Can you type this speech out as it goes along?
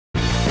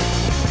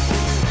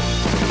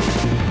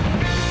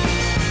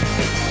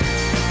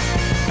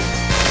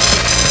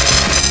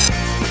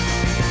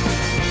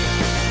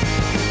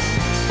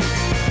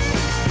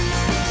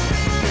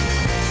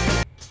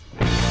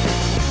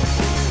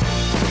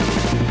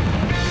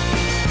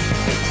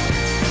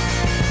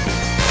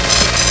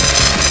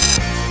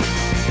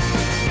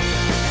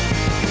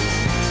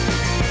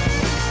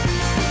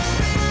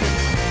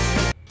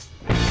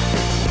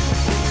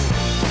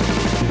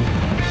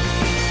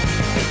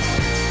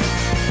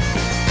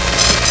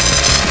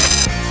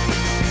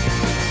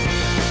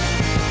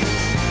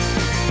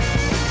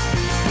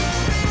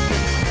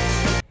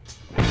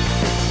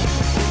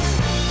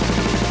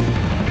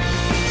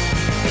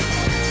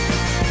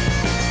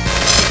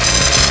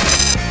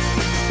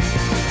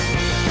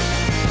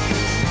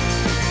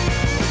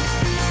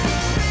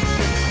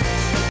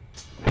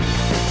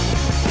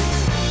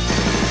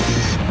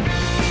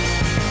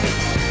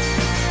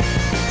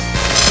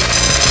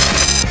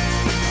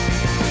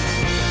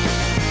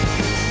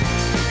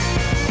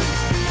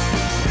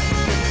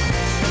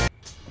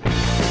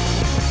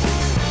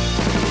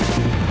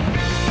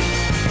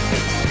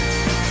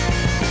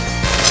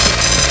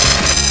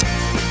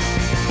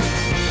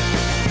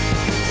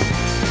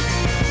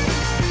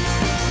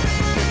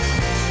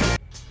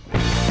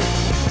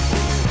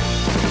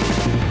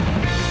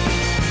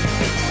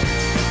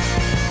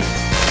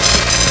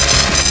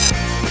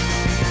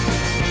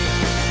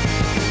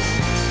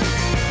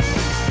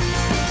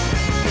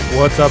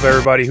What's up,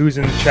 everybody? Who's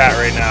in the chat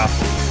right now?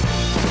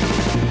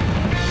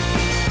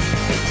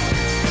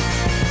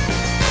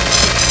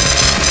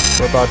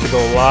 We're about to go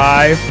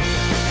live.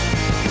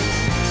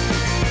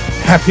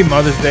 Happy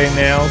Mother's Day,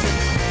 Nails.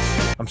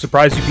 I'm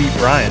surprised you beat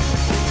Brian.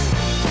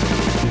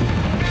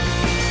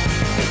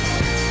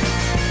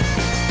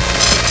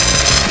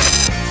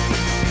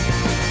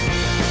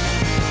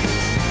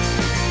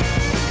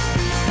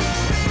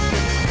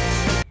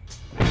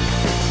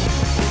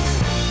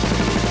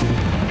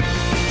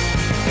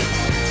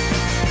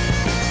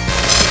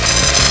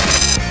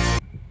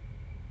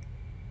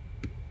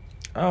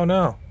 Oh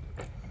no.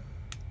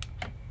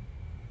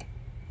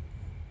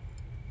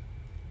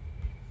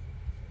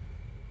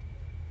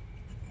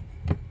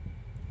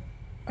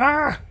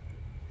 Ah!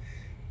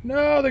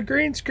 No, the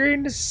green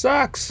screen just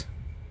sucks.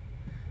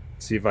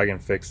 Let's see if I can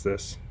fix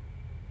this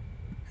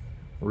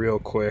real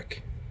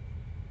quick.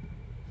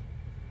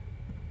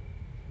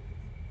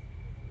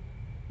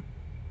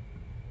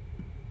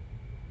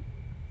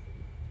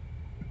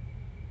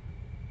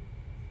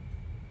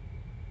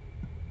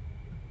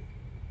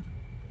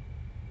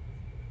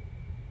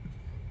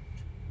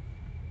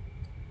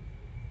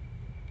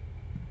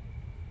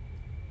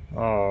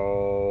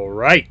 All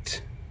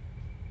right.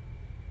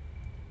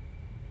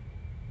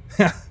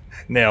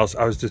 Nails,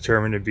 I was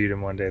determined to beat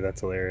him one day.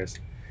 That's hilarious.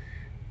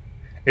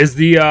 Is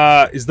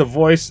the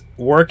voice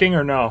working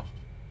or no?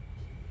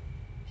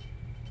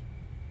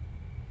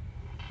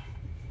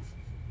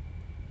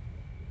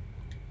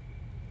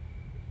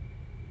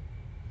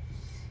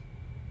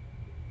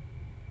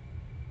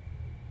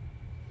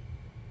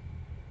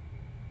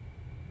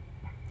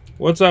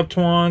 What's up,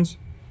 Twans?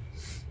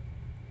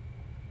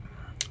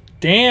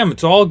 Damn,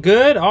 it's all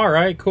good? All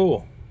right,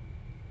 cool.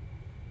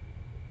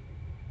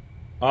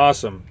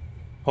 Awesome.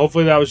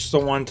 Hopefully that was just a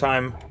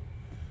one-time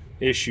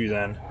issue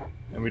then,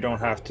 and we don't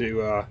have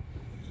to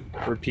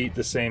repeat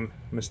the same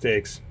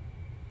mistakes.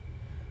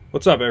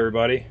 What's up,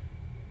 everybody?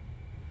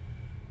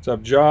 What's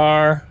up,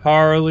 Jar,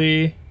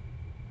 Harley?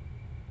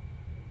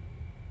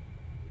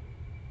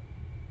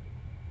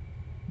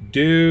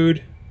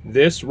 Dude,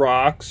 this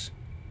rocks.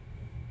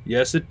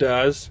 Yes, it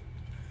does.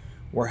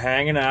 We're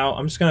hanging out.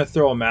 I'm just going to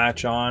throw a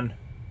match on.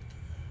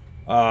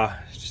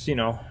 Just, you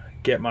know,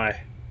 get my...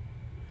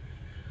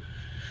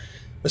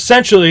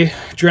 Essentially,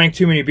 drank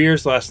too many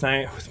beers last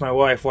night with my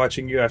wife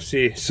watching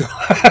UFC. So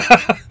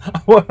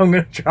what I'm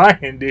going to try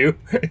and do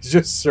is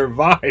just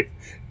survive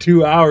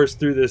 2 hours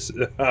through this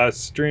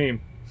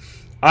stream.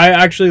 I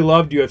actually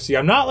loved UFC.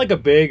 I'm not like a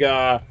big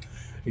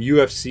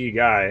UFC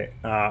guy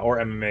or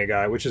MMA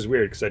guy, which is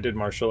weird because I did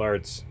martial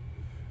arts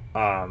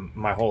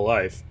my whole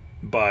life.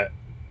 But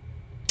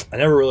I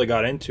never really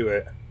got into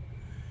it.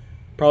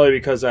 Probably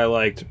because I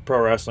liked pro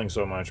wrestling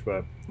so much.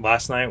 But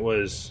last night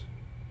was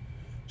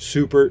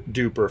super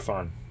duper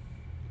fun.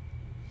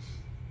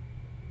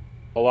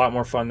 A lot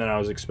more fun than I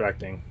was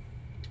expecting.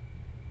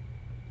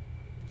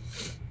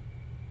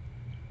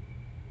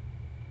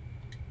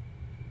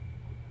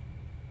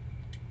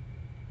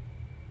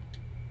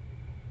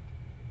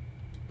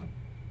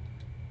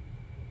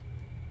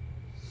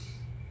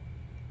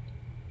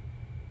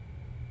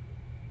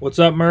 What's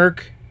up,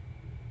 Merc?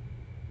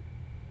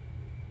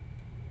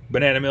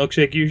 Banana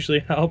milkshake usually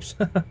helps.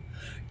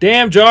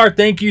 Damn, Jar,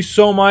 thank you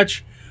so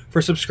much for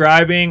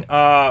subscribing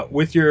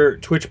with your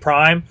Twitch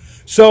Prime.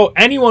 So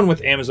anyone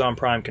with Amazon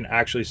Prime can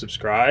actually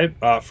subscribe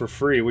for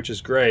free, which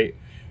is great.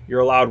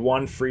 You're allowed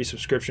one free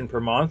subscription per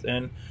month,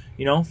 and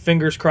you know,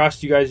 fingers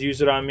crossed you guys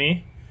use it on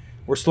me.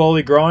 We're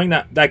slowly growing.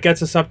 That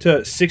gets us up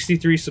to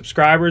 63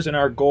 subscribers, and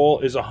our goal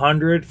is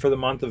 100 for the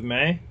month of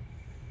May.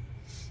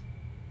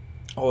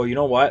 Oh, you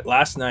know what?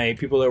 Last night,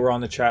 people that were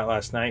on the chat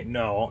last night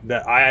know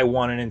that I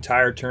won an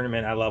entire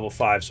tournament at level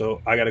 5,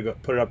 so I got to go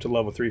put it up to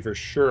level 3 for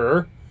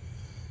sure.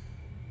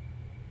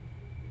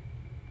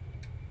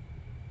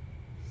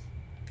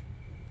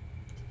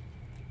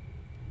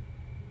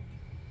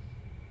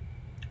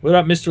 What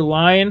up, Mr.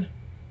 Lion?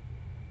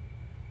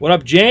 What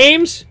up,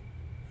 James?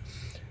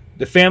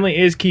 The family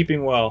is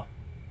keeping well.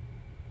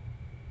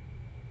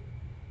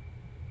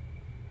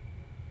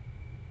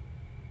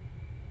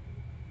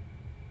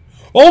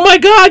 Oh my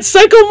God,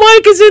 Psycho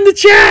Mike is in the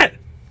chat!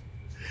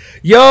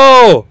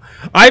 Yo,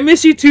 I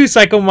miss you too,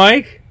 Psycho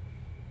Mike.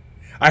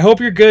 I hope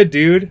you're good,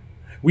 dude.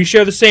 We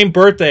share the same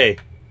birthday.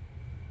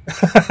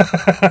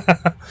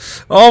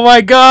 Oh my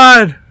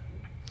God.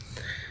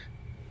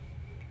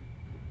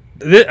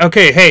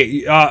 Okay,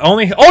 hey,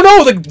 only... Oh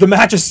no, the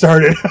match has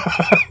started.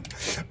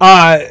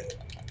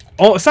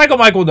 Oh, Psycho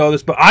Mike will know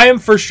this, but I am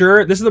for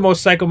sure... This is the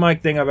most Psycho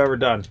Mike thing I've ever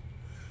done.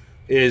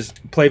 Is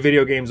play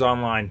video games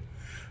online.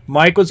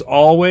 Mike was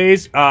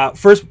always...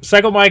 first,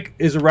 Psycho Mike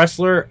is a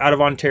wrestler out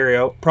of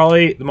Ontario.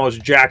 Probably the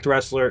most jacked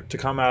wrestler to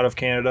come out of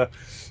Canada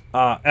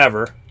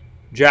ever.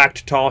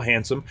 Jacked, tall,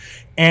 handsome.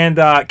 And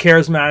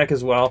charismatic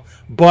as well.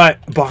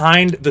 But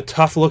behind the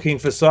tough-looking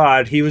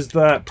facade, he was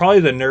probably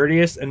the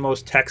nerdiest and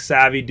most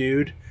tech-savvy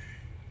dude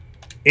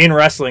in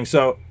wrestling.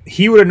 So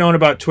he would have known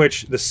about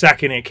Twitch the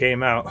second it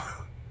came out.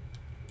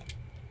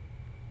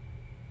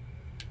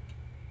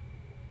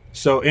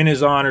 So in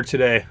his honor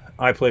today,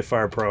 I play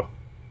Fire Pro.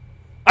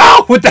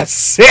 Oh, with that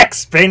sick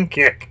spin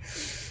kick.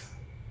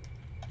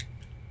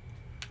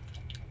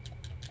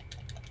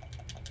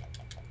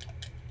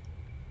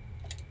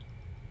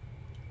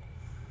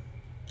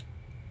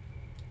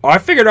 Oh, I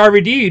figured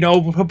RVD, you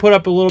know, put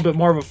up a little bit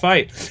more of a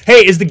fight.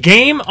 Hey, is the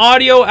game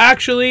audio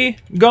actually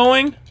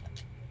going?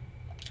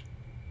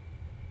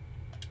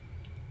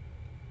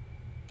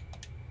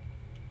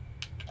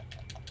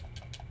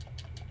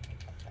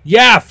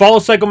 Yeah, follow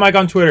Psycho Mike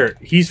on Twitter.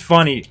 He's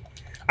funny.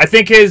 I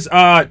think his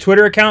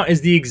Twitter account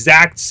is the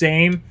exact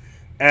same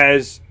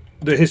as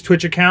his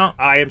Twitch account.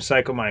 I am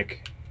Psycho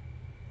Mike.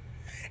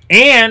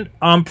 And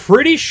I'm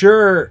pretty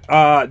sure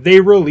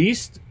they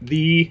released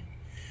the...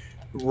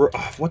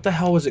 What the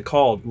hell was it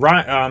called?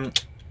 Damn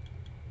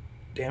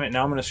it,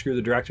 now I'm going to screw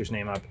the director's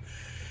name up.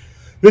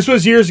 This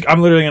was years...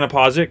 I'm literally going to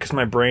pause it because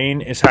my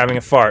brain is having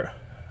a fart.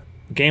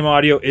 Game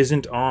audio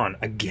isn't on.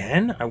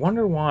 Again? I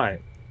wonder why.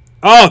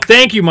 Oh,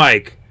 thank you,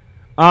 Mike.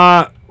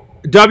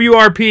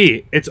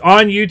 WRP. It's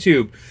on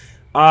YouTube.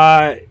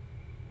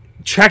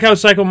 Check out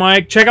Psycho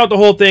Mike. Check out the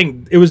whole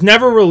thing. It was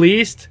never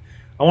released.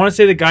 I want to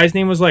say the guy's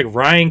name was like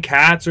Ryan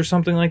Katz or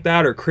something like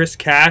that, or Chris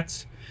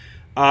Katz.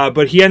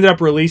 But he ended up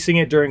releasing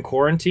it during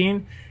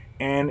quarantine,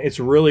 and it's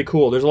really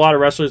cool. There's a lot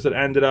of wrestlers that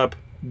ended up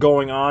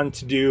going on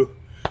to do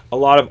a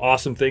lot of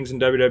awesome things in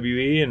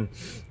WWE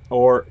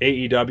or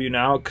AEW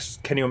now. Cause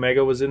Kenny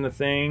Omega was in the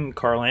thing.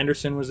 Carl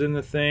Anderson was in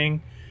the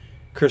thing.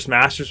 Chris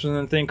Masters was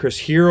in the thing. Chris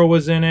Hero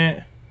was in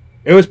it.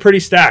 It was pretty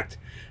stacked.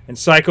 And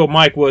Psycho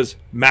Mike was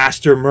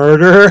Master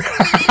Murderer.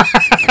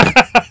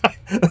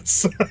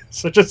 That's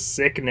such a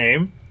sick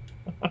name.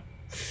 And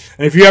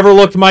if you ever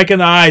looked Mike in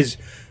the eyes,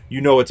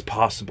 you know it's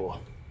possible.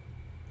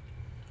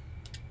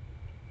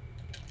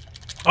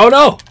 Oh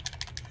no!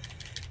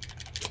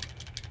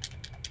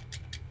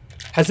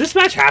 Has this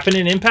match happened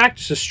in Impact?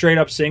 Just a straight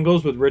up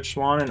singles with Rich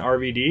Swann and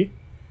RVD?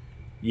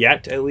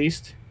 Yet, at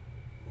least.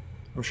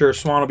 I'm sure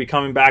Swann will be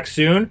coming back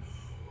soon.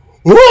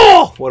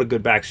 Whoa! What a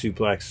good back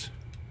suplex.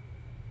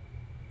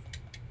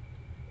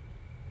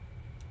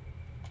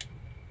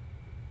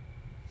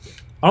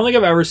 I don't think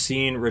I've ever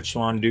seen Rich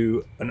Swann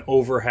do an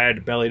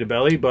overhead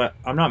belly-to-belly, but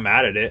I'm not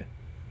mad at it.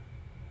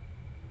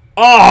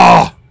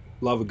 Oh!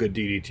 Love a good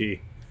DDT.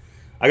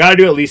 I got to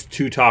do at least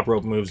 2 top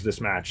rope moves this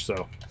match,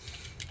 so.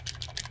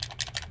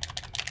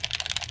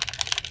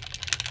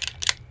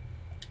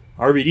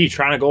 RVD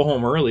trying to go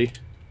home early.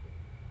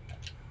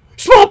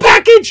 Small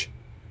package!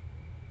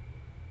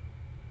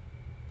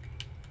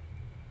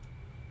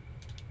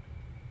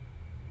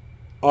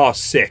 Oh,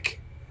 sick.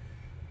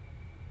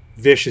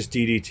 Vicious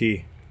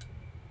DDT.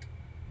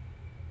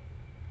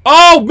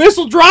 Oh,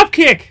 missile drop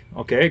kick!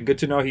 Okay, good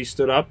to know he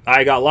stood up.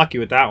 I got lucky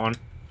with that one.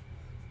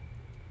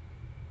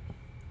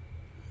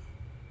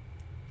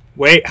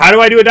 Wait, how do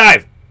I do a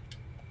dive?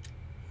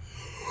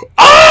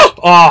 Oh!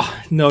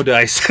 Oh, no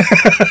dice.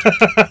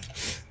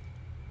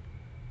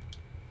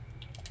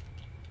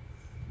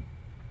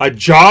 A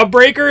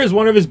jawbreaker is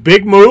one of his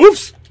big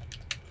moves?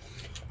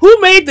 Who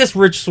made this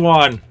Rich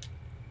Swann?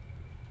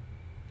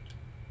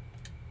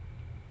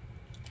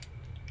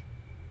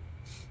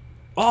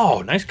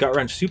 Oh, nice gut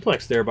wrench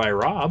suplex there by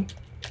Rob.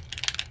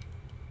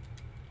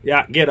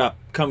 Yeah, get up.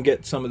 Come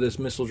get some of this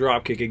missile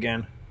dropkick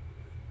again.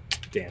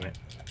 Damn it.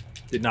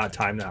 Did not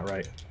time that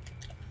right.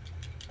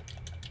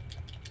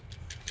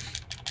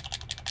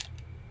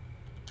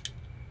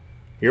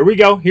 Here we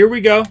go. Here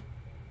we go.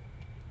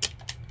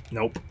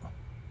 Nope.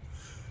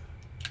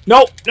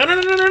 Nope. No, no,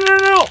 no, no, no, no,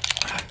 no.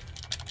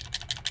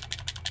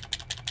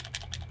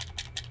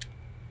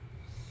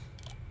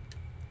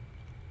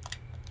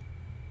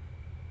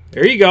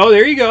 There you go.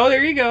 There you go.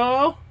 There you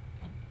go.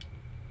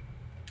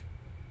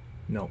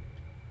 No.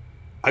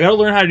 I gotta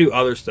learn how to do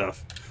other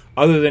stuff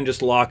other than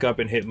just lock up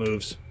and hit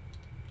moves.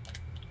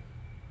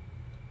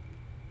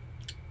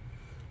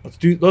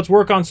 Let's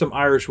work on some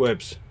Irish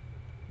whips.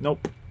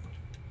 Nope.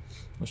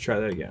 Let's try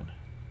that again.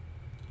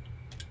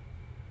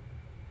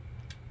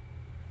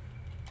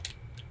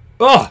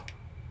 Oh!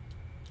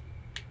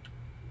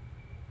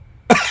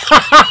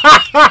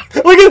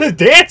 Look at the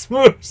dance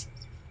moves!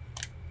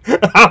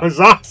 That was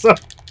awesome!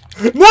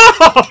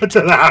 No!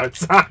 To the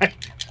outside!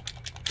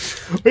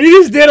 But he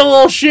just did a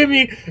little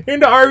shimmy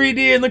into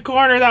RVD in the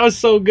corner. That was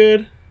so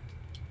good.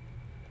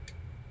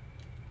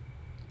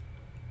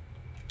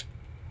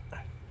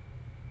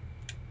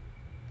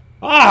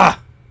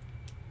 Ah!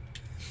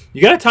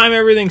 You gotta time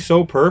everything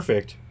so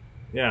perfect.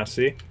 Yeah,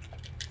 see?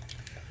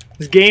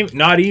 This game,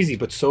 not easy,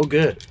 but so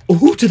good.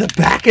 Ooh, to the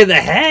back of the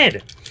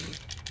head!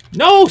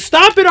 No,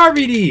 stop it,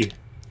 RVD!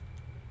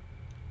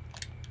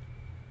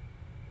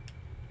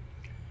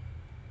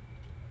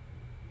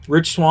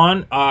 Rich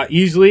Swann,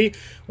 easily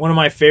one of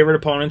my favorite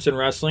opponents in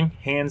wrestling,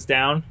 hands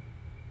down.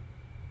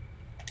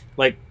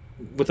 Like,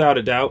 without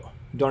a doubt.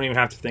 Don't even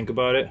have to think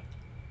about it.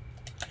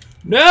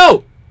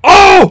 No!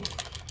 Oh!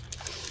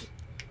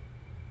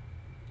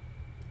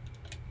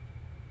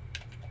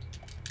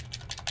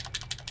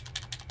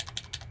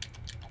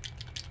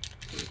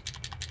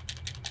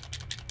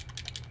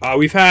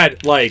 We've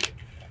had, like,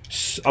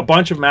 a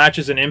bunch of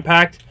matches in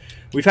Impact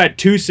We've had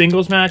 2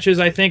 singles matches,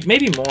 I think.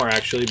 Maybe more,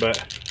 actually,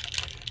 but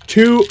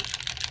 2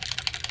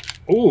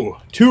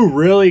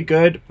 really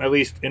good, at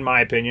least in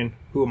my opinion.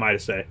 Who am I to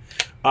say?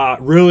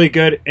 Really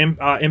good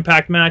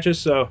Impact matches,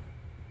 so...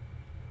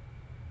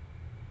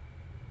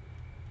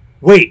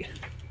 Wait.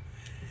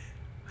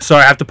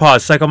 Sorry, I have to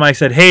pause. Psycho Mike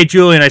said, "Hey,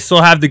 Julian, I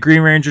still have the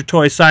Green Ranger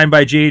toy signed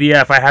by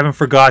JDF. I haven't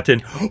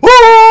forgotten."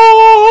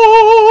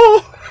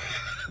 Oh!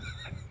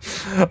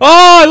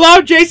 Oh, I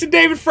love Jason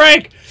David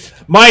Frank.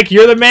 Mike,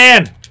 you're the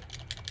man.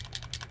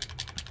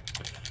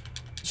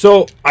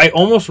 So, I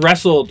almost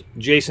wrestled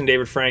Jason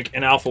David Frank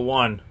in Alpha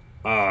 1.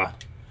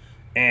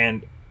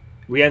 And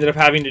we ended up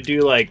having to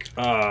do, like,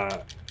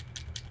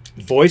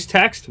 voice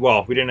text.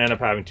 Well, we didn't end up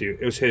having to.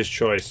 It was his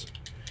choice.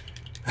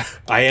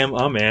 I am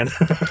a man.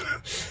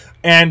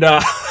 And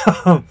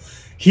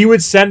he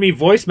would send me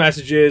voice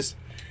messages,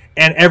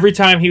 and every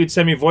time he would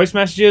send me voice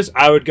messages,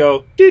 I would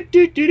go do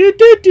do do do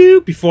do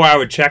do before I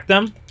would check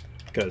them,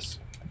 because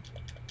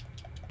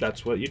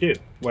that's what you do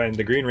when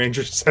the Green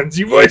Ranger sends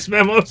you voice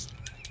memos.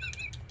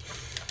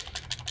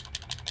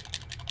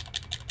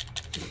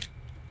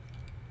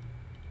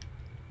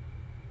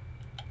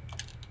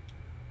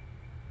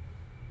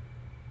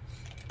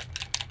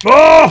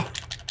 Oh!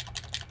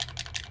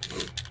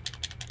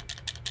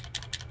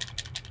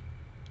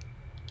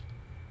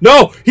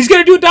 No! He's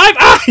gonna do a dive!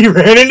 Ah! He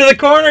ran into the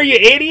corner, you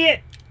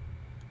idiot!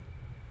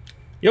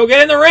 Yo,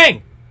 get in the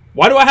ring!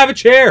 Why do I have a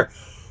chair?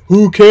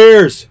 Who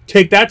cares?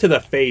 Take that to the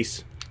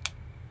face.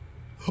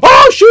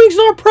 Oh! Shooting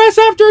star press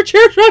after a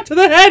chair shot to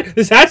the head!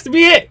 This has to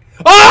be it!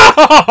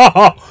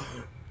 Oh!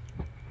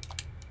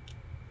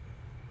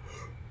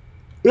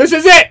 This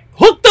is it!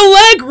 Hook the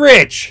leg,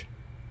 Rich!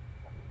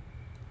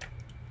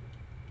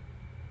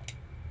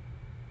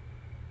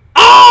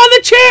 Oh,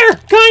 the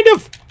chair! Kind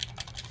of!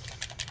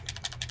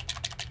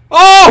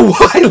 Oh,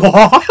 I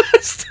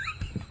lost!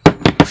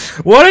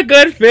 What a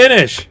good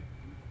finish.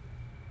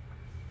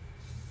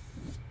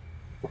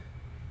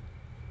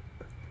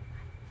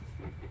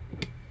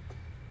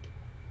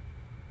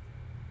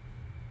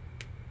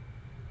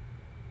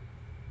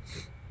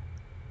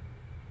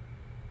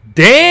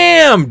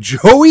 Damn,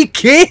 Joey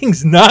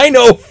Kings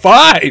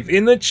 905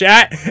 in the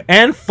chat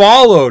and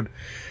followed.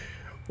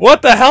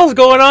 What the hell's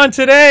going on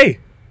today?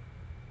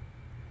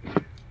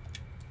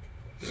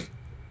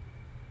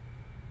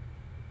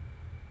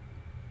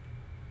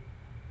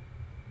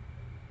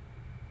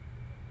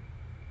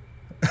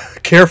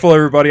 Careful,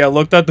 everybody. I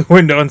looked out the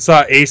window and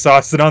saw Ace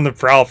Austin on the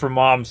prowl for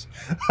moms.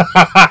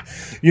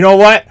 You know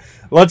what?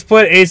 Let's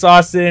put Ace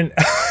Austin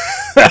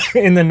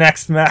in the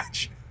next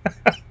match.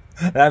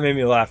 That made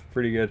me laugh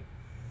pretty good.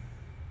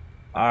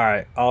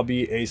 Alright, I'll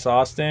be Ace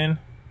Austin.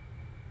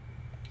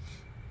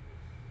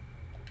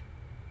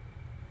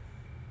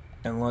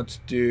 And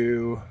let's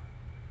do...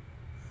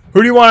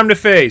 Who do you want him to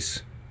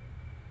face?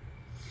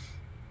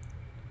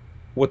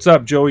 What's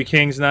up, Joey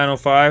Kings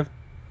 905?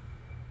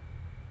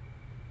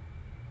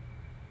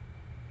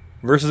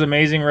 Versus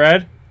Amazing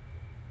Red.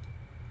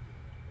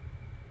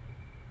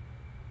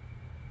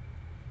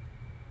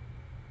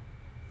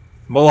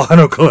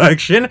 Milano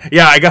Collection.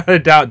 Yeah, I got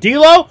it down.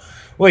 D'Lo?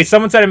 Wait,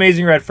 someone said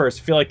Amazing Red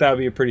first. I feel like that would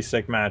be a pretty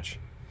sick match.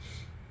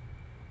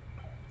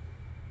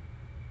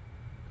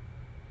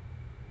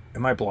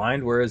 Am I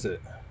blind? Where is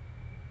it?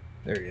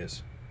 There he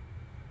is.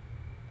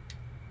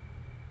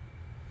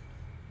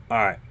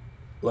 Alright.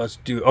 Let's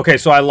do... Okay,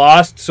 so I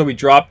lost. So we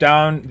dropped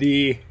down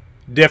the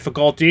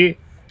difficulty.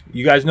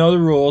 You guys know the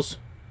rules.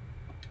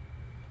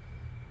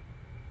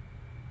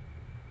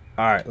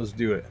 Alright, let's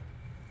do it.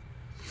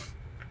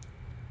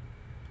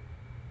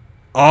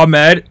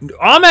 Ahmed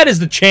is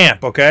the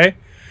champ, okay?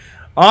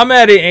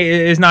 Ahmed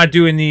is not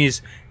doing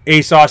these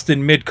Ace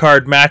Austin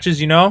mid-card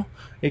matches, you know?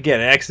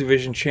 Again, X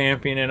Division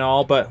champion and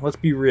all, but let's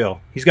be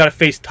real. He's got to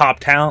face top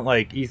talent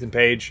like Ethan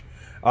Page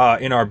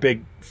in our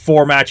big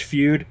 4-match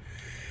feud.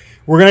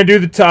 We're going to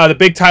do the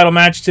big title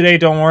match today,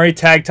 don't worry.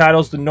 Tag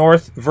titles, the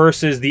North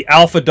versus the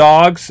Alpha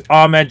Dogs,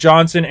 Ahmed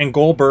Johnson and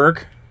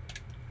Goldberg.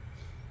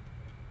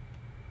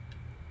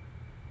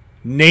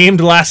 Named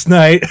last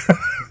night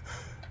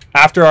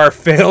after our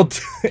failed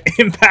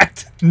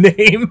Impact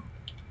name.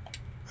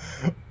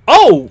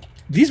 Oh,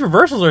 these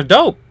reversals are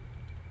dope.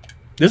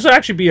 This would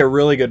actually be a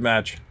really good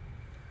match.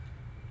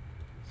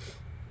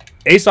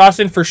 Ace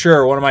Austin for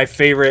sure, one of my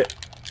favorite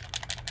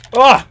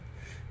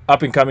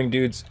up-and-coming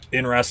dudes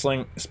in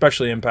wrestling,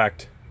 especially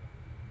Impact.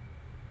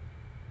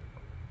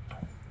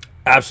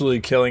 Absolutely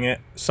killing it.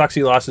 Sucks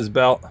he lost his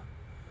belt.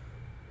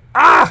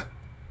 Ah!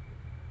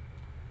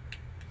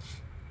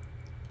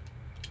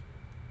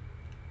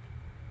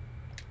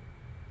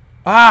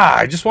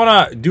 I just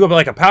want to do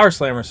like a power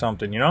slam or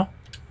something, you know?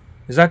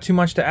 Is that too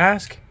much to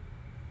ask?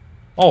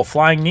 Oh,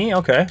 flying knee?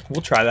 Okay,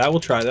 we'll try that.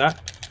 We'll try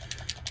that.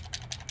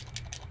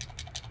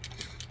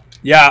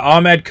 Yeah,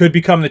 Ahmed could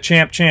become the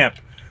champ.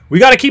 We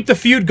got to keep the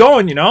feud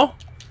going, you know?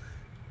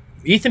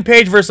 Ethan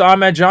Page versus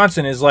Ahmed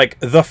Johnson is like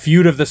the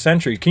feud of the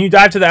century. Can you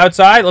dive to the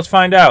outside? Let's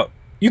find out.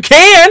 You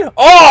can!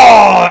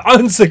 Oh,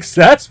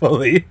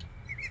 unsuccessfully.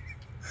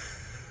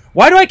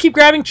 Why do I keep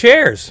grabbing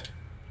chairs?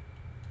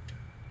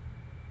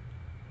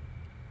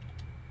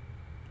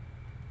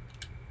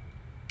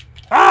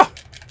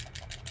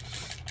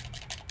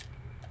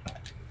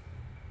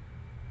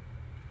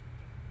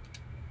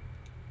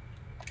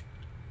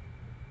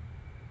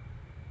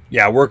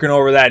 Yeah, working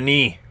over that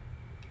knee.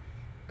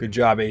 Good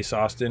job, Ace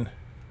Austin.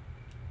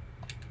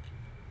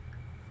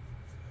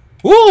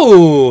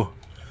 Ooh!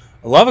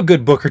 I love a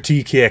good Booker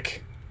T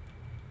kick.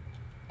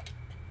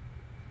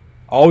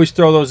 Always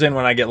throw those in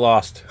when I get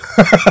lost.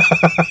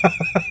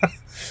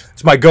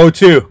 It's my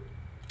go-to.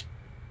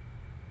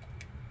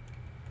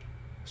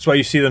 That's why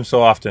you see them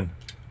so often.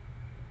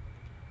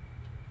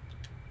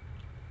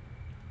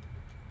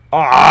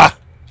 Ah!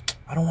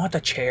 I don't want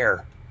the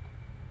chair.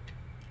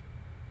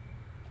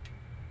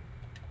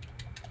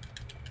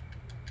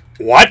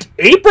 What?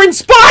 Apron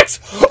spots?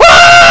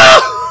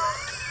 Ah!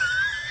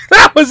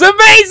 That was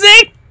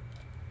amazing!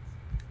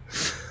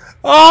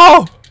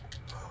 Oh!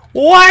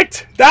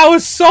 What? That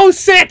was so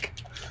sick!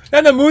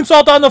 And the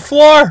moonsault on the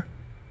floor.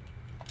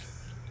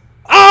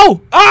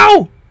 Oh!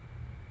 Oh!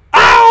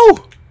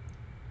 Oh!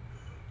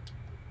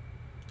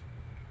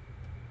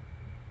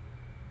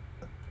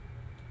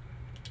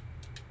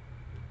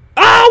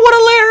 Oh, what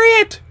a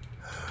lariat!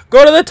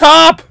 Go to the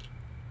top!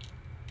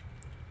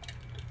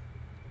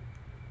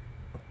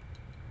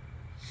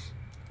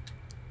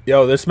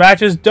 Yo, this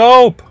match is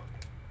dope.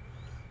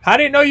 How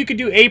did you know you could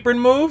do apron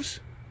moves?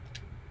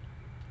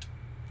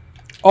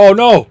 Oh,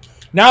 no.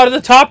 Now to the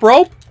top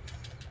rope?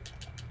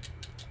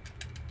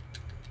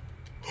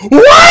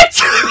 What?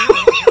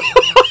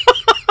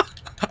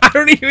 I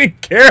don't even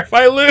care if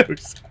I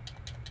lose.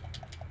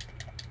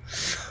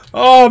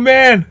 Oh,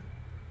 man.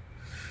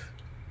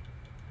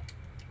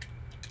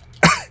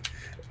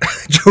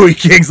 Joey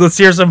Kings, let's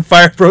hear some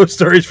Fire Pro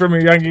stories from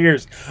your young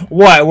years.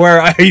 What?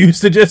 Where I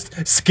used to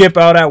just skip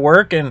out at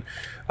work and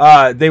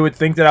they would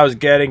think that I was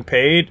getting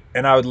paid,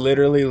 and I would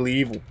literally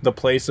leave the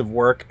place of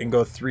work and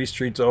go 3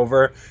 streets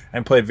over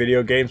and play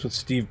video games with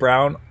Steve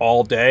Brown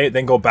all day,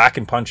 then go back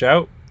and punch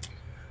out.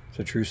 It's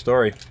a true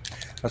story.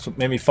 That's what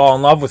made me fall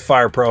in love with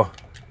Fire Pro.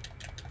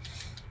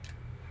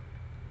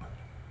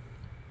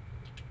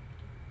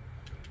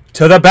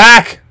 To the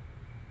back!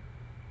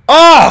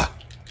 Oh!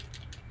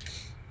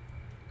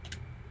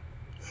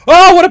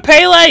 Oh, what a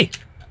Pele!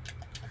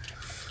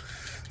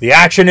 The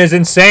action is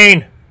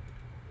insane.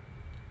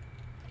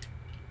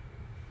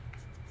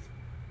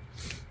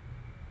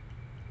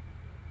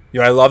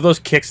 Yo, I love those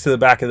kicks to the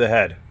back of the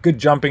head. Good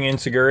jumping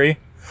ensiguri.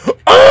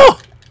 Oh!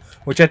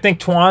 Which I think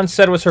Twan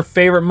said was her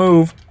favorite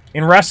move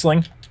in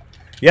wrestling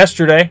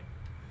yesterday.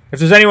 If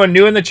there's anyone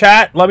new in the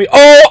chat, let me...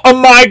 Oh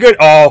my good...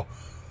 Oh.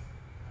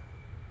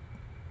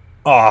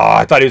 Oh,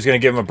 I thought he was going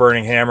to give him a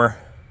burning hammer.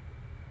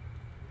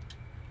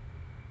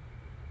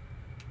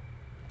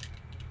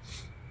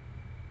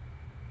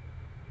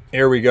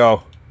 Here we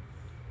go.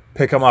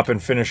 Pick him up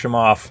and finish him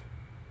off.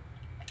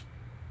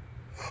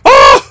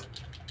 Oh!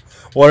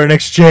 What an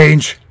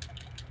exchange.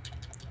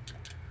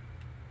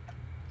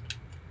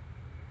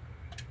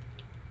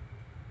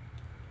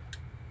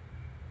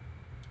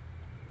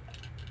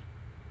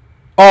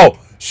 Oh,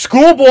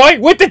 schoolboy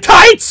with the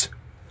tights.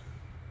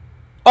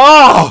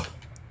 Oh.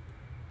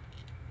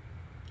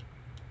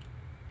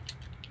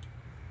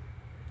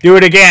 Do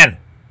it again.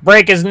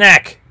 Break his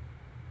neck.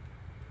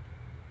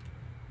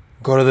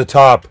 Go to the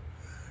top.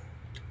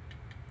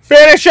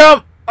 Finish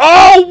him.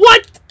 Oh,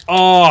 what?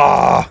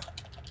 Oh.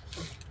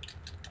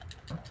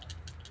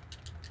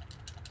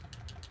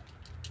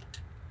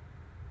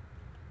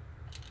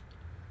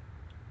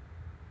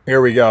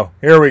 Here we go.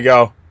 Here we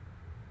go.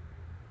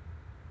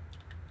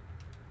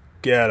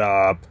 Get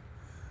up.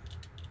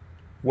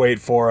 Wait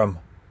for him.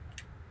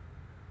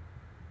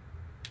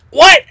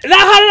 What?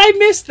 How did I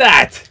miss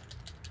that?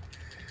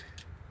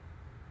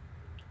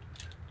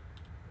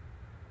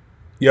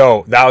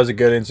 Yo, that was a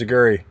good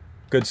enziguri.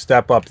 Good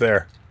step up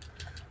there.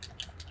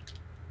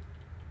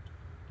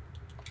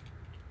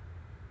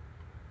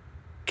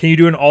 Can you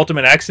do an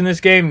Ultimate X in this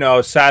game?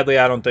 No, sadly,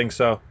 I don't think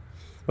so.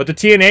 But the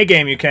TNA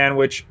game you can,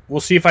 which we'll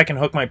see if I can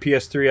hook my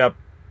PS3 up,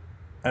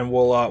 and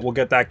we'll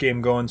get that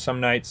game going some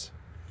nights.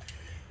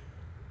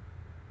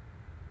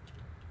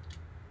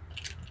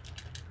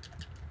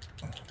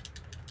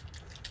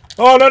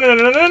 Oh no no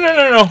no no no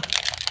no no!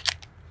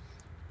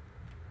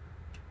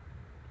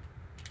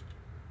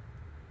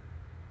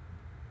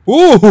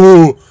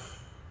 Ooh!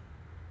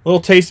 Little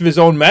taste of his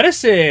own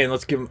medicine.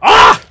 Let's give him...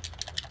 Ah!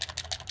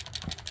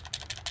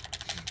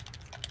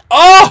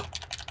 Oh!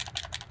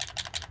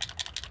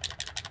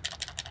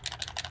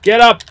 Get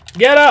up!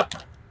 Get up!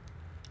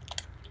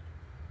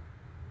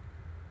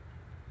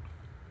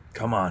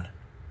 Come on.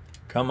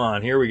 Come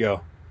on. Here we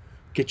go.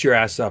 Get your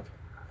ass up.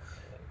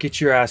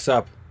 Get your ass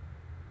up.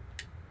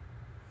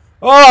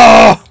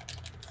 Oh!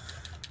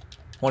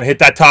 Want to hit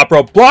that top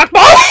rope. Block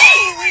ball!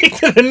 Right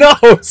to the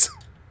nose!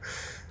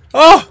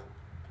 Oh!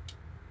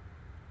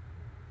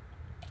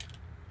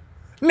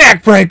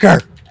 Neck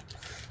breaker!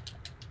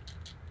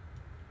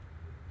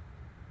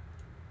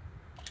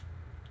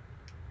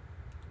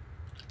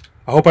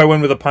 I hope I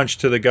win with a punch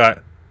to the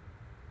gut.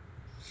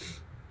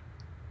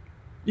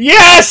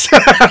 Yes!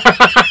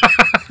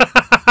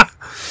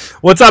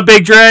 What's up,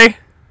 Big Dre?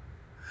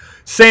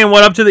 Saying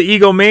what up to the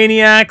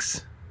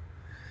egomaniacs.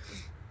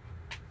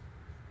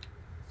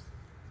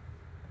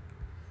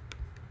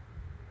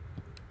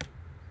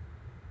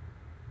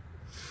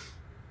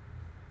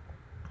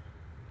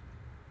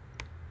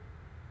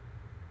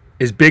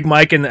 Is Big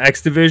Mike in the X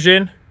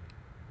division?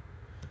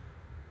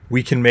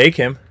 We can make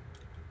him.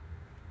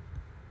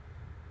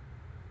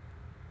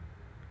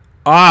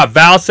 Ah,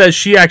 Val says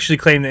she actually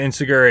claimed the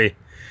Insiguri.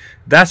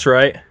 That's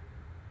right.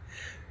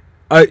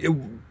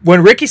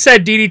 When Ricky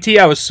said DDT,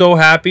 I was so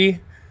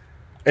happy.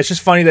 It's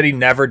just funny that he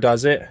never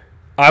does it.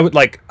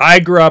 I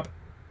grew up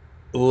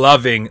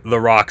loving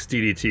The Rock's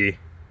DDT.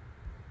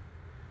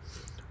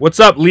 What's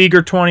up,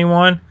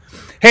 Leaguer21?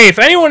 Hey, if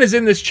anyone is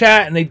in this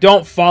chat and they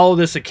don't follow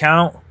this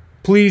account,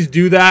 please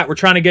do that. We're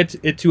trying to get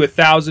it to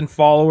 1,000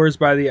 followers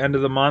by the end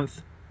of the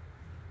month.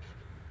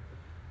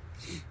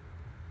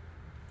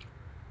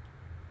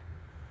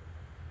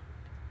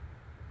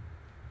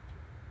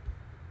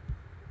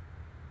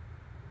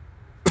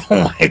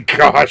 Oh my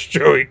gosh,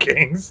 Joey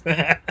Kings.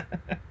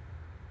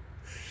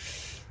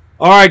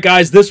 All right,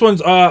 guys, this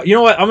one's, you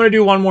know what? I'm going to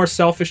do one more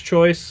selfish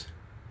choice.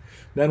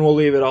 Then we'll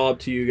leave it all up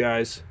to you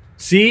guys.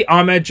 See,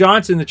 Ahmed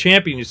Johnson, the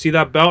champion. You see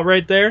that belt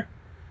right there?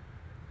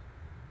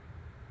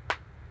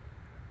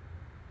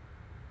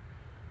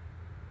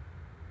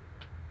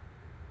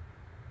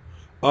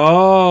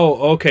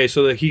 Oh, okay,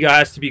 so he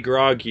has to be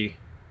groggy.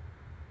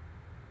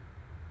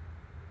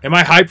 Am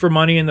I hyped for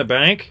Money in the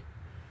Bank?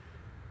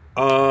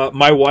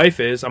 My wife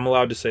is. I'm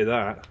allowed to say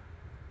that.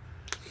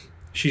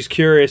 She's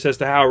curious as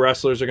to how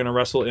wrestlers are going to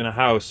wrestle in a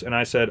house. And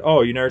I said,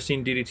 oh, you never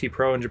seen DDT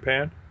Pro in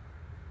Japan?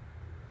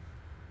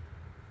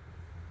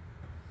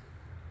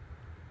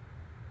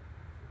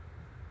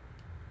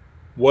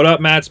 What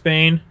up, Matt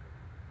Spain?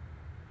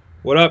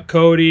 What up,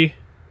 Cody?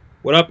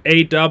 What up,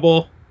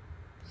 A-Double?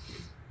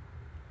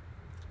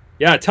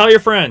 Yeah, tell your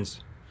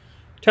friends.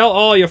 Tell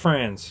all your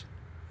friends.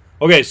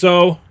 Okay,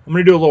 so I'm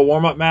going to do a little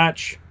warm-up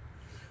match.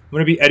 I'm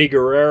going to be Eddie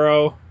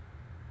Guerrero.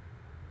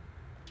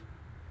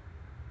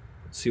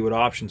 Let's see what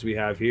options we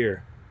have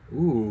here.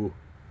 Ooh.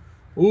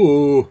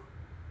 Ooh.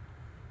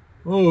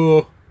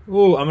 Ooh.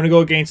 Ooh. I'm going to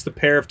go against the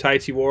pair of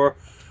tights he wore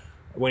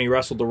when he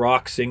wrestled The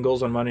Rock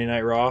singles on Monday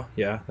Night Raw.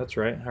 Yeah, that's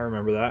right. I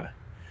remember that.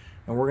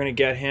 And we're going to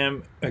get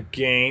him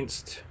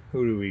against...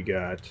 Who do we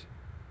got?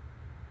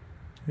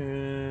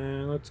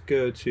 Let's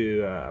go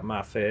to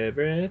my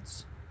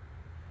favorites.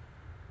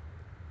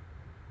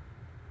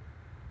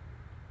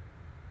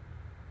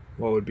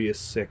 What would be a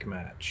sick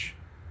match?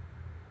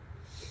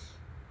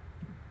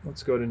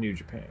 Let's go to New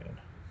Japan.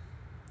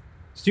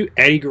 Let's do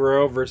Eddie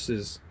Guerrero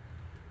versus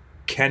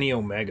Kenny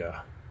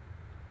Omega.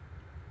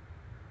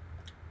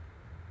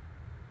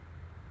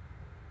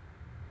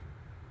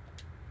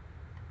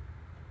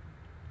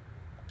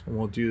 And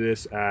we'll do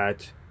this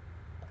at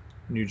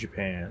New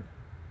Japan.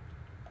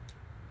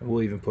 And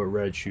we'll even put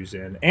red shoes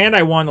in. And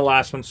I won the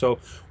last one, so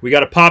we got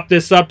to pop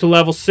this up to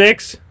level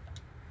 6.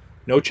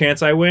 No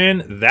chance I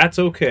win. That's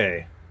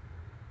okay.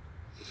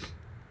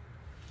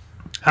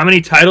 How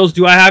many titles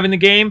do I have in the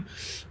game?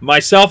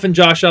 Myself and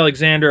Josh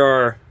Alexander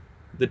are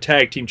the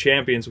tag team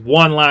champions.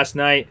 Won last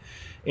night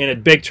in a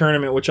big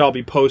tournament, which I'll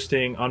be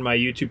posting on my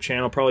YouTube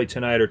channel probably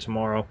tonight or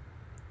tomorrow.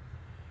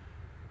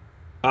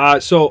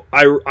 So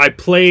I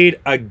played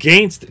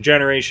against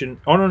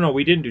Generation... Oh, no,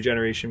 we didn't do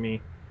Generation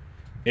Me.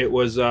 It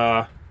was...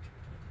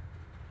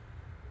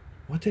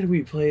 What did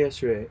we play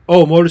yesterday?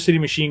 Oh, Motor City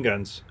Machine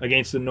Guns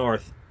against the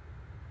North.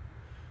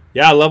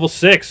 Yeah, level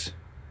 6.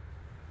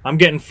 I'm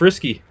getting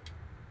frisky.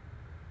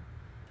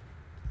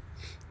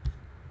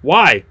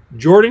 Why?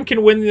 Jordan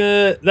can win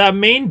the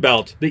main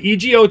belt. The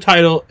EGO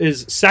title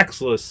is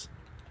sexless.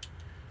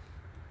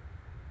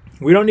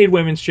 We don't need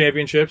women's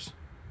championships.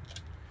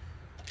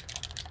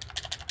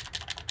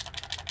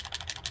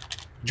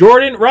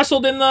 Jordan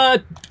wrestled in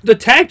the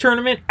tag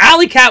tournament.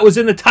 Alley Cat was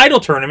in the title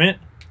tournament.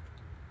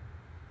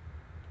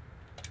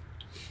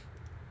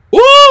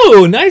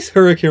 Ooh, nice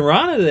Hurricane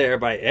Rana there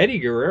by Eddie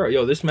Guerrero.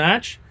 Yo, this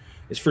match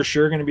is for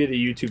sure going to be the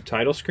YouTube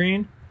title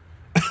screen.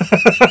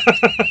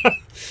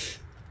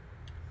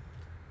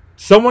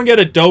 Someone get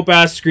a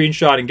dope-ass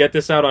screenshot and get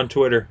this out on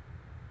Twitter.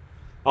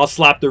 I'll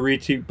slap the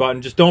retweet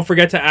button. Just don't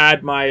forget to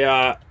add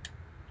my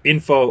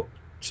info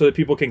so that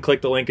people can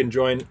click the link and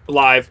join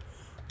live.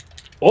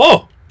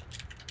 Oh!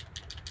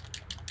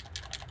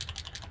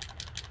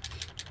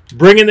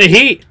 Bringing the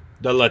heat.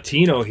 The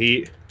Latino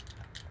heat.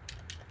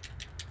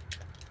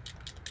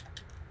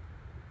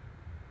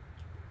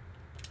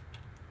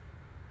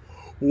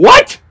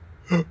 What?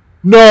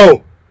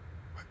 No.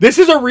 This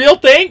is a real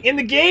thing in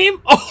the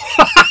game?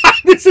 Oh,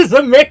 this is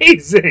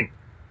amazing.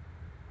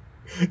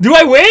 Do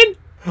I win?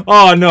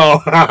 Oh, no.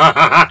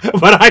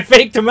 But I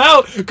faked him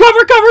out.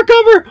 Cover, cover,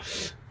 cover.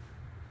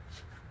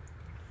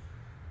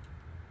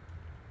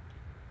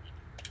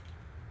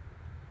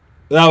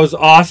 That was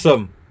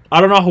awesome.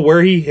 I don't know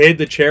where he hid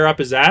the chair up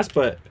his ass,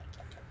 but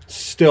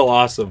still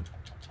awesome.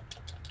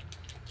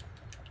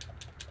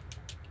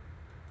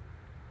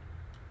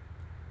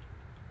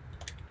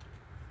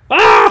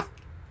 Ah!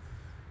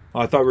 Oh,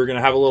 I thought we were going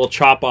to have a little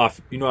chop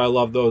off. You know I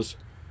love those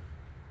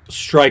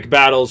strike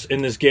battles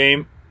in this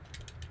game.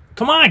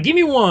 Come on, give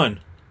me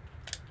one.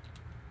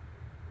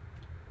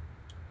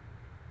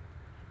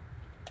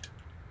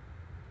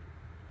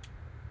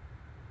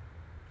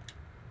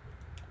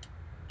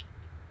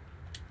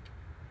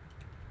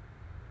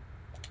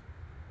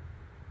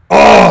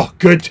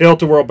 Good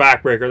tilt-a-whirl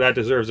backbreaker. That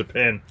deserves a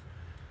pin.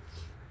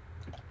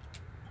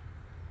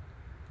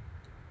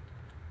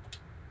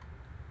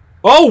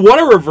 Oh, what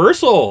a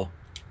reversal.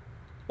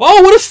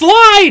 Oh, what a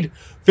slide.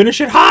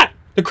 Finish it hot.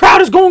 The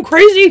crowd is going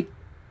crazy.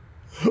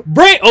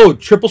 Oh,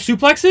 triple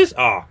suplexes?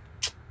 Oh,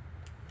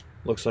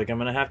 looks like I'm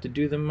going to have to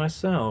do them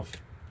myself.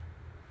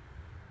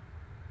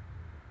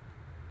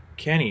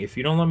 Kenny, if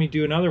you don't let me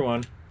do another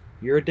one,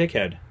 you're a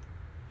dickhead.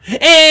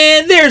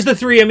 And there's the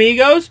three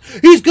amigos.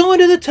 He's going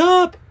to the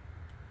top.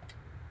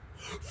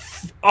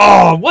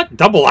 Oh, what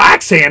double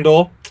axe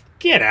handle?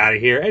 Get out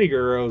of here. Eddie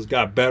Guerrero's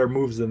got better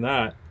moves than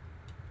that.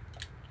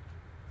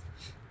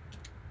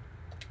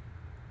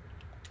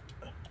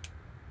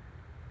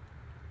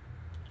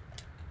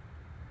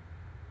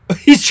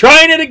 He's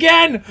trying it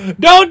again.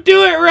 Don't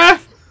do it,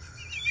 ref.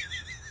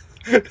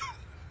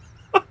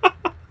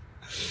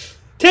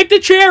 Take the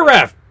chair,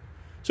 ref.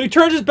 So he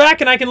turns his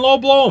back and I can low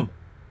blow him.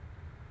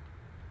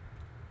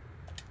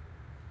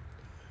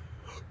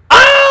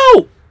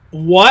 Oh!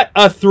 What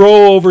a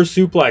throw over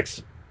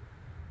suplex.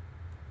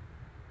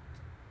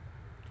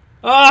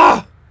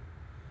 Ah!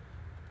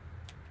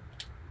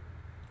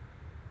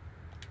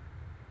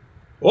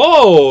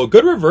 Whoa,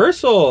 good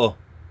reversal.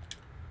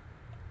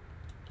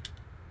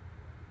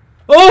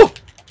 Oh!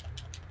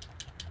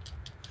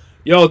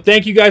 Yo,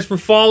 thank you guys for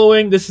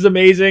following. This is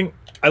amazing.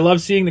 I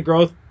love seeing the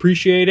growth.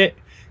 Appreciate it.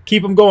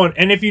 Keep them going.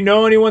 And if you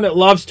know anyone that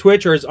loves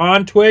Twitch or is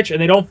on Twitch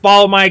and they don't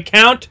follow my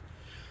account,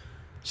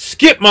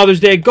 skip Mother's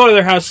Day, go to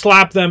their house,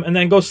 slap them, and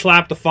then go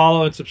slap the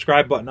follow and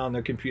subscribe button on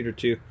their computer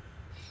too.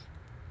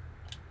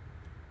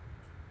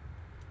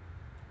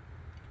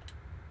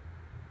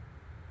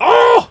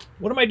 Oh!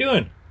 What am I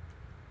doing?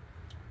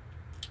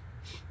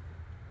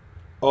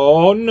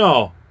 Oh,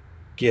 no.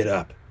 Get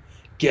up.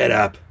 Get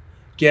up.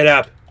 Get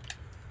up.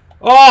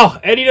 Oh,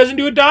 Eddie doesn't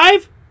do a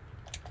dive?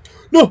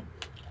 No.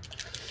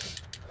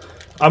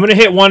 I'm going to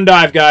hit one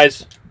dive,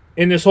 guys,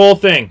 in this whole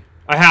thing.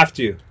 I have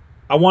to.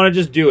 I want to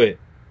just do it.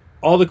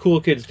 All the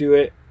cool kids do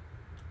it.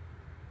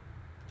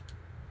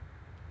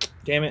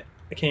 Damn it.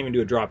 I can't even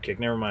do a drop kick.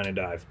 Never mind a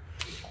dive.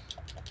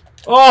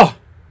 Oh!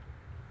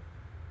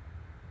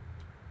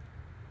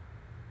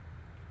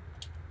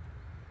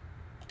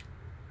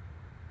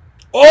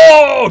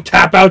 Oh!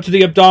 Tap out to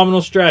the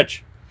abdominal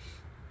stretch.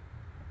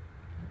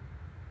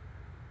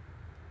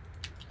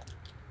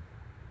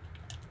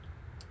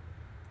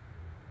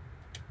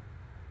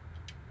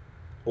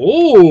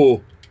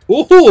 Oh!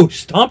 Ooh!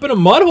 Stomping a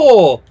mud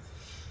hole.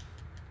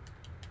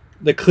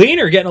 The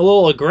cleaner getting a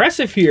little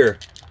aggressive here.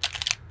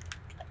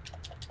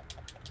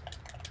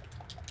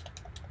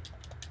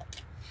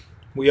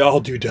 We all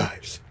do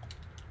dives.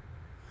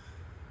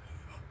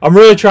 I'm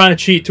really trying to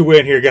cheat to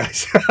win here,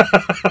 guys.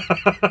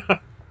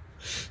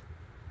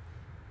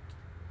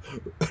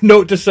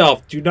 Note to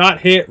self, do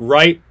not hit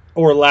right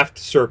or left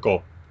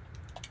circle.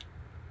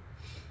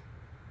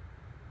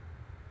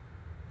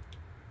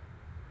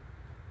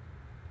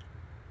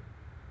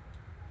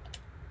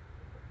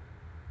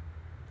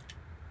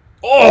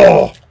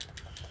 Oh!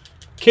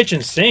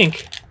 Kitchen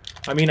sink.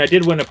 I mean, I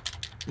did win a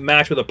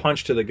match with a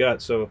punch to the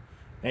gut, so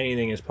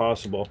anything is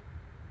possible.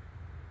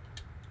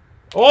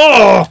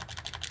 Oh!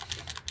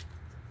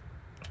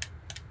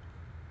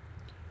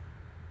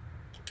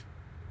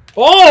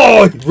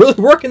 Oh! Really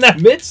working that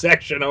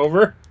midsection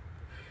over.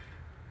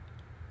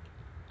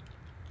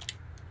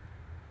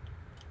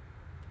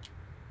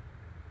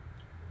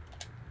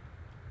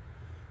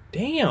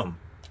 Damn.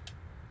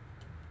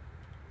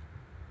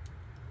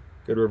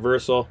 Good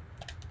reversal.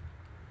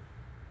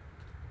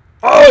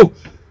 Oh!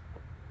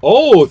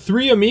 Oh,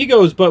 three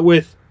amigos, but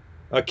with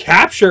a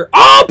capture.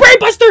 Oh,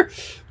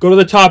 brainbuster! Go to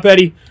the top,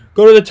 Eddie.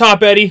 Go to the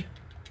top, Eddie.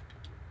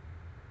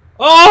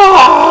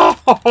 Oh!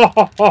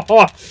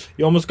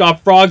 You almost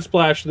got frog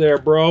splash there,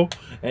 bro.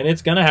 And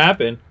it's gonna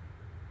happen.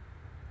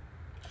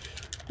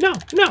 No,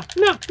 no,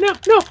 no, no,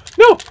 no,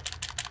 no!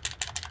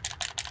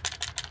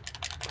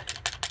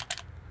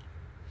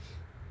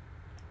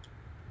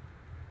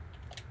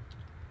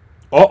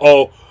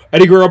 Uh-oh.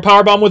 Eddie Guerrero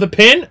powerbomb with a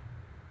pin.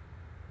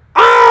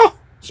 Oh!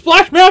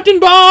 Splash Mountain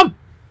Bomb!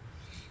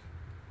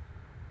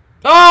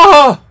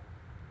 Oh!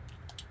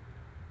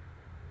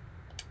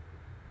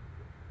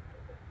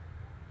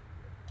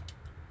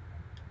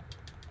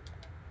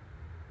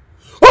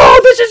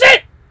 Oh, this is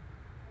it!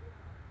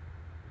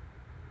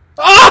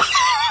 Oh!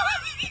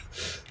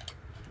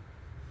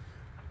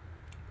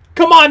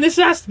 Come on, this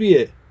has to be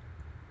it.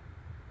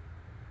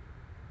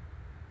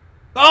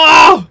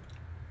 Oh!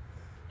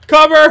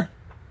 Cover!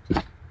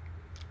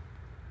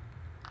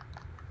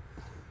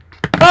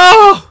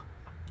 Oh!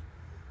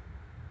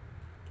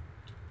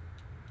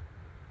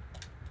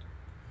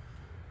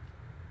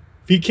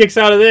 If he kicks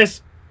out of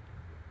this.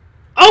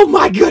 Oh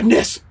my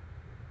goodness!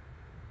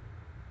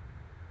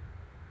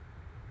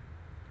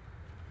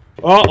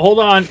 Oh, hold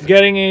on.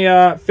 Getting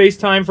a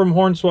FaceTime from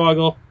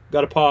Hornswoggle.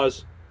 Gotta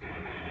pause.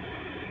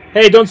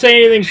 Hey, don't say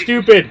anything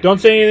stupid. Don't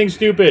say anything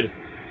stupid.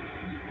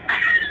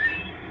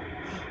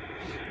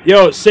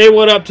 Yo, say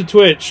what up to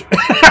Twitch.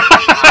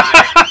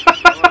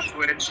 Hello,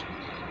 Twitch.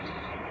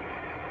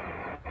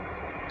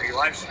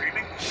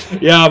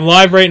 Yeah, I'm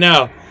live right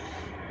now.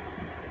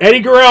 Eddie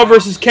Guerrero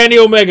versus Kenny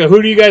Omega.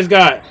 Who do you guys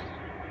got?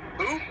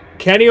 Who?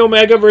 Kenny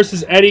Omega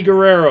versus Eddie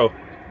Guerrero.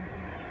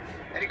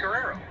 Eddie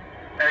Guerrero.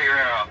 Eddie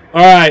Guerrero.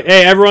 All right.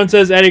 Hey, everyone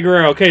says Eddie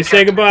Guerrero. Okay,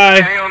 say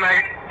goodbye. Kenny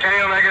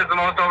Omega is the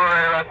most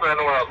overrated wrestler in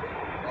the world.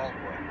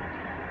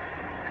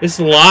 It's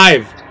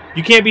live.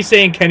 You can't be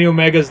saying Kenny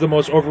Omega is the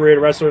most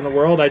overrated wrestler in the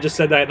world. I just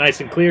said that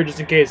nice and clear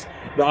just in case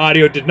the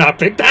audio did not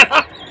pick that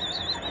up.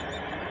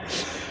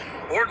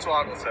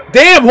 Hornswoggle said that.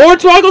 Damn,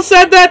 Hornswoggle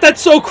said that?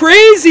 That's so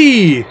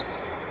crazy.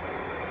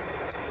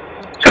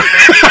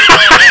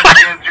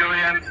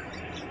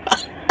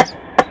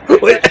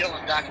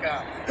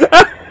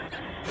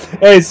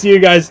 Hey, see you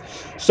guys.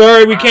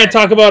 Sorry we can't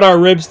talk about our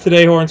ribs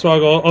today,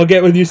 Hornswoggle. I'll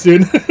get with you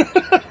soon.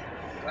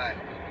 Bye.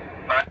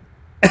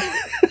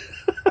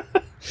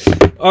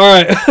 All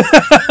right.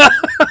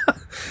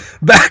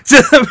 Back to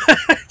the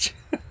match.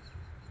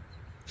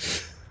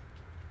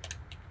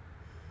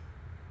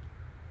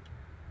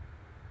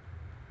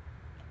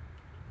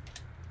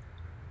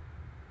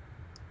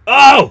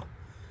 Oh!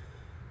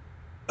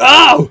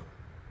 Oh!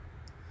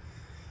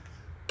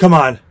 Come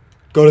on.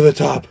 Go to the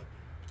top.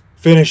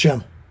 Finish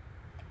him.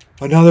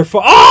 Another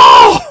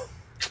oh!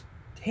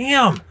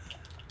 Damn.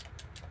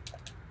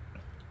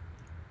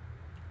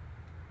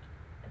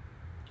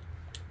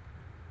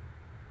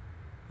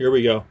 Here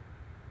we go.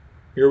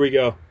 Here we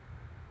go.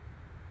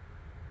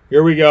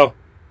 Here we go.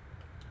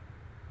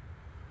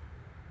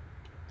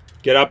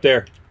 Get up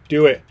there.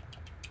 Do it.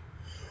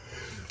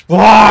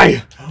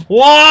 Why?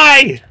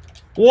 Why?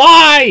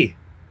 Why?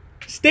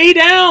 Stay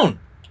down.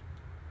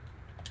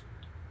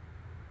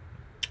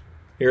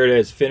 Here it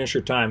is.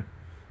 Finisher time.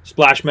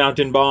 Splash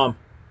Mountain Bomb.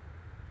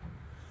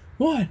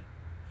 1,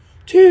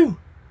 2.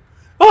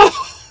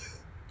 Oh!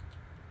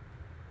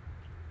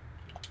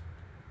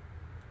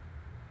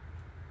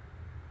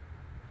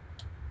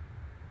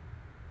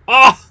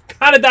 Oh!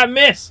 How did that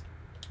miss?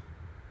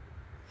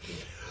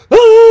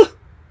 Ah!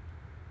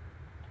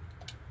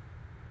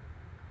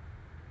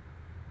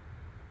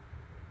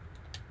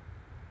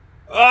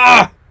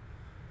 Ah!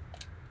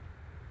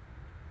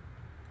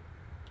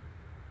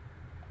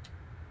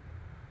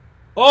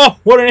 Oh,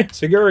 what an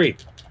enziguri.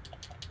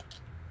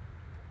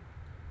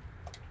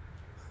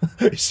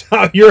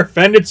 So you're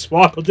offended,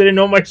 Swoggle didn't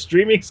know my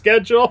streaming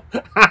schedule?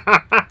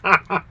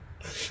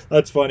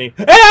 That's funny.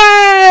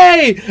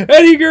 Hey!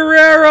 Eddie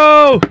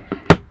Guerrero!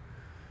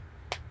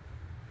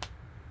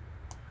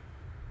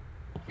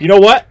 You know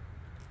what?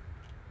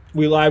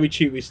 We lie, we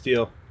cheat, we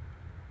steal.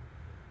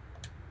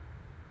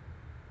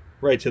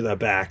 Right to the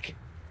back.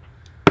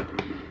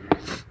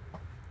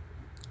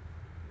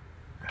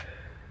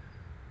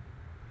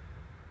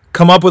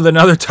 Come up with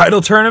another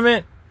title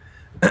tournament?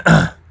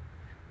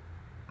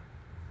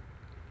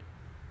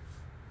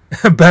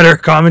 Better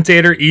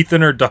commentator,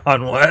 Ethan or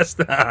Don West?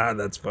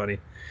 That's funny.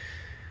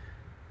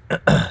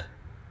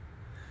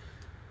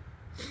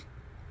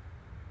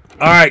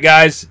 Alright,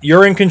 guys.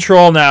 You're in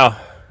control now.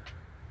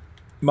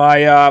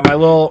 My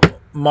little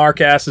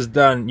mark ass is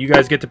done. You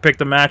guys get to pick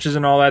the matches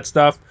and all that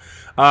stuff.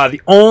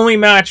 The only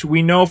match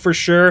we know for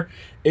sure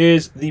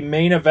is the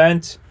main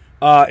event.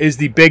 Is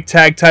the big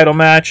tag title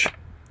match.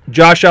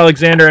 Josh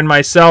Alexander and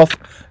myself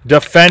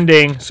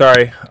defending...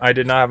 Sorry, I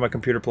did not have my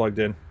computer plugged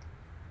in.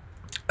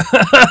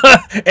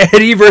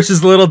 Eddie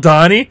versus Little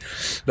Donnie.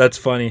 That's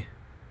funny.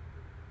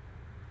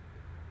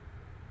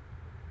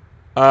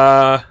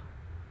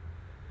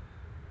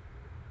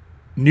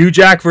 New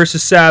Jack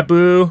versus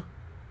Sabu.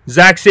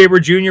 Zack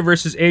Sabre Jr.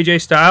 versus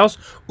AJ Styles.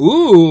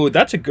 Ooh,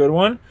 that's a good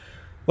one.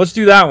 Let's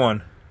do that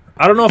one.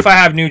 I don't know if I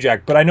have New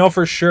Jack, but I know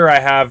for sure I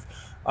have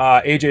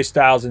AJ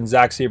Styles and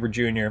Zack Sabre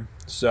Jr.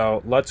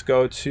 So let's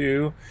go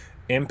to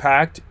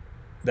Impact,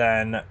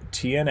 then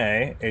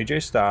TNA,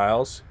 AJ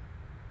Styles.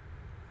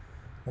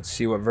 Let's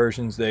see what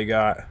versions they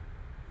got.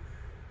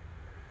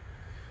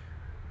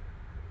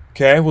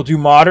 Okay, we'll do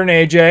Modern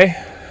AJ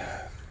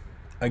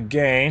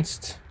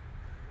against...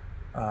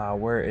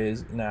 where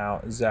is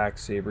now Zack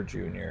Sabre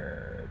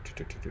Jr.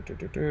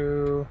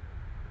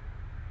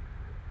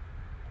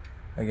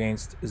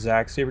 Against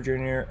Zack Sabre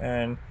Jr.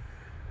 And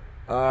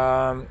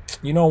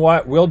you know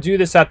what? We'll do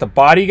this at the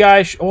Body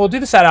Guy. We'll do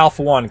this at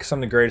Alpha One because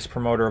I'm the greatest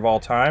promoter of all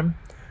time.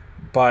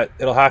 But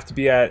it'll have to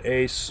be at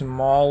a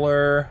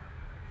smaller.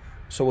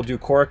 So we'll do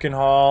Corkin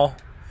Hall.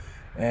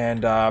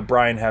 And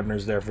Brian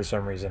Hebner's there for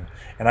some reason.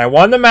 And I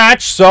won the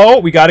match, so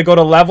we got to go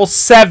to level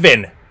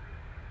 7.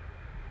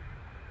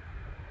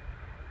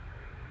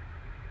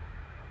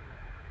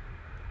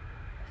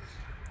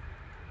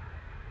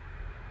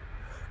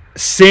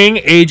 Sing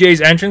AJ's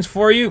entrance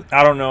for you?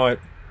 I don't know it.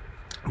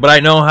 But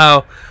I know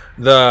how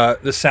the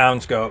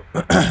sounds go.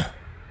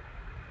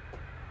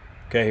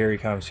 Okay, here he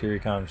comes. Here he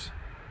comes.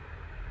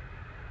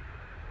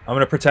 I'm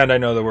going to pretend I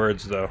know the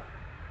words, though.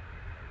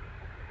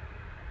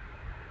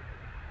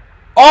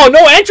 Oh,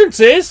 no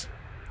entrances!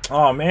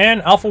 Oh,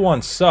 man. Alpha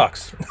 1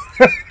 sucks.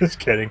 Just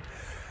kidding.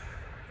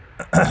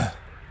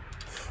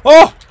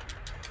 Oh!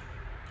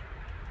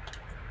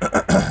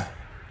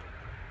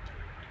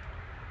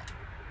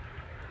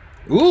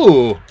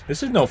 Ooh,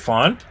 this is no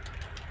fun.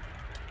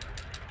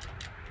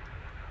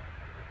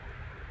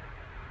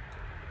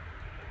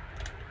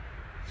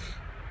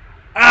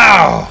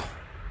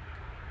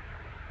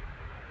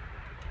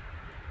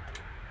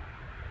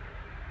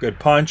 Good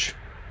punch.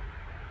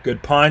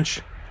 Good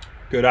punch.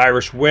 Good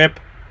Irish whip.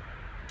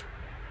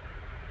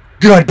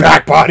 Good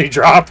back body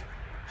drop.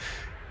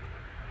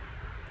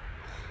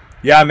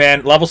 Yeah,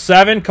 man. Level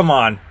 7? Come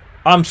on.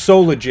 I'm so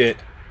legit.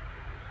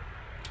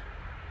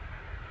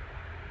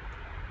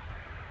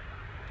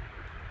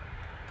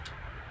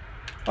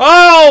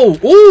 Oh!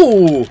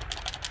 Ooh!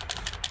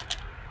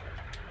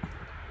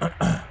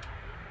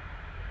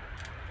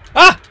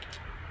 Ah!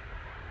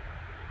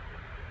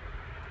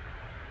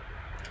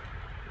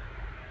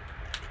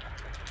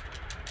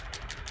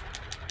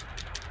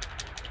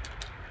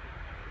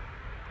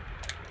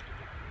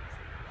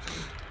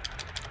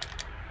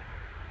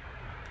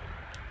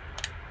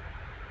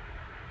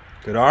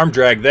 Good arm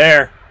drag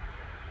there.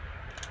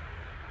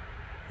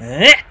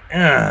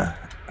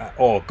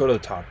 Oh, go to the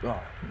top. Oh,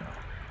 no.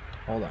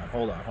 Hold on,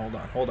 hold on, hold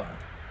on, hold on.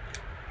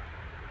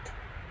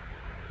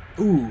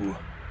 Ooh.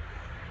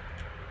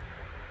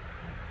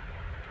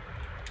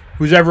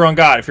 Who's everyone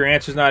got? If your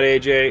answer's not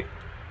AJ,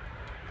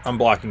 I'm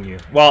blocking you.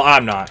 Well,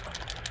 I'm not.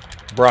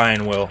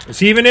 Brian will. Is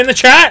he even in the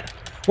chat?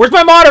 Where's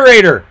my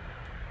moderator?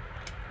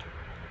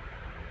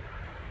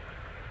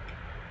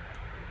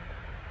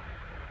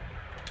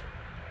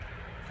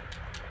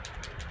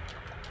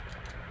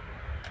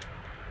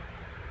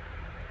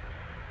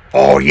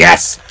 Oh,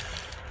 yes!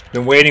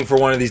 Been waiting for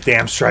one of these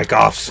damn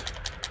strike-offs.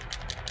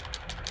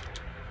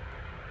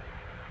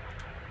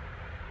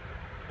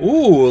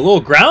 Ooh, a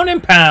little ground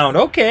and pound.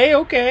 Okay,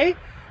 okay.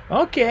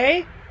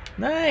 Okay.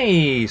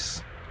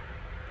 Nice.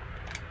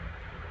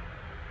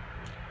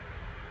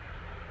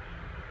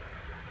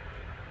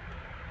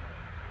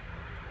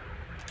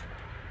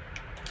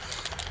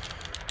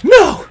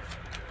 No!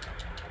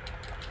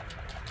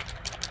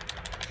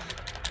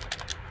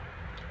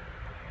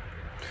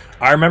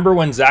 I remember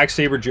when Zack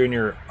Sabre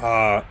Jr.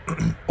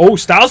 Oh,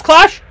 Styles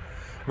Clash?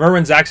 Remember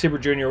when Zack Sabre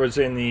Jr. was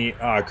in the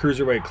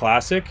Cruiserweight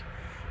Classic?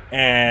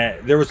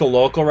 And there was a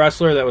local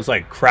wrestler that was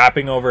like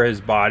crapping over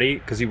his body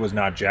because he was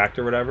not jacked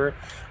or whatever.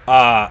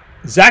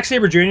 Zack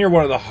Sabre Jr.,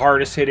 one of the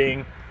hardest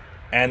hitting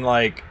and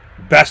like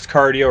best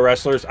cardio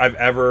wrestlers I've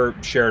ever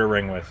shared a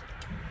ring with.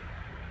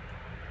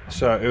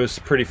 So it was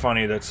pretty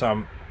funny that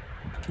some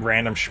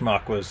random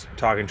schmuck was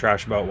talking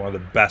trash about one of the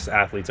best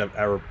athletes I've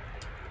ever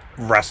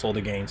wrestled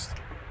against.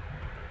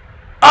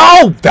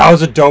 Oh, that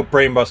was a dope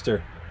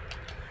brainbuster.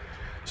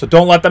 So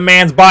don't let the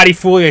man's body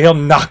fool you. He'll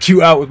knock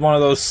you out with one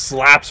of those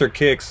slaps or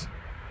kicks.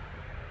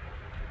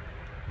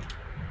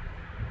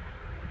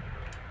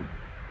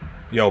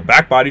 Yo,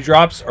 back body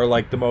drops are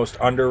like the most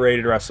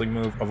underrated wrestling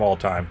move of all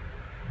time.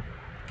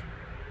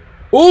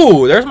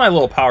 Ooh, there's my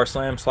little power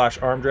slam slash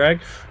arm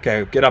drag.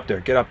 Okay, get up there,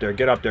 get up there,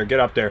 get up there, get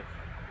up there.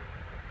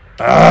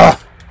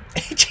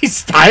 AJ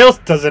Styles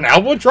does an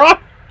elbow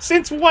drop?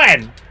 Since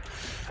when?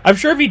 I'm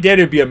sure if he did,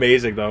 it'd be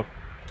amazing, though.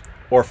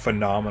 Or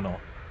phenomenal.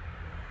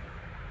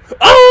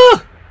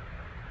 Ah!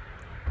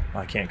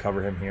 I can't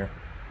cover him here.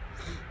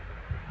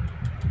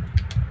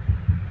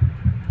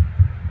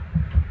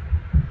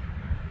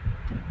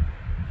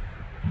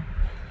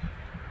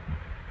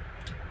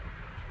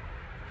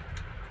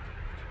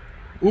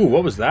 Ooh,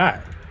 what was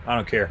that? I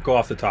don't care. Go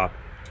off the top.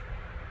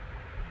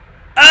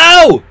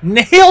 Oh!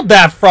 Nailed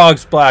that frog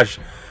splash.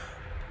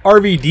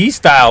 RVD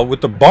style with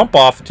the bump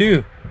off,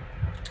 too.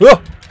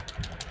 Ugh.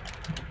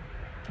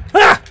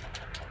 Ah!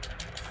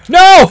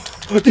 No!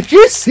 Did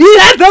you see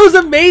that? That was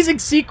an amazing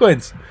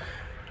sequence.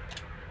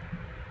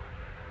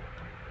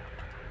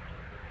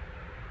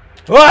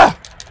 Ah!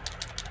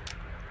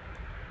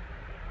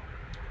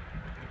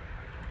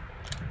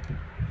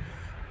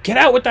 Get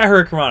out with that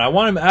Hurricane Run. I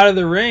want him out of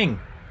the ring.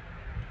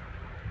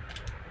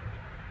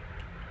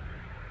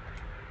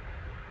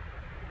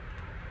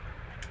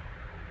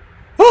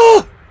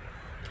 Oh!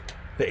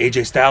 The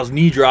AJ Styles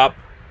knee drop.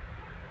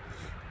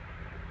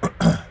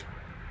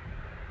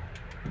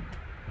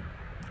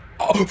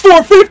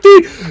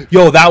 450!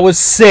 Yo, that was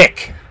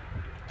sick.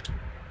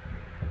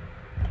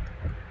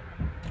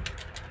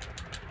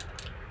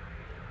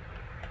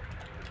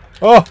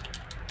 Oh.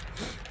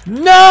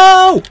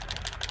 No!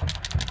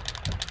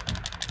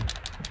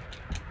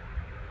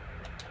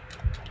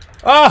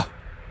 Ah!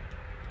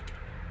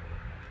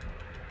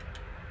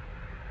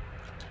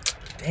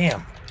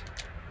 Damn.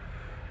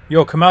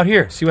 Yo, come out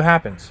here. See what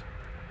happens.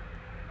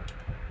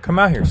 Come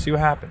out here. See what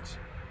happens.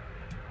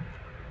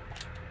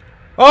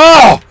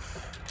 Oh!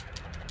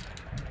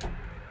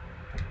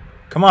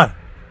 Come on.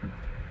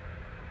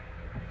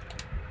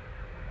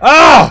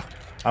 Ah!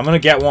 I'm going to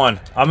get one.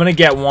 I'm going to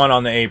get one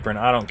on the apron.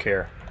 I don't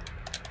care.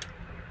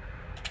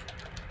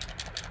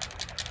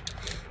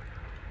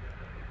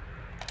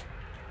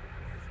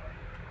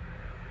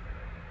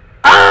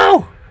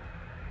 Ow!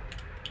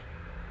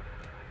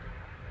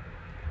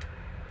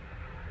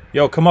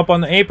 Yo, come up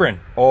on the apron.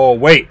 Oh,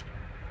 wait.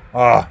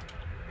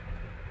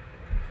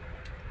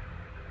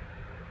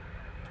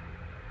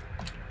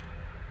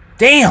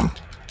 Damn!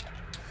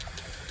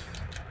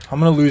 I'm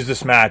going to lose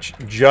this match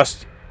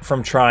just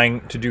from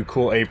trying to do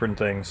cool apron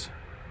things.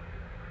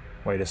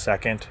 Wait a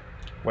second.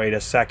 Wait a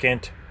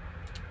second.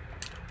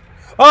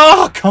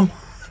 Oh, come on.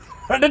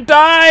 What a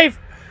dive!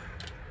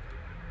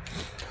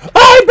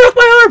 I broke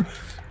my arm!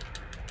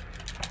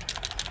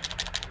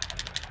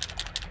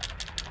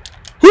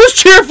 Who's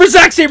cheering for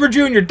Zack Sabre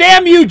Jr.?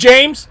 Damn you,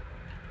 James!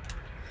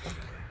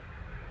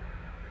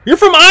 You're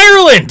from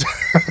Ireland!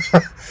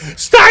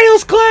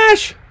 Styles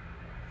Clash!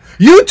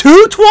 You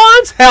too,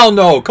 Twans? Hell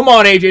no. Come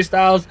on, AJ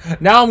Styles.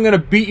 Now I'm going to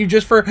beat you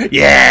just for...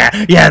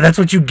 Yeah, that's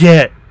what you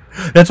get.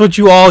 That's what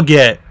you all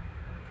get.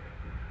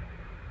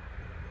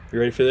 You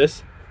ready for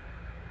this?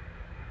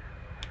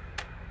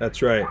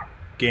 That's right.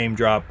 Game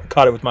drop. I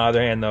caught it with my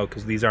other hand, though,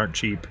 because these aren't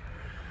cheap.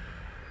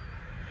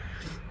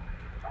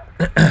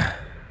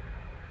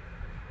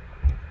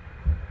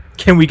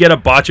 Can we get a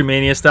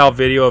Botchamania style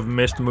video of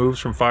missed moves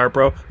from Fire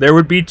Pro? There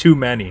would be too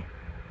many.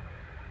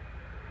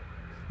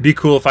 Be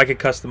cool if I could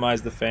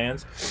customize the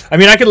fans. I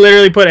mean, I could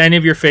literally put any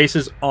of your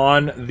faces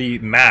on the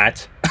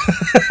mat.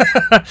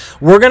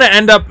 We're gonna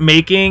end up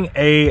making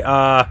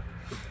a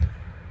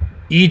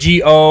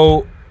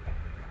EGO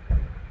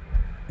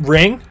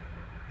ring,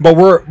 but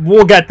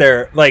we'll get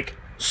there, like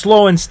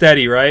slow and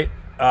steady, right?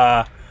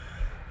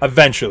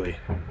 Eventually.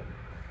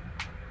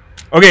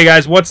 Okay,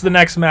 guys, what's the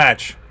next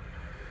match?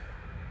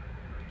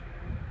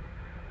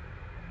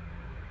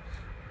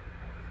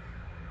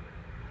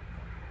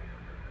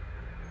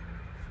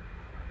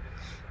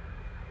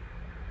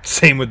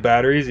 Same with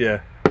batteries,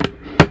 yeah.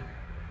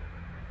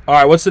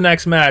 Alright, what's the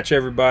next match,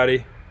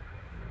 everybody?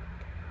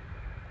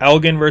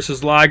 Elgin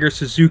versus Liger,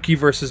 Suzuki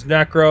versus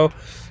Necro.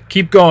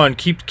 Keep going,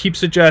 keep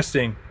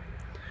suggesting.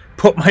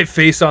 Put my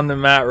face on the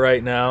mat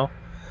right now.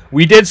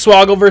 We did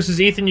Swoggle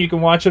versus Ethan. You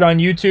can watch it on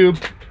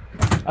YouTube.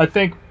 I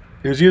think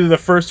it was either the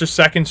first or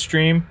second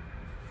stream.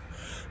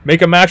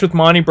 Make a match with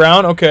Monty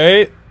Brown.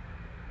 Okay.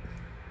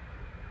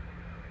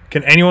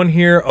 Can anyone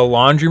hear a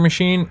laundry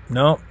machine?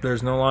 No,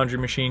 there's no laundry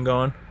machine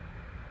going.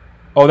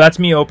 Oh, that's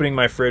me opening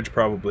my fridge,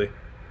 probably.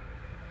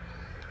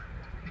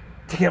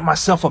 To get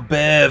myself a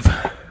bev.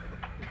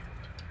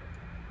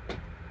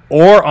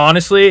 Or,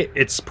 honestly,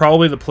 it's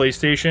probably the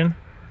PlayStation.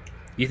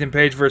 Ethan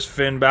Page versus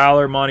Finn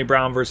Balor. Monty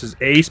Brown versus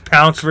Ace.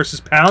 Pounce versus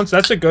Pounce.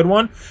 That's a good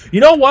one.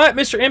 You know what,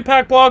 Mr.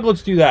 Impact Blog?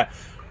 Let's do that.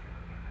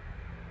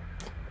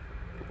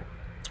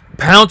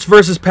 Pounce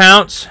versus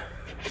Pounce.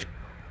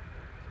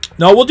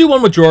 No, we'll do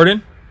one with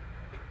Jordan.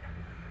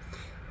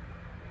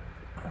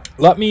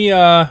 Let me,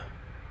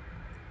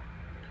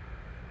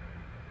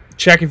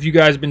 check if you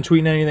guys have been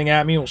tweeting anything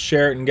at me. We'll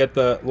share it and get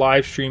the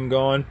live stream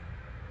going.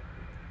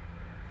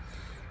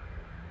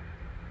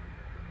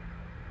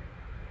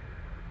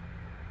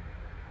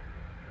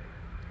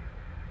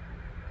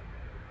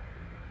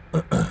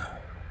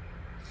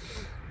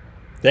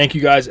 Thank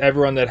you guys,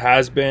 everyone that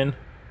has been.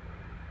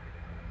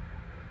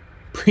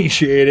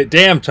 Appreciate it.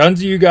 Damn, tons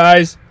of you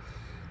guys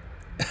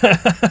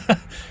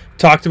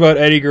talked about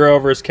Eddie Guerrero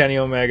versus Kenny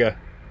Omega.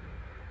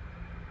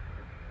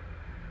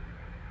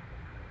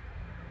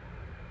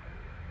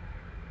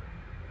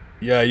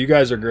 Yeah, you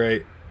guys are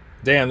great.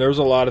 Damn, there was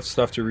a lot of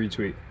stuff to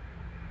retweet.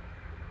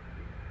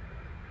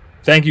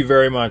 Thank you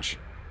very much.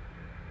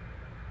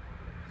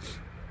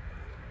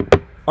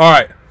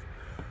 Alright.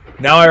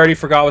 Now I already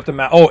forgot what the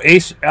match... Oh,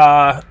 Ace...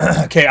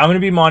 okay, I'm going to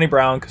be Monty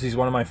Brown because he's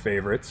one of my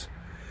favorites.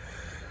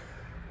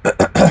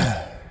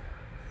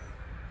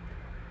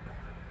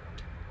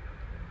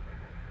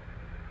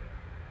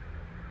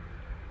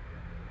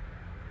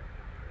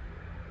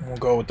 We'll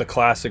go with the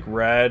classic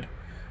red.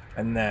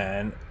 And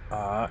then...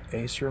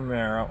 Ace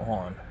Romero, hold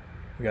on.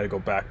 We got to go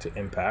back to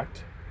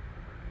Impact.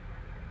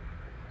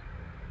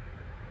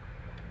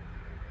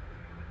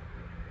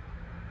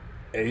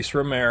 Ace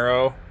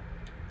Romero.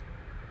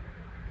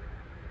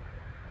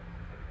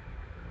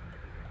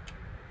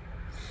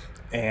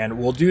 And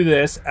we'll do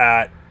this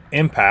at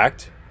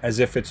Impact as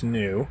if it's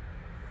new.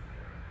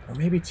 Or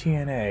maybe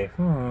TNA.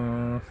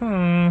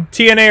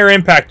 TNA or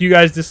Impact, you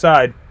guys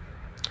decide.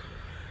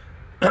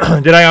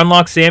 Did I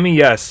unlock Sammy?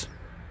 Yes.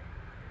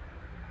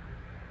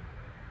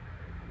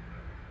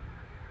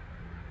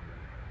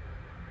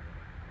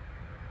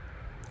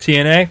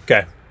 TNA?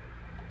 Okay.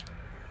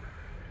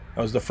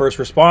 That was the first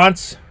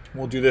response.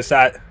 We'll do this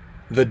at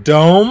the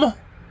Dome.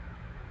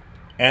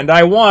 And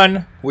I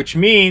won, which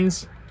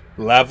means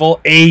level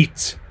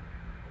 8.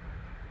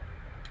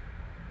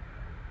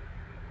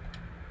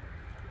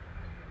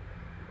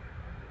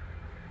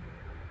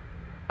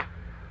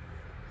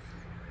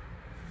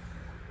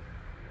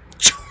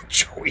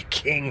 Joey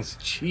Kings,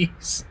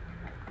 jeez.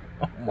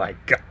 Oh my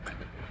God.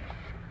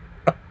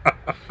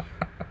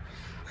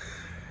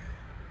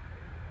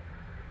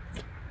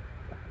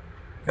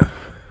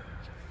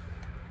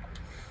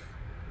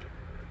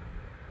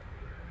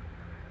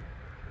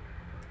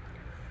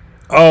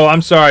 Oh,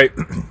 I'm sorry.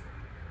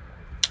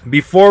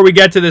 Before we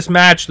get to this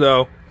match,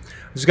 though,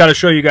 I just got to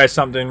show you guys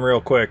something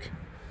real quick.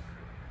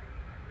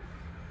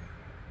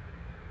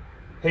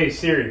 Hey,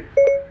 Siri,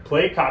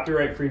 play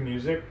copyright-free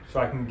music so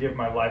I can give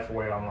my life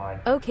away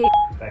online. Okay.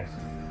 Thanks.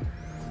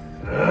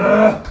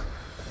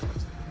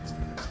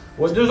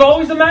 Well, there's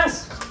always a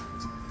mess.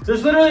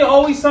 There's literally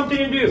always something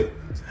to do.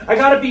 I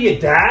got to be a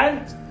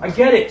dad. I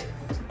get it.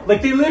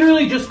 Like, they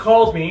literally just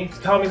called me to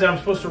tell me that I'm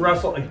supposed to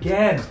wrestle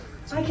again.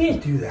 I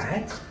can't do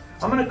that.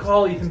 I'm gonna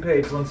call Ethan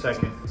Page, 1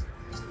 second.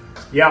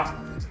 Yeah,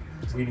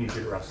 we need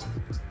you to wrestle.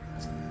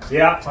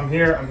 Yeah, I'm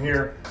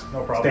here.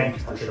 No problem. Thank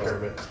you for taking care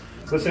of it.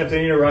 Listen, if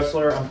they need a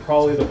wrestler, I'm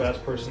probably the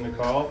best person to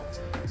call.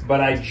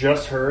 But I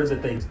just heard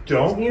that they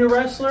don't need a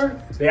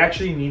wrestler. They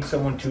actually need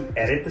someone to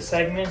edit the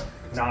segment,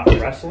 not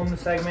wrestle in the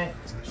segment.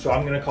 So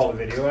I'm gonna call the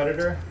video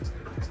editor.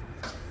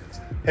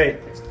 Hey,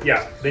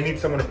 yeah, they need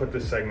someone to put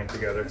this segment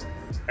together.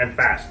 And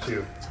fast,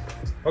 too.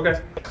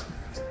 Okay.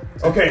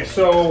 Okay,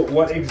 so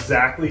what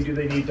exactly do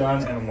they need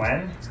done and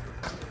when?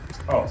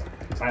 Oh,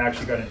 I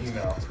actually got an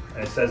email.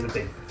 And it says that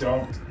they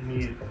don't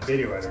need a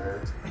video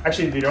editor.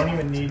 Actually, they don't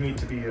even need me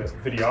to be a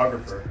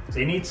videographer.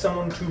 They need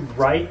someone to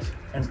write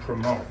and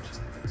promote.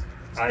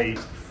 I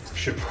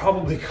should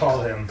probably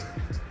call him.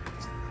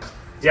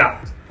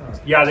 Yeah.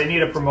 Yeah, they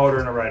need a promoter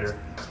and a writer.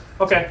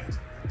 Okay.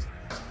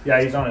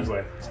 Yeah, he's on his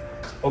way.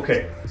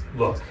 Okay,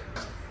 look.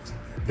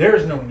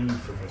 There's no need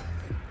for me,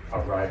 a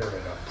writer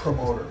and a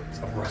promoter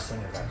of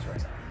wrestling events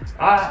right now.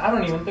 I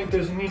don't even think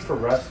there's a need for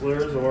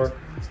wrestlers or,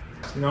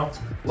 you know,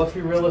 let's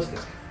be realistic.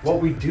 What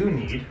we do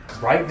need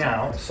right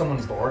now is someone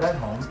bored at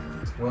home,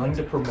 willing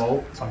to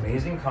promote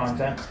amazing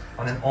content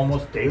on an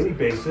almost daily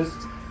basis,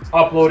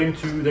 uploading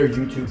to their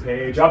YouTube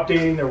page,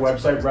 updating their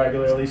website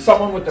regularly,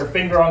 someone with their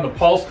finger on the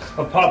pulse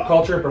of pop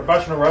culture and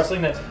professional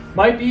wrestling that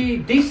might be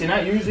decent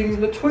at using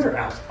the Twitter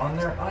app on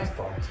their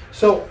iPhone.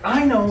 So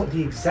I know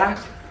the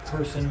exact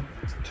person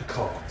to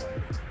call.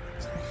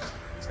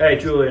 Hey,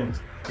 Julian.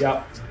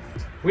 Yeah,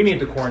 we need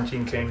the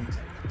Quarantine King.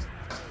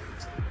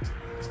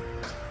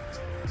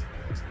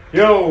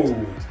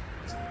 Yo!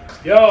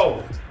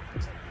 Yo!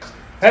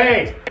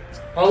 Hey!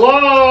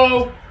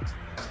 Hello!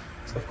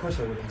 Of course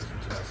I wouldn't listen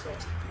to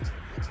myself.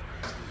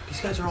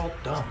 These guys are all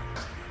dumb.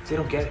 They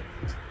don't get it.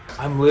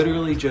 I'm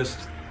literally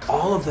just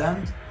all of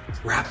them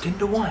wrapped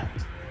into one.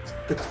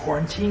 The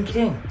Quarantine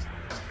King.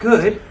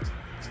 Good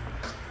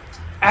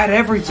at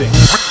everything.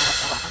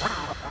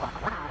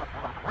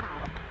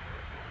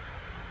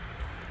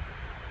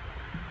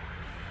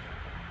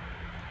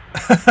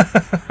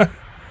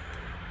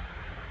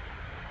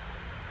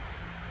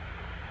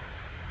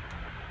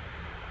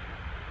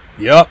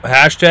 Yup,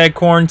 hashtag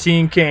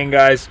Quarantine King,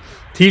 guys.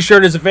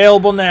 T-shirt is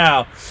available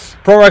now.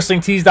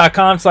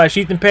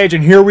 ProWrestlingTees.com/Ethan Page,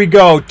 and here we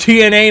go.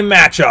 TNA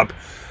matchup.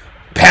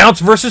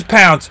 Pounce versus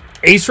Pounce.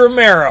 Ace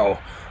Romero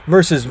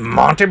versus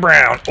Monty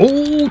Brown.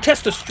 Oh,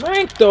 test of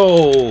strength,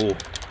 though.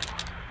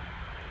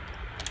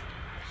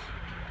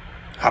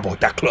 How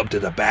about that club to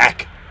the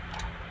back?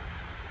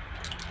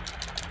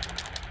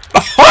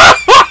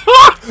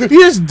 He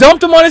just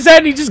dumped him on his head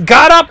and he just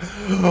got up.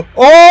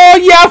 Oh,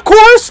 yeah, of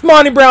course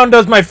Monty Brown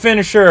does my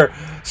finisher.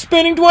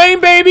 Spinning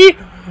Dwayne, baby.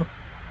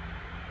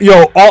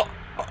 Yo,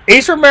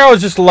 Ace Romero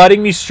is just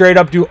letting me straight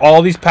up do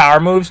all these power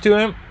moves to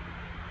him.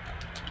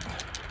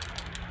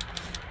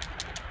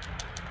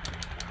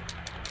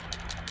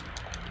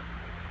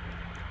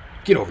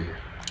 Get over here.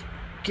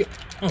 Get.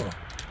 No!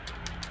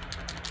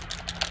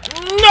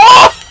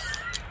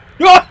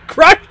 Oh,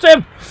 crushed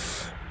him.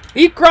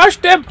 He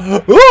crushed him.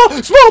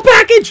 Oh, small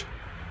package.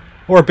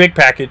 Or a big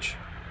package.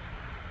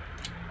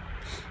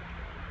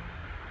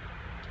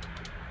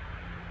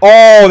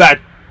 Oh,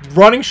 that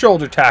running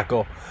shoulder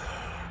tackle.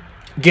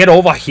 Get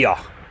over here.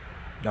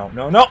 No,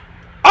 no, no.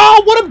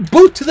 Oh, what a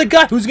boot to the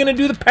gut. Who's going to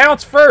do the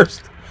pounce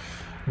first?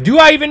 Do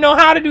I even know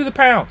how to do the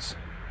pounce?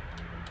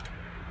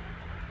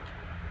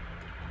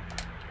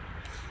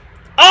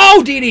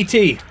 Oh,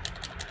 DDT.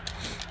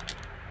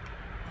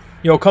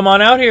 Yo, come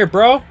on out here,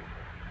 bro.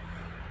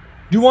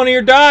 Do one of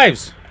your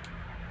dives.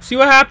 See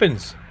what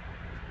happens.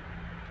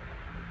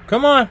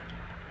 Come on.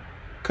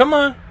 Come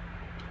on.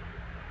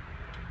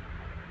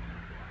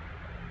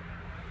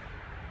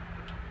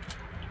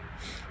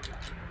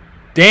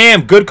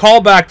 Damn, good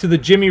callback to the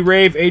Jimmy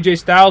Rave AJ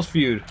Styles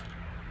feud.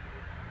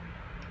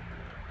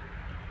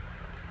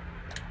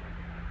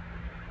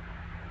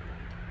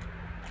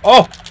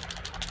 Oh!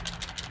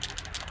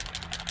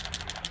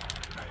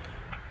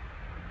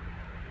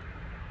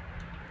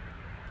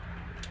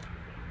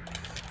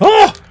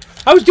 Oh!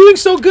 I was doing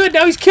so good,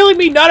 now he's killing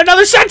me! Not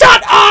another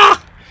senton!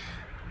 Ah!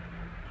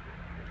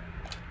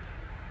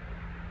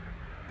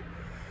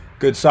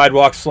 Good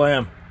sidewalk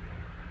slam.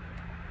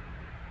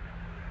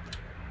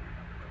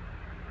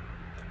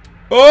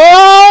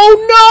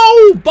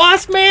 Oh no!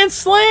 Boss man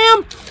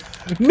slam!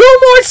 No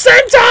more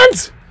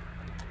sentons!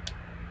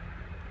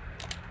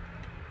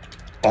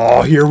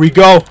 Oh, here we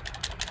go.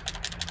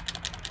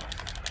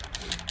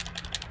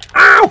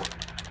 Ow!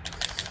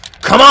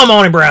 Come on,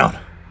 Monty Brown.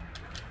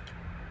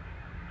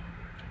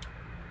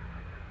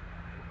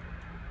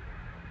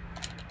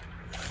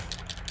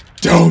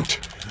 Don't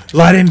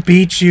let him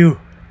beat you.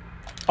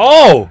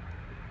 Oh!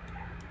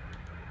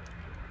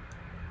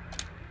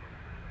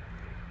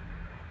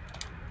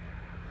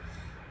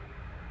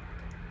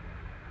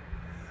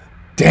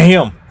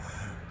 Damn.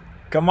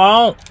 Come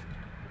on.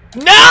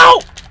 No!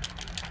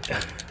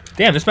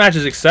 Damn, this match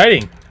is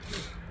exciting.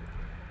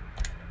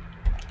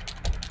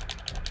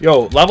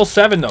 Yo, level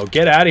 7 though.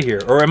 Get out of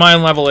here. Or am I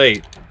on level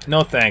 8?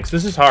 No thanks.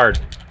 This is hard.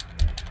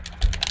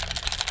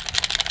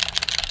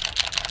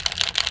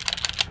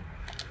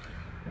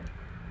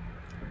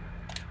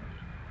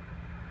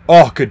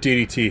 Oh, good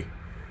DDT.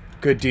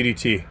 Good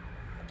DDT.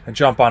 And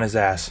jump on his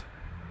ass.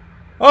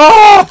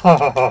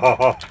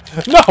 Oh!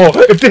 No!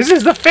 If this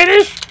is the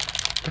finish!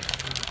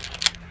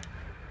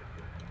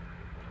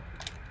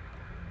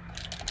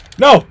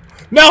 No!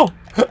 No!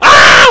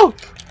 Ow!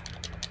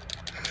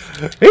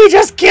 He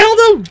just killed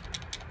him!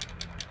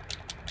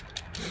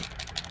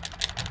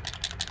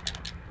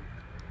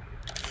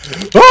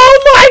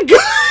 Oh my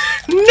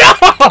god! No!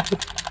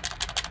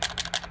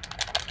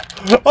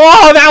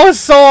 Oh, that was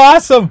so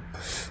awesome!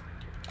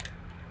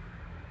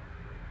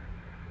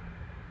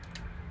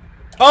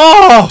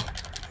 Oh!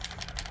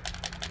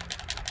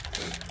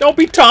 Don't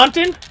be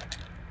taunting!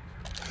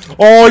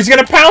 Oh, he's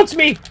gonna pounce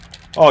me!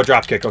 Oh,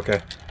 drop kick,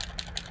 okay.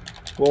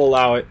 We'll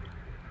allow it.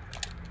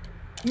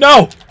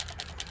 No!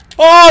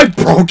 Oh,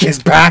 he broke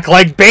his back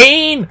like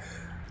Bane!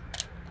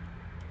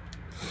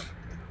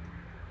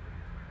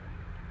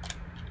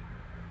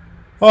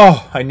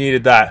 Oh, I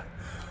needed that.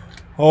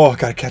 Oh, I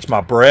gotta catch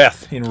my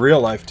breath in real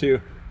life,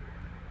 too.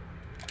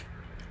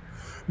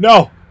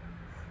 No!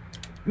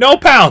 No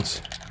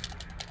pounce!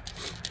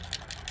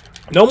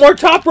 No more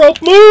top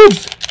rope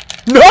moves!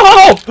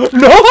 No!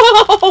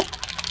 No!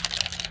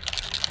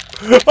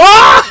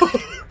 Ah!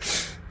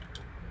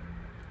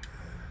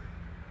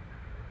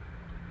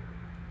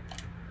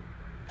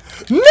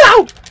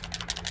 No!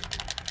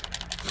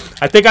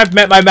 I think I've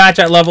met my match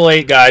at level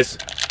 8, guys.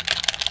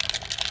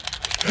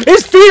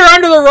 His feet are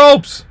under the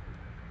ropes!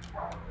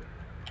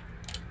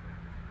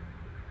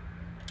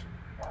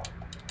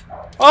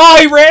 Oh,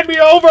 he ran me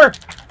over!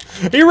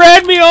 He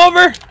ran me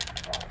over!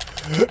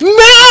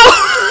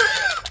 No!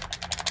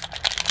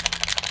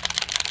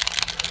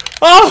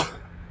 Oh!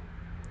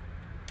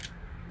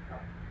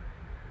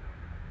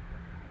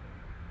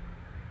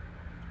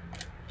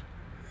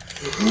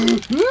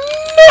 No!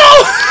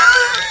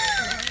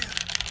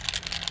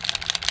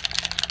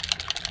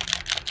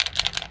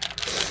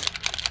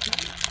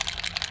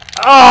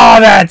 Oh,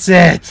 that's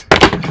it!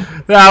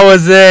 That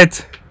was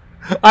it!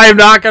 I am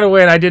not gonna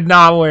win. I did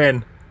not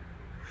win.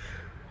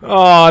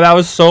 Oh, that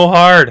was so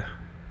hard.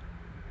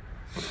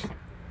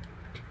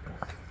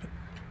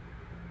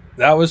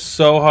 That was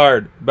so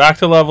hard. Back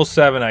to level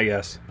 7, I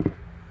guess.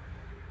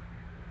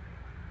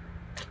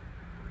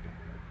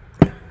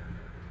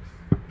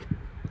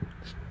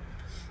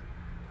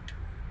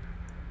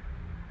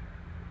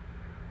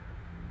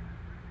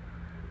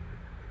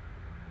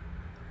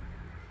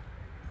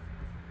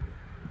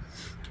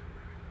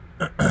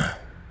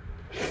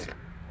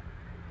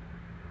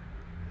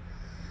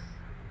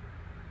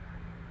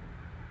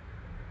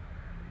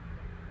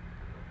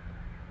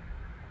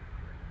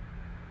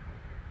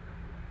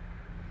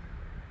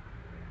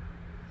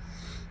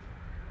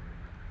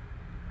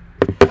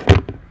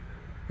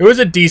 It was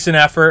a decent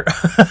effort.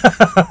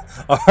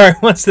 Alright,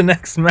 what's the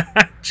next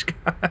match,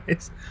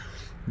 guys?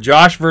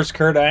 Josh versus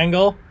Kurt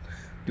Angle.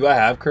 Do I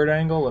have Kurt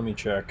Angle? Let me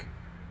check.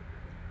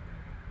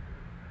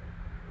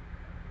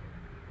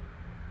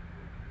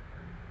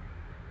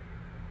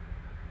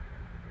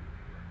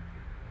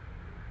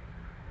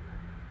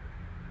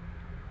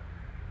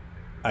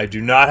 I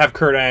do not have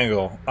Kurt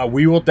Angle.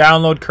 We will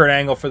download Kurt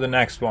Angle for the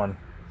next one.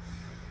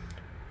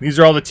 These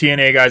are all the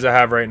TNA guys I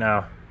have right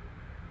now.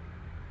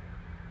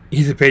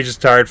 Ethan Page is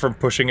tired from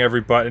pushing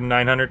every button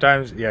 900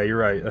 times? Yeah, you're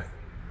right.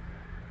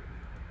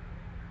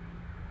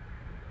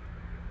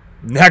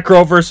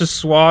 Necro versus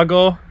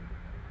Swoggle.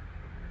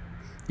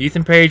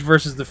 Ethan Page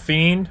versus The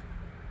Fiend.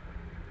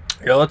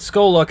 Yeah, let's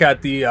go look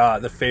at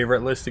the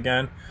favorite list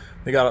again.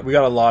 We got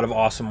a lot of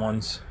awesome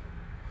ones.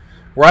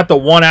 We're at the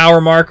 1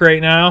 hour mark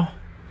right now.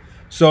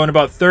 So in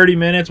about 30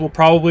 minutes, we'll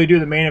probably do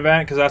the main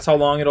event because that's how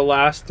long it'll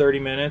last,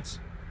 30 minutes.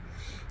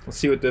 Let's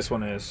see what this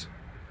one is.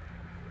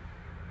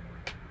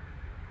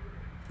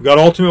 We got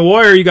Ultimate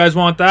Warrior. You guys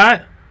want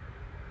that?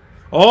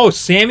 Oh,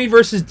 Sammy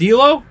versus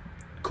D'Lo?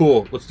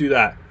 Cool. Let's do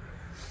that.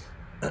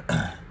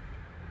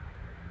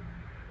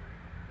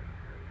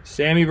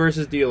 Sammy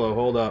versus D'Lo.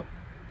 Hold up.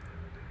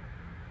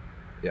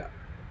 Yeah.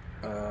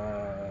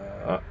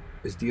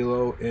 Is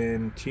D'Lo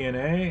in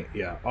TNA?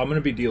 Yeah. I'm going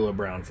to be D'Lo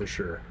Brown for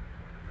sure.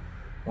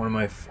 One of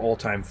my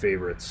all-time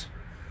favorites.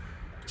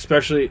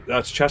 Especially,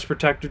 that's chest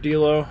protector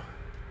D'Lo.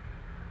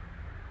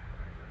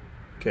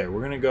 Okay, we're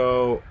going to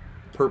go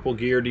purple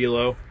gear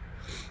D'Lo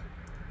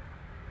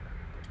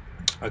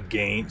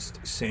against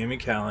Sami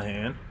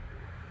Callihan.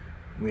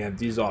 We have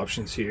these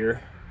options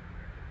here.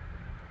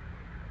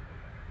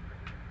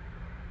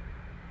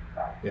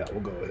 Yeah,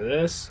 we'll go with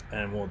this,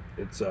 and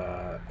it's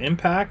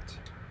Impact,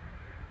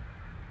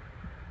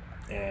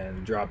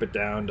 and drop it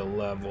down to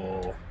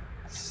level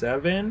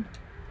 7.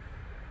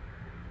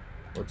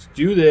 Let's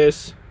do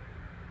this.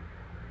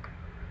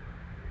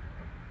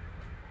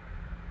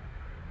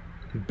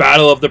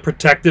 Battle of the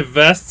Protective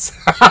Vests.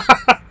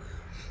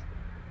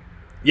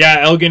 Yeah,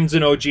 Elgin's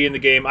an OG in the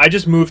game. I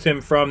just moved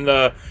him from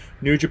the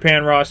New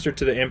Japan roster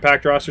to the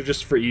Impact roster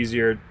just for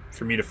easier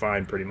for me to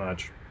find, pretty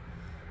much.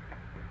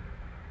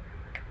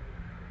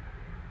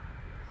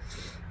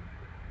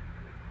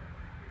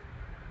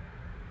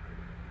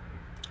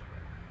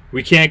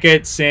 We can't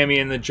get Sammy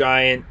in the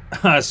giant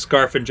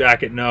scarf and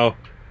jacket, no.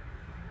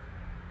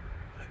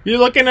 You're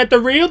looking at the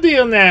real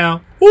deal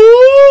now.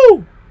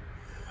 Woo!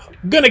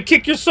 Gonna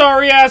kick your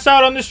sorry ass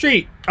out on the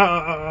street.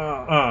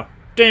 Da-na-na.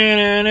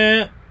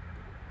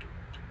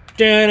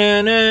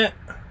 Da-na-na.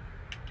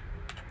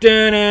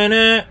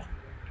 Da-na-na.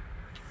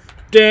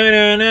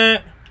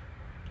 Da-na-na.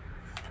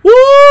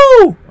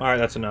 Woo! Alright,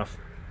 that's enough.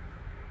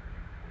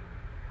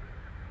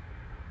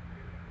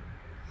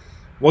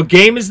 What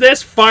game is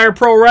this? Fire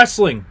Pro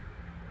Wrestling.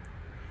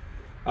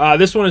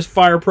 This one is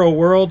Fire Pro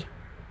World.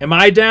 Am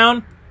I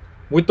down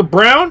with the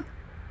brown?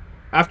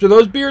 After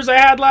those beers I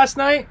had last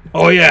night?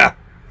 Oh, yeah.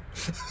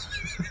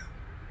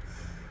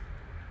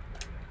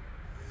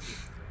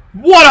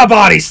 What a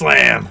body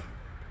slam!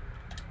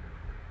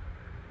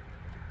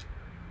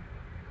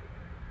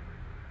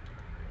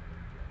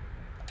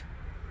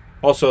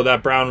 Also,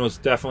 that brown was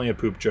definitely a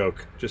poop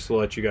joke, just to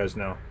let you guys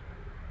know.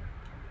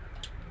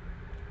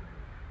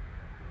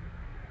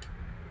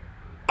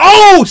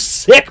 Oh,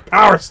 sick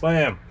power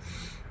slam!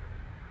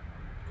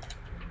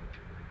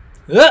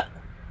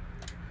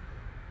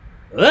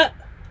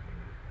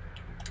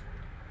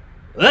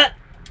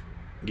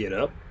 Get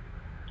up.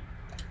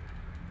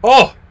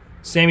 Oh!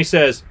 Sammy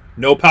says,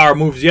 no power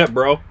moves yet,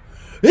 bro.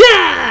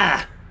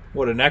 Yeah!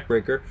 What a neck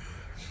breaker.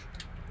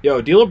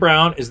 Yo, D'Lo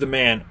Brown is the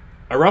man.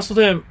 I wrestled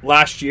him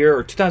last year,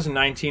 or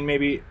 2019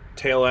 maybe,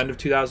 tail end of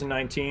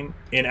 2019,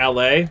 in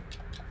LA.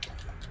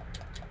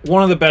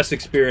 One of the best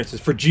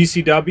experiences. For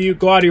GCW,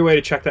 go out of your way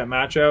to check that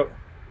match out.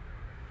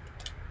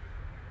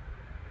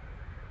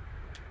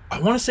 I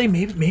want to say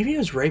maybe it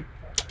was right...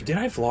 Did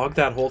I vlog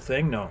that whole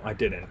thing? No, I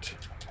didn't.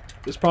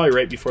 It was probably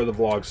right before the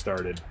vlog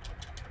started.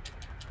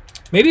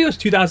 Maybe it was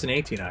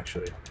 2018,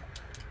 actually.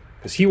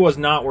 Because he was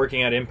not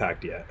working at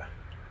Impact yet.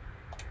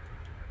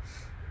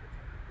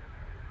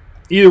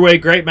 Either way,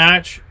 great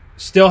match.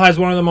 Still has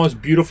one of the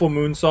most beautiful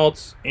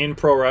moonsaults in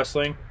pro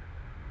wrestling.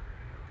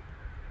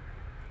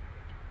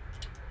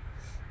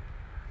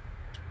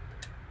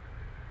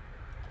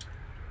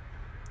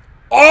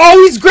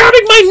 Oh, he's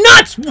grabbing my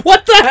nuts!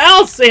 What the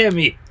hell,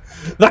 Sammy?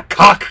 The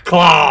cock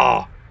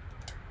claw.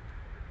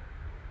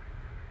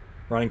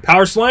 Running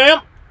power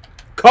slam.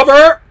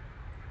 Cover.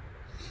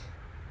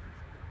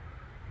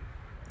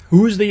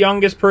 Who's the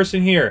youngest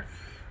person here?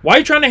 Why are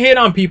you trying to hit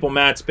on people,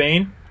 Matt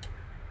Spain?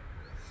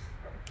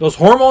 Those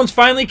hormones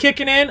finally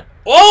kicking in.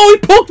 Oh,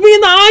 he poked me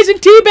in the eyes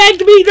and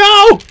teabagged me.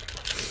 No!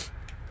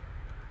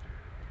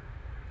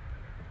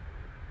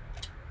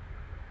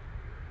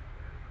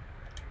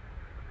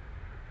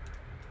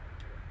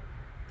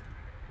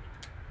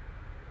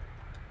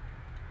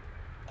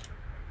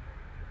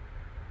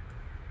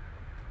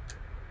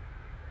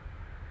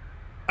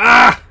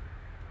 Ah!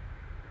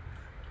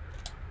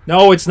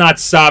 No, it's not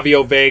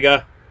Savio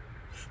Vega.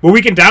 But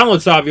we can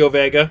download Savio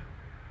Vega.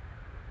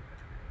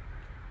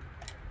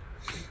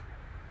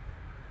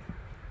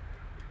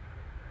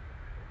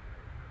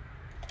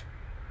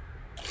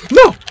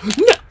 No!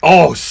 No!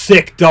 Oh,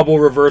 sick double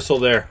reversal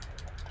there.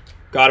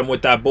 Got him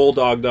with that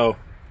bulldog, though.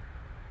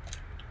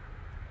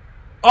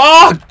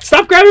 Oh!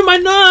 Stop grabbing my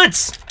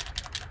nuts!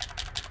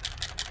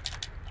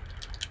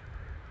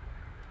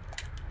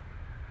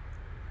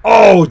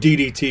 Oh,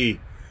 DDT.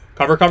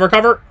 Cover, cover,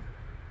 cover.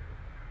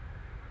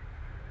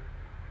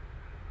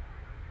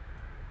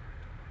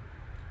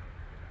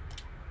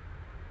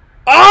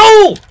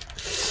 Oh!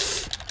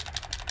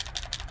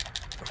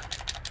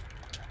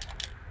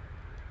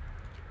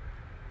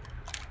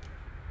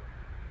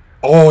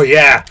 Oh,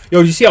 yeah.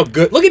 Yo, you see how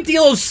good... Look at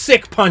D'Lo's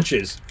sick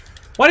punches.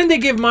 Why didn't they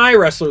give my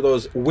wrestler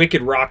those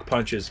wicked rock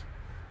punches?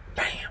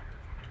 Bam.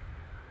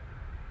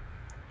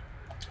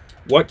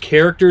 What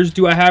characters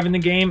do I have in the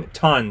game?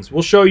 Tons.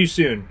 We'll show you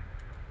soon.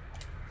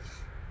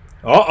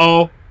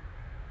 Uh-oh.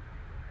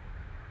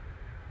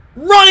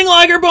 Running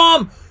Liger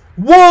Bomb!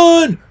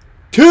 1,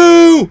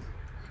 2...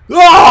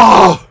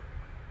 Oh!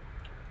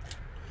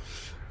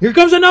 Here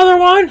comes another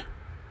one.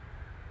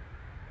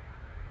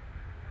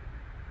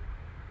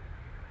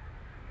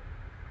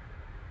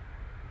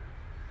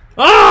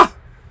 Ah!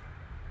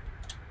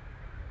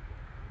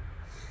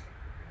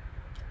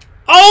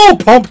 Oh,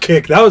 pump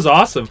kick. That was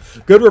awesome.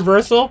 Good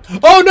reversal.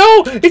 Oh,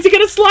 no. Is he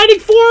going to sliding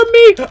form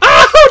me?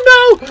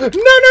 Oh, no. No, no,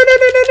 no,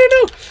 no, no, no,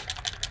 no.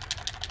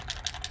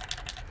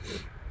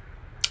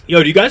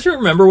 Yo, do you guys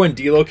remember when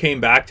D'Lo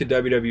came back to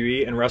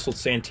WWE and wrestled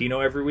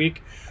Santino every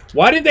week?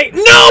 Why did they...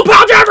 No,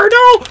 power driver,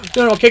 no!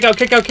 No, no, kick out,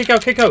 kick out, kick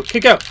out, kick out,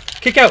 kick out,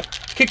 kick out,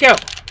 kick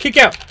out, kick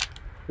out.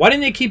 Why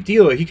didn't they keep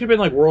D'Lo? He could have been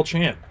like world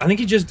champ. I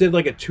think he just did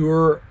like a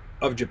tour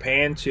of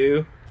Japan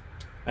too.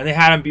 And they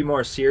had him be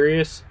more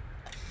serious.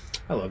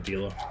 I love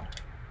D'Lo.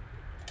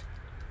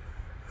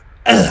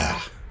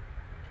 Ugh.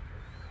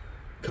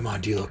 Come on,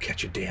 D'Lo,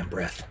 catch your damn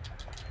breath.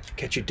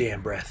 Catch your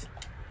damn breath.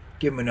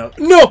 Give him another...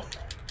 No!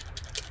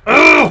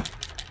 Oh!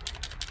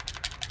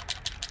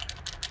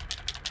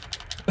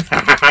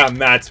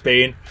 Matt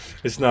Spain.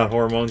 It's not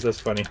hormones. That's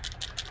funny.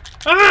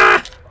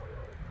 Ah!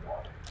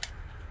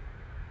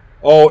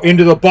 Oh,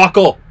 into the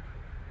buckle.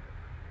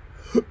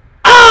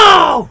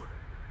 Oh!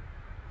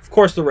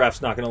 course the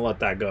ref's not going to let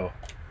that go.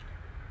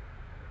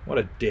 What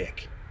a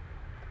dick.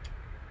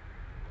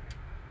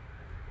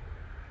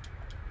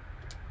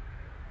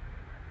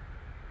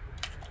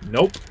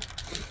 Nope.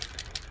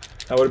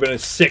 That would have been a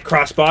sick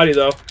crossbody,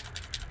 though.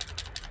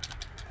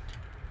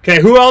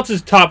 Okay, who else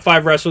is top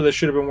 5 wrestler that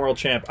should have been world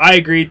champ? I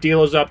agree.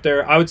 D'Lo's up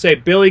there. I would say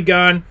Billy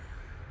Gunn,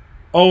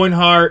 Owen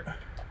Hart,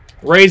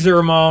 Razor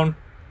Ramon,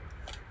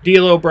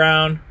 D'Lo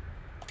Brown.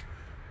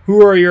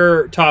 Who are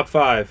your top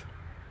 5?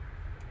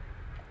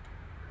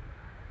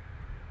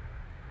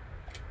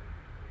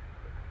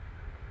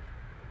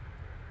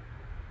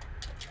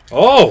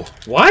 Oh,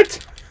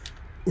 what?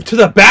 To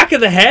the back of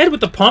the head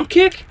with the pump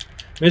kick?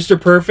 Mr.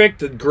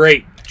 Perfect,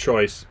 great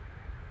choice.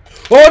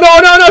 Oh, no,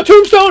 no, no,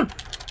 tombstone!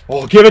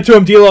 Oh, give it to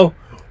him, D'Lo.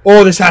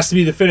 Oh, this has to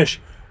be the finish.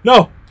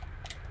 No.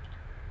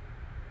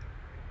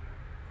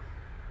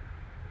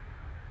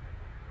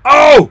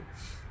 Oh!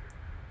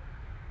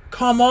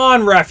 Come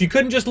on, ref. You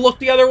couldn't just look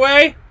the other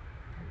way?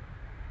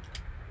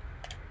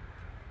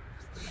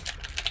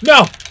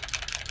 No.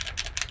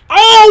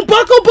 Oh,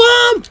 buckle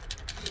bomb!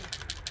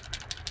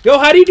 Yo,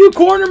 how do you do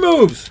corner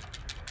moves?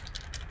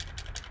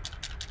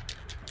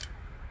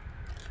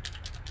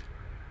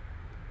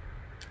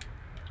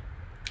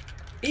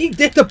 He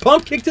did the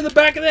pump kick to the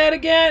back of the head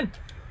again.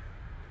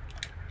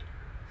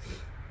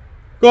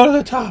 Go to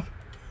the top.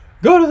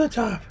 Go to the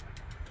top.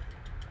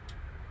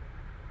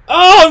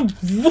 Oh,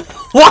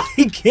 why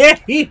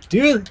can't he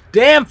do the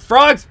damn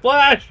frog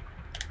splash?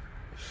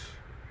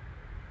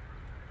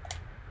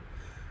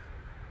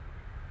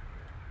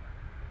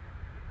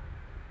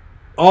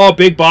 Oh,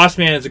 Big Boss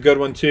Man is a good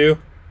one too.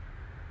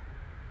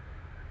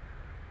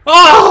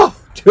 Oh,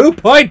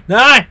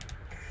 2.9.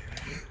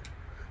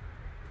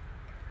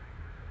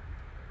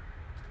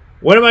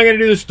 When am I going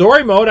to do the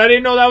story mode? I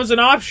didn't know that was an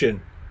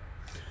option.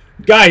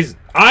 Guys,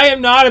 I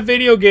am not a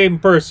video game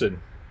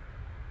person.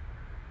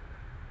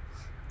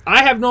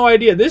 I have no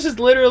idea. This is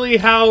literally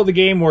how the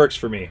game works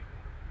for me.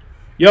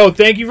 Yo,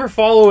 thank you for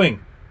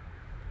following.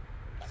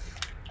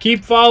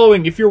 Keep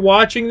following. If you're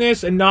watching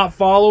this and not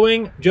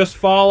following, just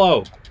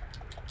follow.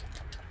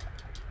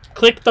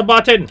 Click the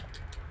button.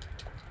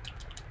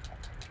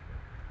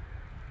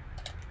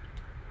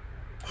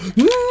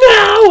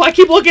 No! I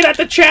keep looking at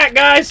the chat,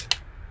 guys.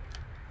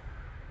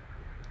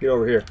 Get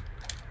over here.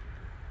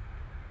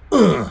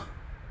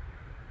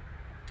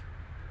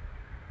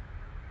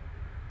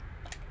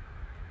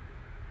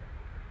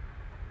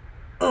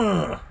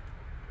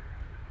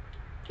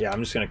 Yeah,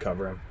 I'm just going to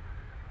cover him.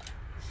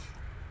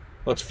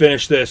 Let's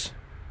finish this.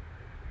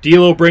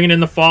 D'Lo bringing in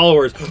the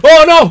followers.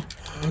 Oh, no!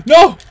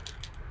 No!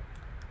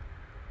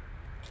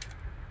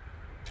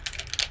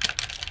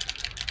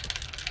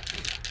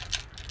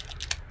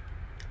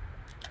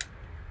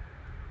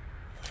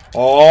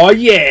 Oh,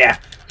 yeah!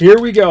 Here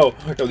we go.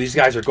 Oh, these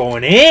guys are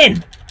going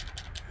in.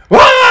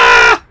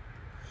 Ah!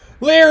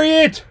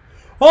 Lariat!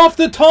 Off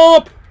the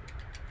top!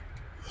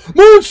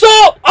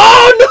 Moonsault!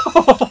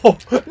 Oh,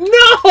 no!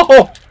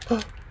 No!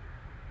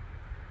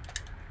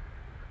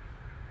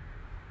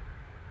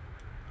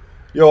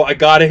 Yo, I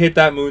gotta hit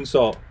that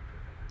moonsault.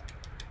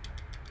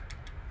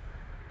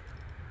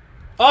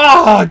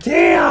 Oh,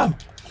 damn!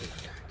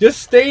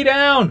 Just stay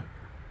down.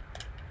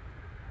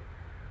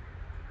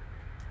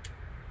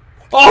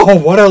 Oh,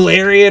 what a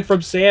lariat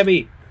from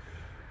Sammy.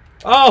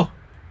 Oh,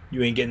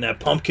 you ain't getting that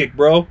pump kick,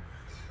 bro.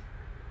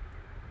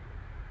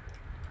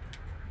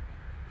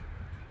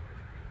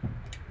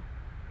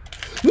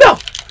 No!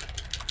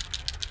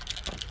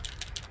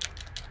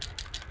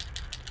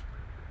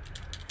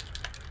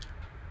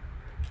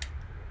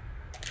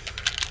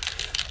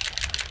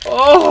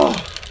 Oh!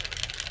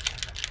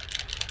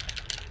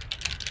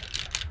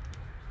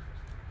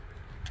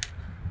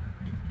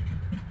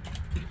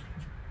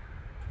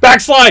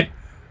 Backslide!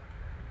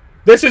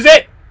 This is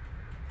it!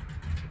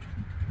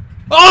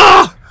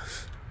 Ah!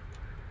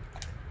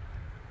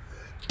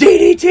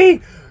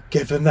 DDT!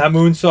 Give him that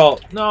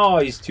moonsault. No,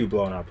 he's too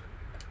blown up.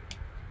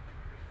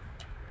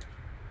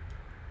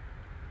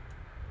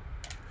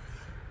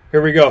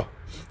 Here we go.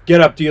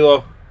 Get up,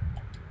 D'Lo.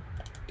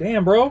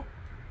 Damn, bro.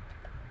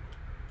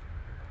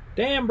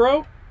 Damn,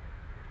 bro.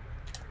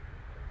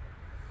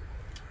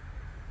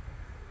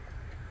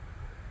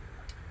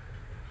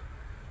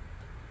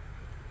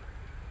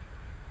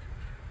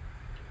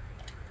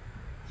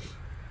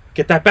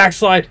 Get that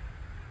backslide.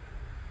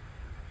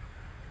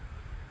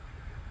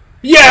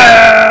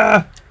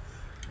 Yeah!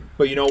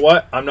 But you know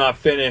what? I'm not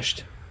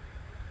finished.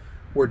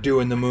 We're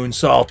doing the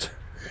moonsault.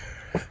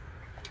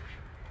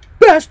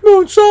 Best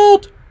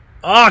moonsault!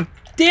 Ah,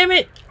 damn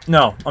it!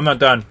 No, I'm not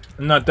done.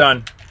 I'm not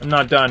done. I'm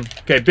not done.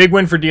 Okay, big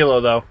win for D'Lo,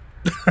 though.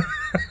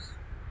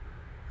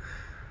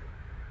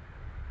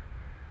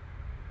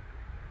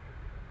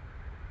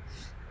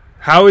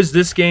 How is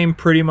this game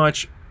pretty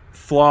much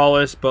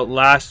flawless, but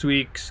last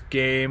week's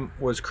game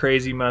was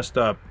crazy messed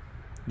up?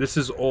 This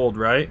is old,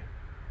 right?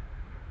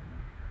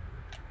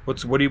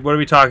 What are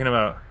we talking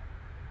about?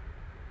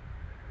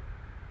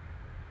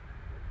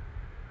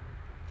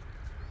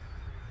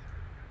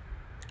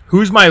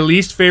 Who's my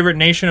least favorite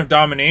Nation of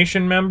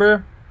Domination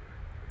member?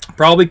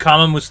 Probably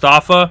Kama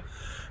Mustafa,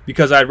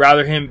 because I'd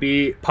rather him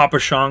be Papa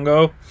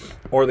Shango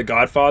or the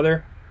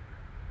Godfather.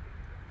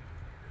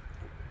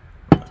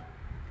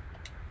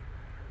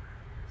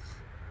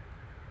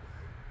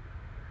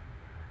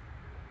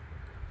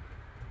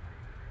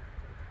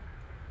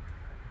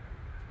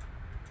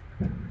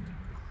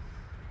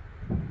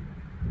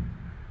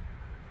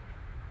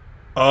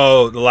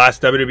 Oh, the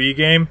last WWE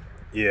game?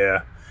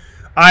 Yeah.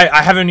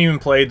 I haven't even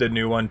played the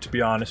new one, to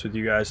be honest with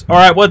you guys.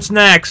 Alright, what's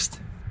next?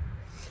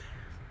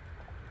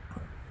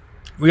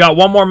 We got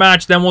one more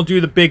match, then we'll do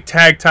the big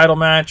tag title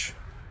match.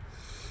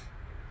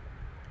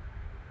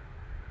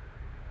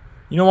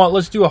 You know what?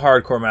 Let's do a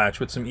hardcore match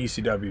with some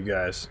ECW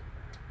guys.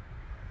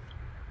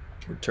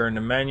 Return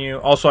to menu.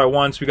 Also, at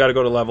once, we got to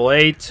go to level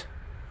 8.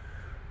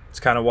 That's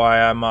kind of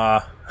why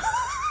I'm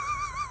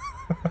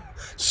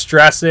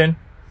stressing.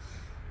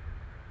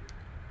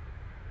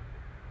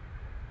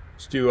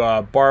 Let's do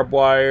a barbed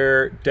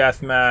wire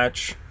death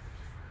match.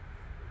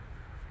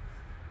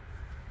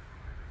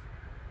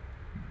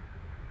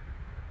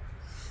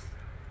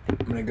 I'm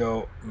going to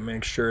go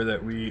make sure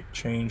that we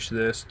change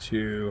this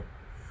to...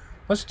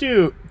 Let's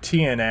do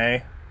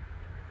TNA.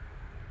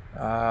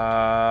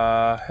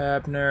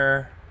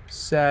 Hebner.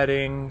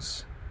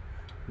 Settings.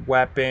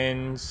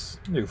 Weapons.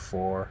 Do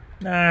 4.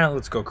 Nah,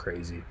 let's go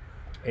crazy.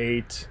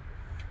 8.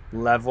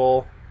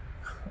 Level.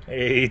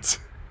 8.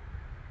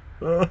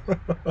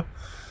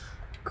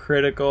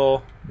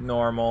 Critical.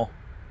 Normal.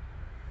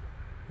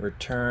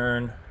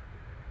 Return.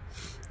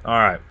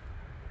 Alright.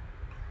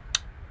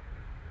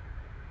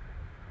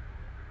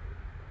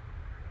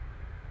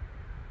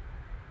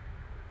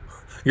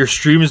 Your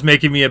stream is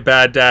making me a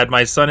bad dad.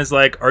 My son is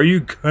like, are you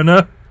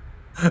gonna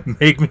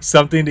make me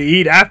something to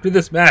eat after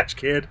this match,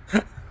 kid?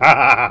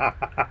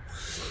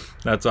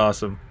 That's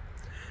awesome.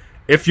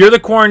 If you're the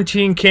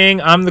quarantine king,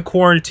 I'm the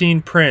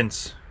quarantine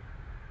prince.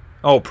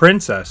 Oh,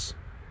 princess.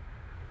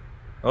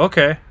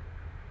 Okay.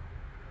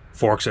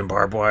 Forks and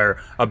barbed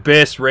wire.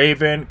 Abyss,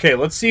 Raven. Okay,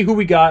 let's see who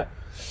we got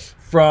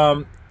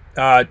from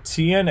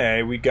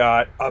TNA. We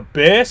got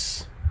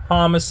Abyss,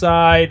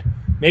 Homicide.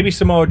 Maybe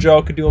Samoa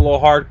Joe could do a little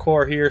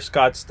hardcore here.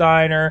 Scott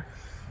Steiner.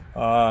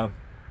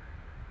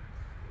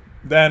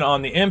 Then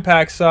on the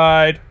Impact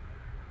side,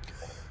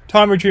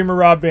 Tommy Dreamer,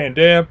 Rob Van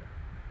Dam.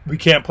 We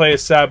can't play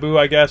as Sabu,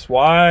 I guess.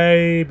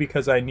 Why?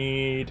 Because I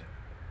need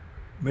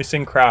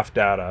missing craft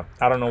data.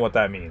 I don't know what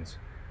that means.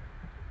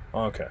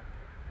 Okay.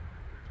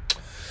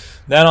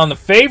 Then on the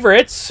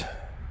favorites,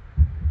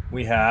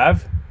 we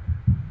have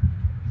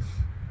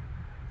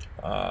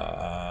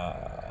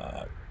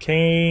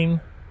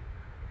Kane,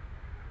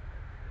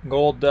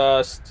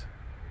 Goldust,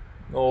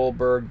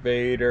 Goldberg,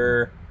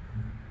 Vader.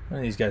 None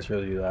of these guys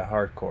really do that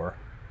hardcore.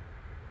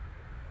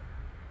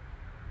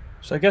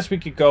 So I guess we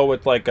could go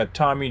with like a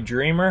Tommy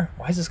Dreamer.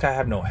 Why does this guy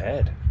have no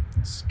head?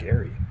 It's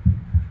scary.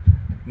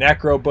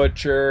 Necro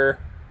Butcher.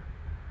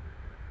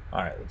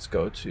 Alright, let's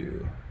go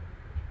to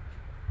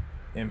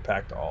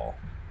Impact All.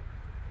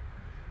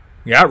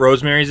 Yeah,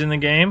 Rosemary's in the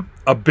game.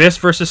 Abyss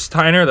versus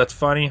Steiner. That's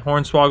funny.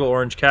 Hornswoggle,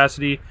 Orange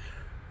Cassidy.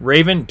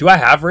 Raven. Do I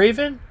have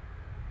Raven?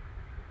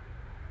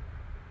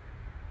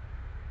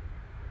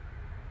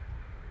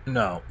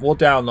 No. We'll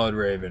download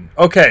Raven.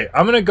 Okay,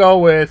 I'm going to go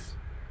with...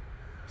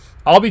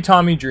 I'll be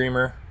Tommy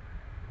Dreamer.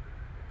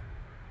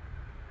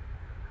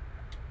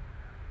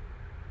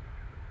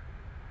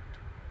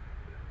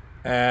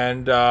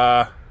 And,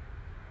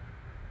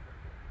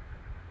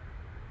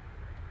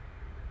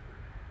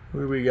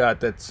 who do we got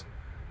that's...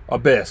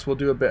 Abyss. We'll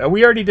do Abyss.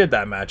 We already did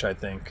that match, I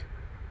think.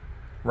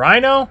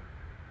 Rhino?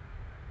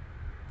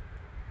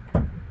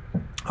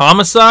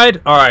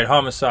 Homicide? Alright,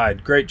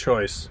 Homicide. Great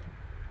choice.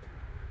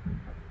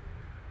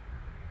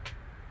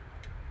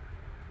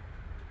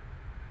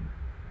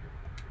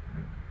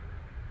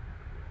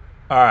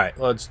 Alright,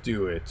 let's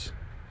do it.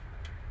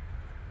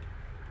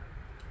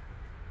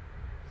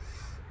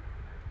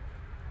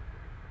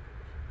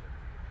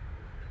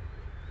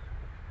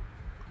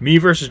 Me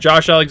versus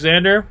Josh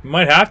Alexander? We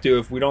might have to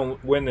if we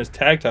don't win this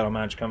tag title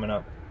match coming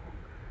up.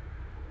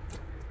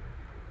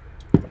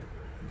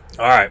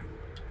 Alright.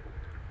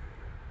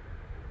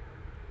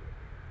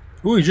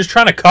 Ooh, you're just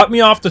trying to cut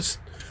me off the...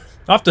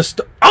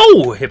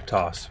 Oh! Hip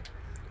toss.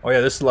 Oh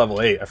yeah, this is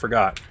level 8. I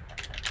forgot.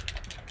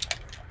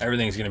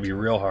 Everything's going to be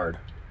real hard.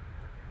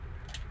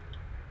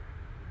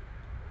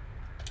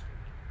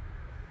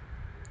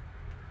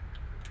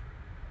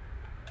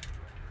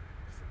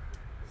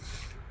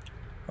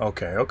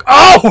 Okay, okay.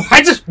 Oh!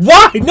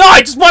 Why? No,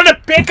 I just wanted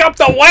to pick up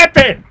the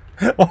weapon!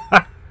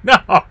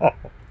 No!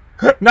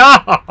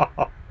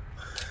 No!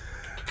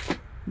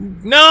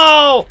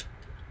 No!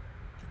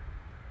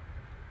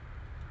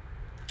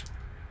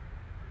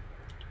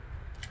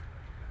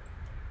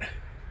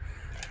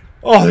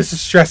 Oh, this is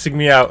stressing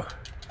me out.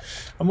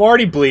 I'm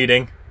already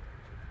bleeding.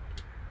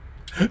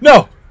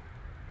 No!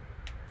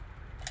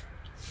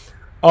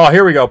 Oh,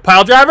 here we go.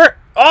 Pile driver!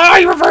 Oh,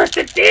 he reversed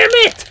it! Damn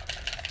it!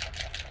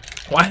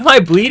 Why am I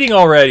bleeding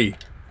already?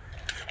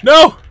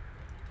 No!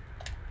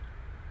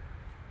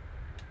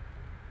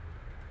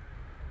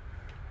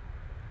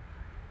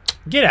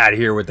 Get out of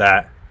here with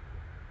that.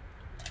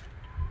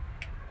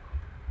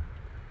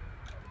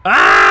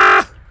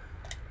 Ah!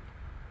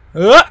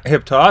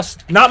 Hip toss.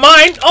 Not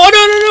mine.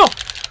 Oh,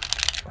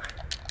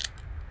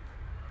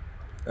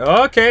 no, no,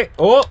 no. Okay.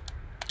 Oh.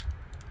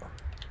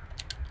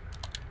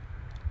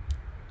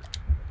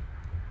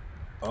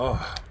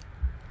 Oh.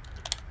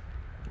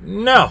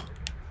 No.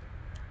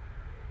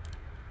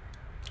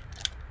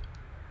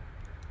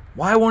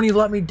 Why won't he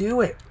let me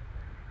do it?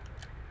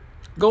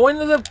 Go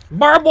into the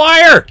barbed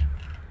wire.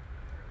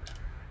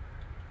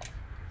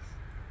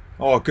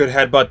 Oh, good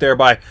headbutt there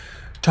by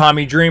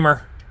Tommy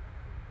Dreamer.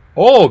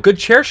 Oh, good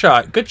chair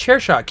shot. Good chair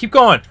shot. Keep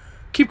going.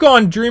 Keep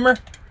going, Dreamer.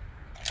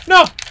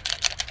 No.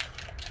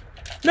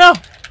 No.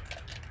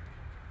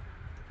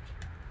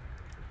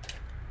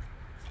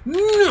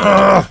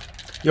 No.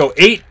 Yo,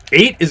 8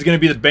 is going to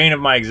be the bane of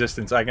my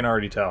existence. I can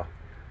already tell.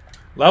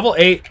 Level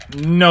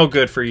 8, no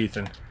good for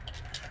Ethan.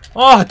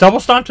 Oh, double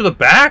stomp to the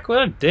back?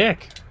 What a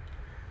dick.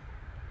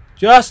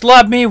 Just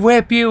let me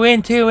whip you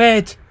into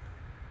it.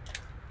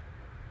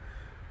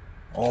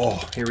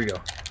 Oh, here we go.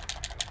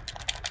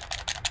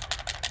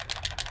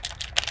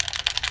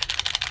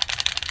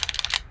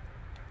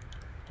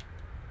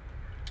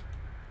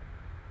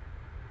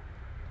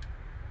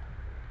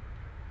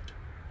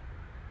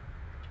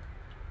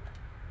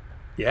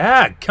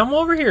 Yeah, come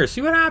over here. See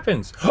what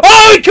happens.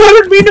 Oh, he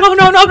covered me. No,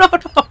 no, no, no,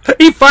 no.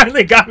 He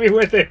finally got me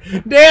with it.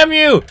 Damn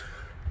you.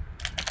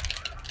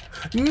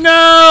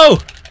 No.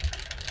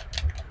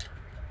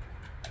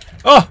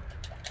 Oh.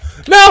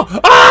 No.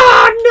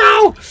 Oh,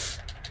 no.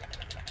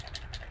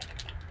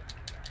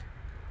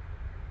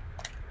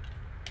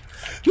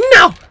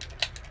 No.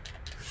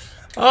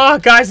 Oh,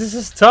 guys, this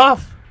is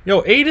tough.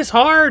 Yo, 8 is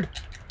hard.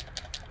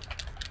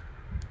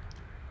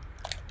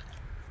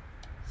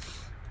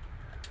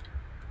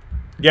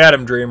 Get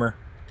him, Dreamer.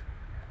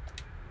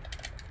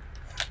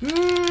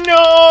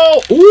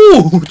 No!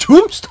 Ooh,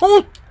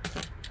 tombstone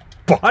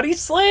body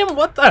slam?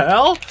 What the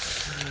hell?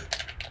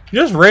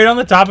 Just right on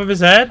the top of his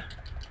head?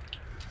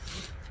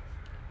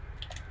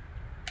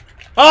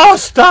 Oh,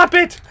 stop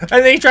it! And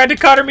then he tried to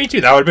cutter me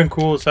too. That would have been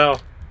cool as hell.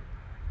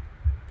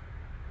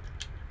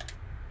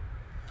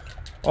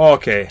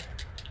 Okay.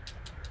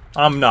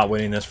 I'm not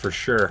winning this for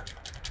sure.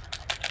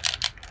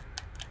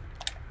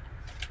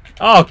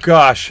 Oh,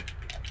 gosh.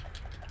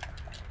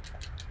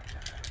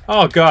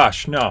 Oh,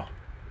 gosh, no.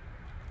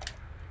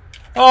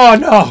 Oh,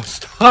 no,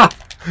 stop.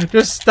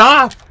 Just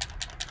stop.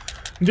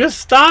 Just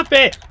stop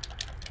it.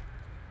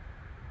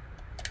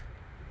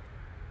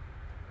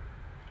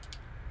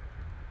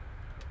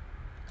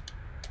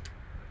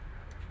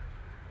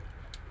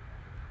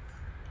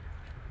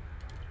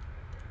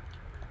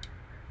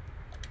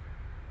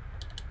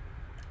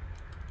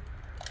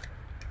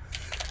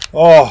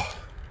 Oh.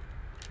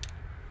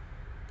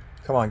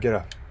 Come on, get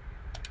up.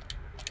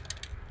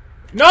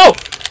 No!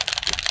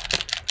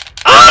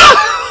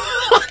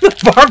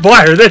 Barbed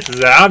wire, this is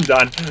it. I'm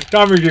done.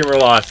 Tommy Dreamer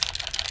lost.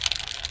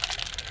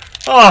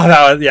 Oh,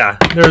 that was, yeah.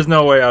 There's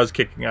no way I was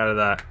kicking out of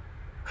that.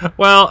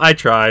 Well, I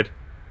tried.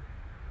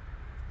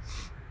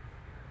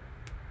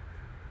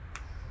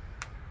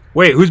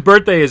 Wait, whose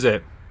birthday is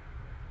it?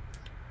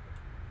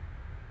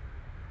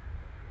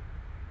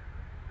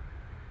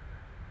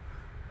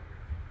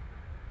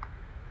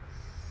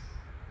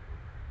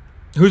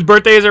 Whose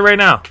birthday is it right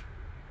now?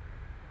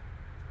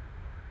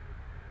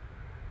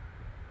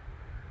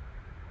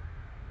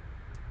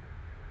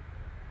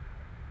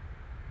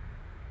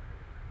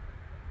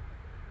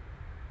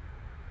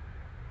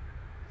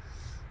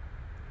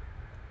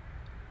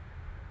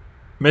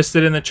 Missed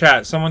it in the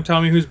chat. Someone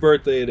tell me whose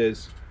birthday it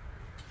is.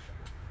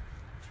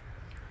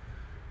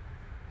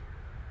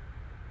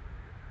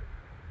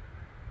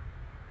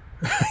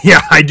 Yeah,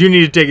 I do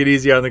need to take it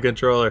easy on the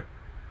controller.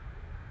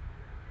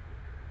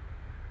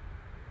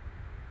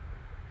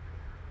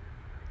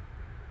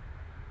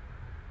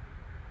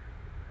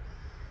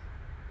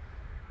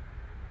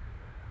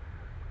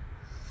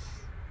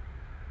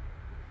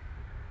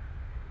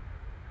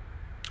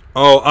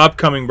 Oh,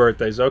 upcoming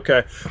birthdays.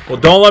 Okay. Well,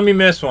 don't let me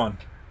miss one.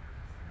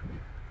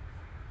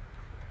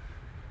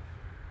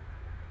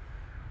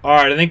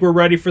 Alright, I think we're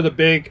ready for the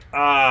big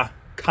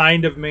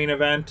kind of main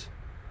event.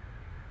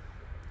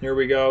 Here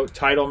we go.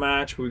 Title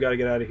match. We got to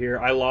get out of here.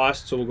 I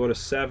lost, so we'll go to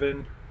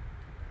 7.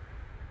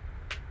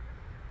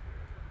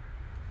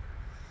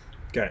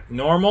 Okay.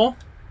 Normal.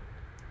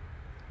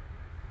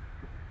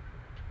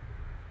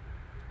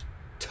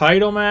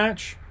 Title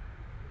match.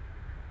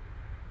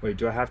 Wait,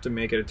 do I have to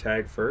make it a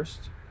tag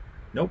first?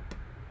 Nope.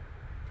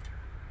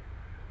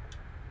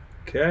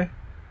 Okay.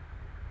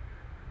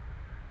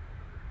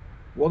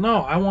 Well, no,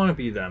 I want to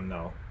be them,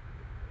 though.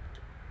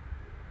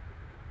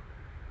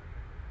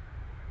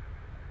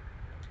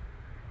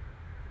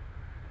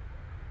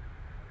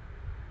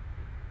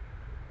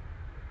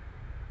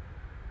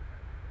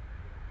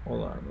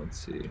 Hold on, let's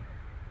see.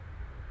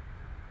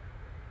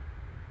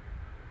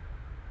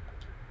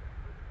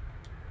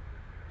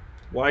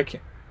 Why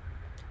can't...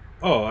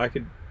 Oh, I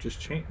could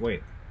just change...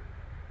 Wait.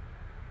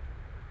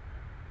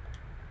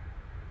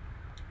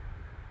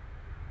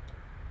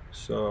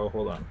 So,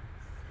 hold on.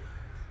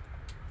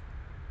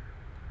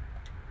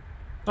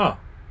 Oh.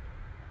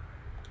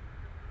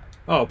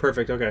 Oh,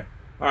 perfect. Okay.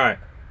 All right.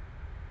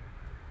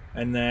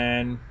 And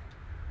then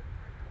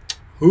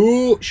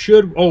who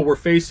should... Oh, we're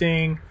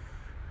facing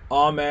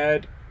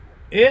Ahmed.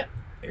 Yeah.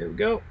 Here we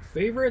go.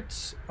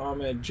 Favorites.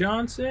 Ahmed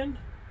Johnson.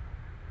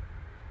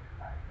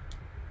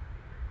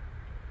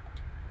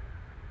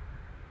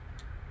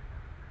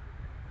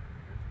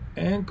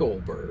 And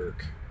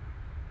Goldberg.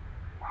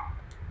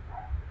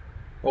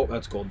 Oh,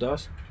 that's Gold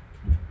Dust.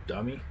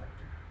 Dummy.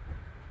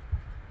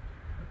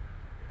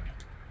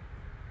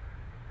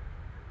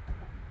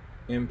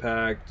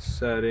 Impact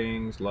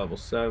settings, level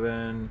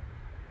 7.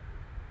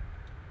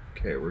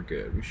 Okay, we're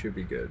good. We should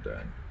be good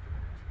then.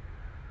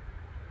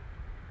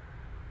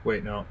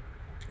 Wait, no.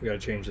 We gotta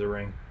change the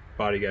ring.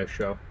 Body guy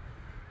show.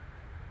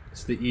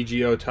 It's the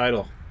EGO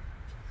title.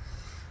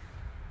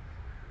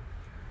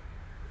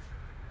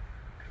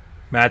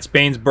 Matt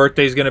Spain's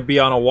birthday is gonna be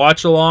on a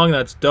watch along.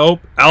 That's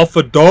dope.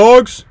 Alpha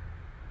Dogs.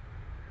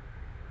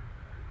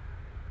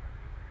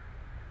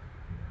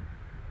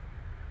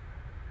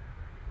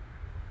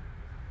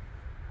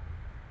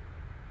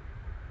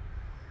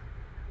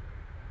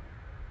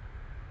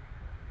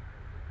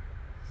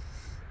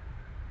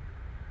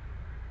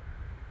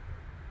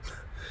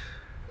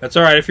 That's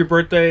alright. If your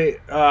birthday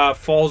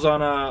falls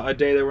on a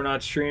day that we're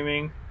not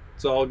streaming,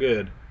 it's all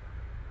good.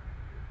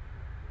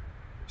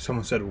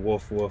 Someone said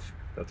woof woof.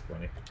 That's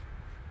funny.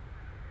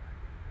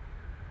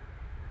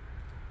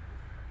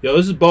 Yo,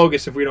 this is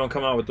bogus if we don't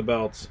come out with the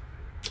belts.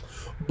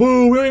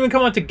 Boo! We don't even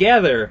come out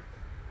together.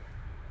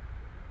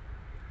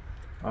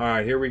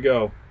 Alright, here we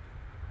go.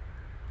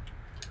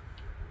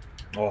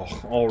 Oh,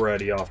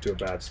 already off to a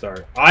bad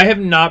start. I have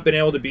not been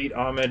able to beat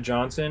Ahmed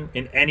Johnson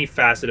in any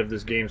facet of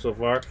this game so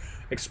far.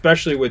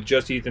 Especially with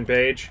just Ethan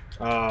Page.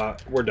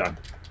 We're done.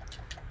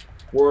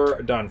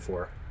 We're done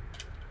for.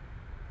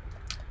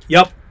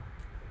 Yep.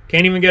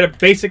 Can't even get a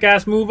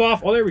basic-ass move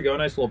off. Oh, there we go.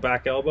 Nice little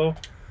back elbow.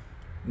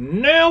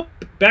 Nope.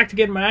 Back to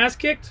getting my ass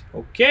kicked.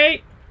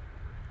 Okay.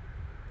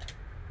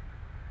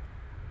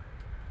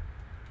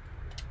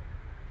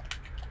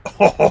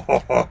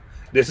 Oh,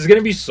 this is going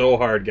to be so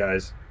hard,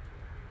 guys.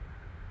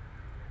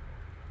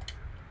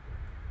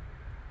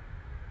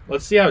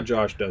 Let's see how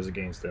Josh does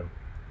against him.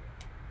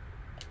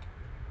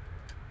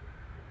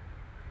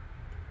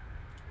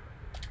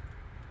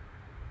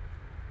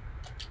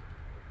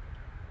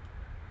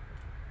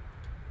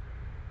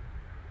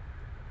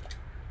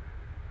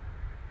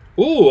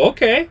 Ooh,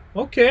 okay,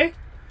 okay.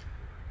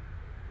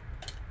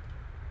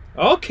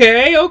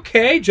 Okay,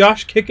 okay.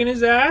 Josh kicking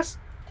his ass.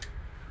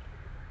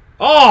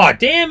 Oh,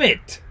 damn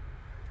it.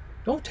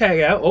 Don't tag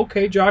out.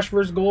 Okay, Josh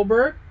versus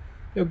Goldberg.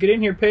 Yo, get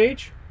in here,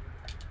 Paige.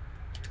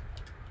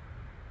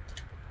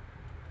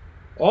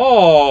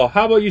 Oh,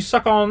 how about you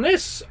suck on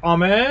this,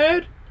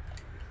 Ahmed?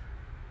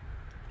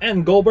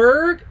 And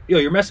Goldberg. Yo,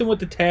 you're messing with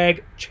the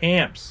tag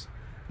champs.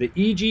 The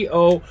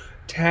EGO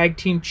Tag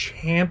Team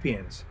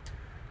Champions.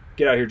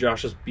 Get out here,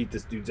 Josh. Let's beat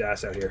this dude's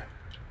ass out here.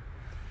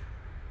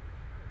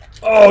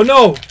 Oh,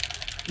 no.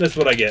 That's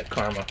what I get.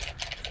 Karma.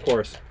 Of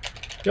course.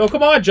 Yo,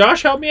 come on,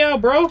 Josh. Help me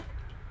out, bro.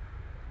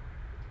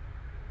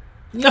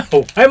 No.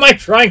 Why am I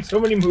trying so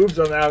many moves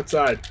on the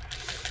outside?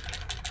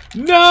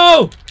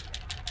 No.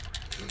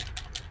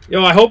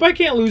 Yo, I hope I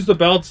can't lose the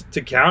belts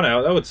to count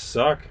out. That would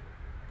suck.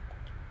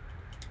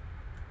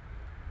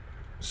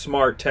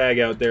 Smart tag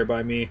out there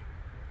by me.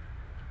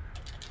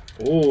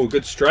 Oh,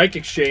 good strike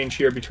exchange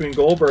here between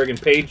Goldberg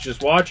and Page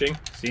just watching.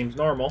 Seems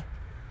normal.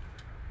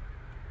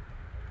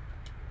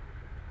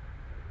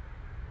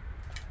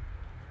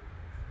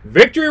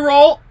 Victory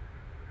roll.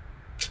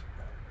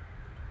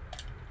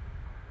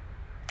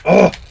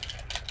 Oh.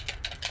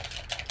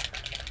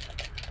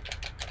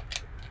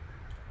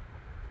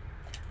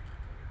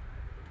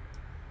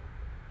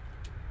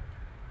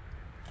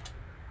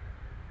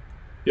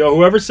 Yo,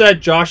 whoever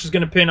said Josh is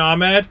going to pin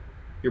Ahmed,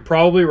 you're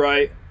probably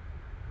right.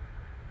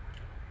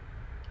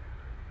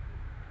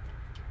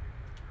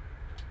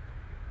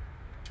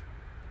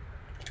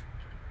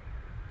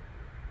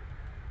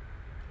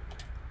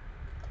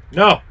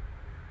 No.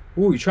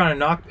 Ooh, you trying to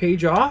knock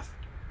Paige off?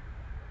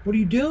 What are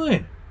you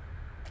doing?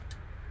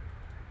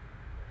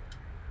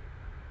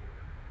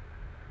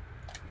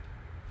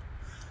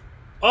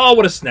 Oh,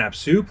 what a snap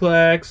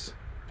suplex.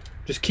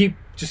 Just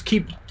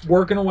keep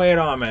working away at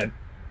Ahmed.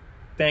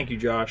 Thank you,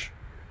 Josh.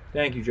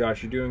 Thank you,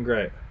 Josh. You're doing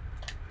great.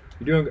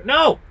 You're doing good.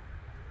 No!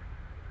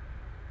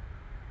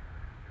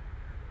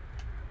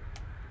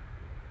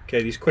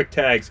 Okay, these quick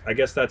tags. I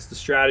guess that's the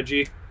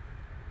strategy.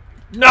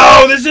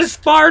 No! This is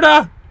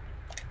Sparta!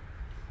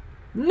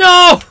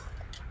 No!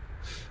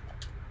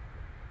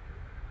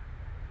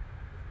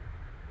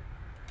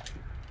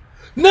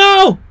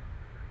 No!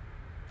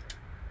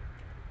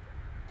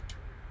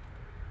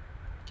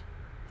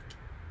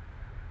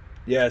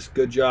 Yes,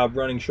 good job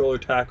running shoulder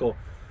tackle.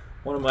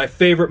 One of my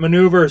favorite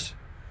maneuvers.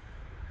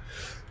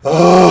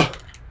 Oh!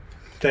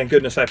 Thank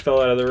goodness I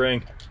fell out of the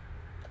ring.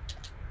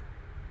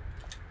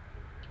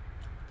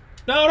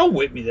 No, don't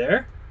whip me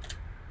there.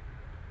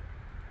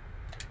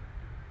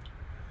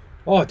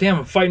 Oh, damn,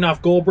 I'm fighting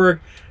off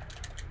Goldberg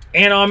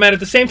and Ahmed at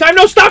the same time.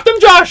 No, stop them,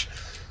 Josh!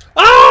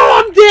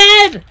 Oh, I'm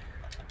dead!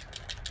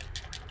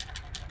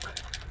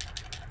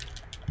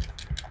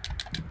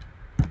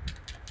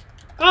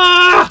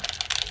 Ah!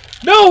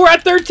 No, we're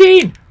at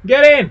 13.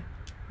 Get in.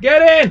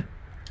 Get in.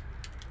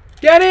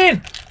 Get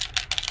in.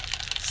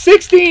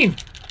 16.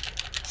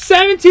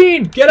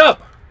 17. Get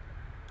up.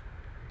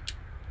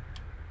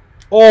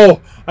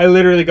 Oh, I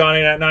literally got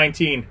in at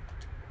 19.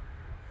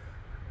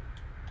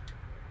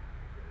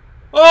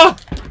 Oh!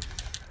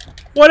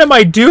 What am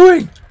I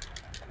doing?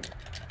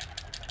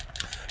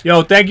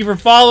 Yo, thank you for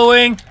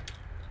following.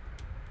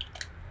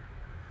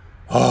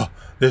 Oh,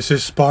 this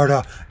is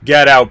Sparta.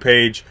 Get out,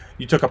 Paige.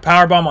 You took a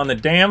powerbomb on the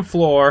damn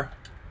floor.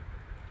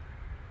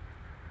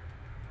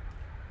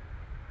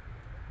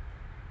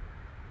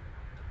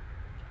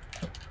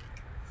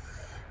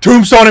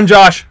 Tombstone him,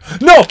 Josh.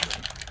 No!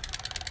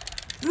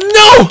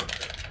 No!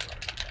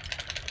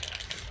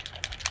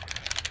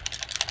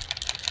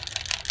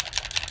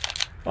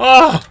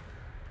 Oh!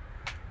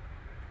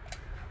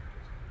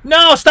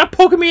 No, stop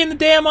poking me in the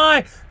damn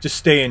eye. Just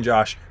stay in,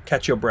 Josh.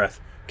 Catch your breath.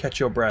 Catch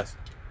your breath.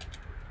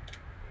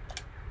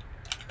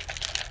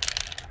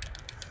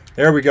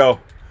 There we go.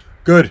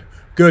 Good.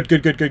 Good,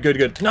 good, good, good, good,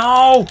 good.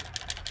 No!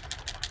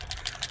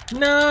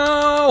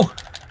 No!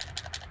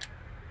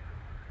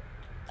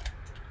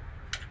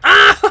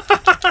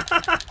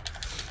 Ah!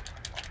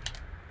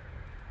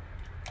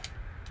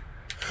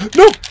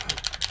 No!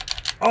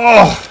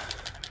 Oh!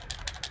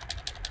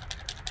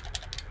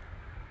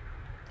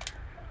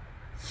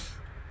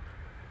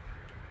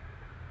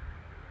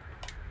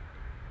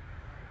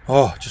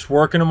 Oh, just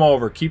working him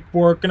over. Keep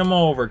working him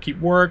over. Keep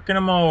working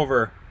him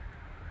over.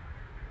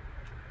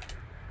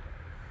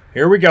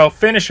 Here we go.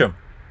 Finish him.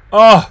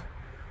 Oh.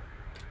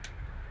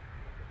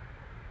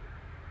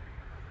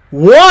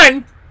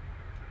 1.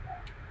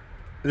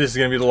 This is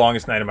going to be the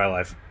longest night of my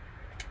life.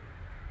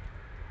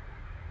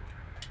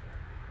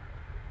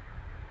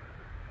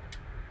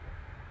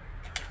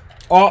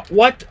 Oh,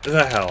 what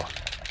the hell?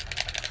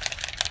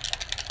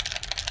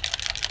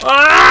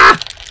 Ah!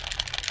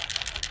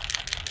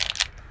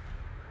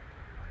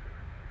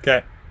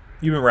 Okay.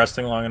 You've been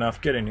resting long enough.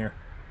 Get in here.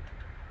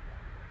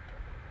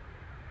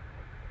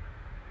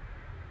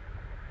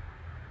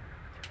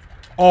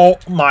 Oh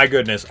my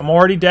goodness. I'm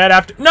already dead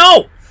after...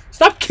 No!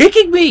 Stop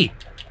kicking me!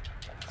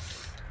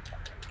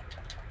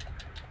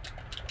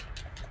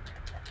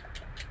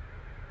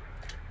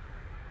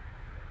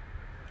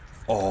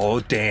 Oh,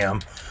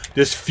 damn.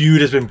 This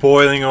feud has been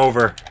boiling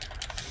over.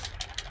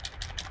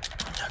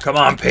 Come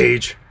on,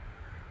 Paige.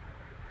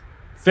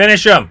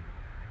 Finish him.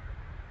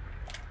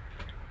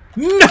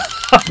 No!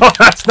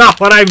 That's not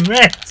what I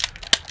meant.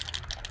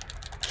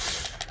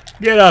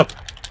 Get up.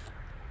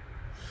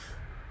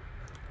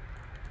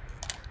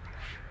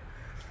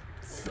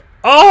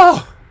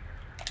 Oh!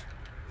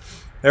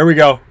 There we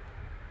go.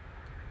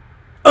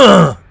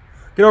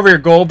 Get over here,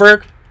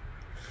 Goldberg.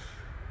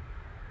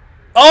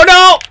 Oh,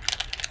 no!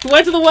 He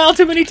went to the well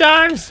too many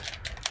times.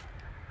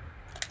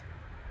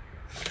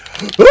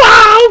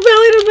 Wow!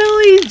 Belly to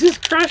belly! He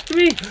just crushed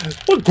me.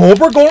 What,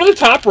 Goldberg going to the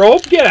top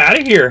rope? Get out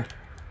of here.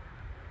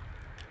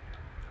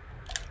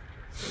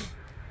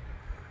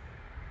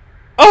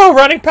 Oh,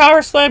 running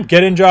power slam.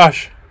 Get in,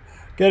 Josh.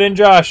 Get in,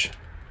 Josh.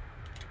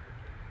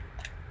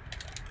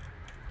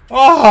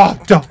 Oh,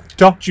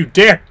 don't you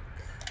dare.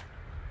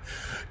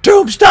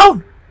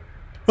 Tombstone.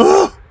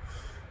 Oh.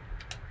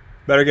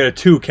 Better get a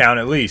 2 count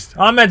at least.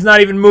 Ahmed's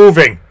not even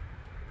moving.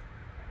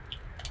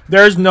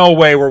 There's no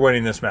way we're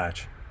winning this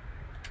match.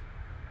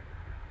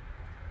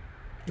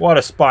 What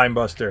a spine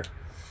buster.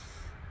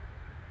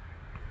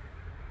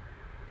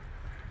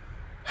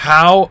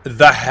 How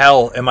the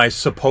hell am I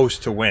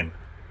supposed to win?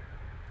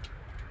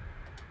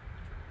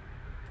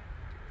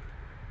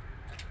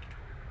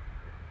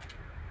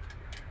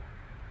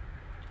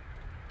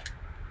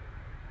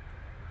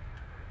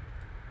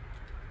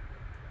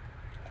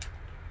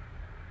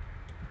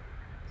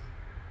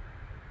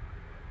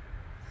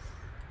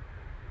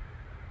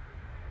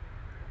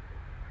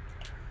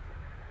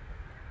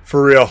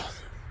 For real.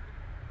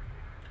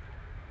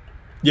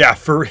 Yeah,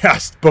 for real.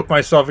 Book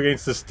myself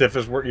against the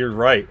stiffest work. You're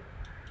right.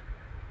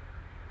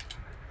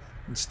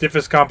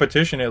 Stiffest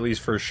competition, at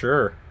least, for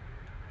sure.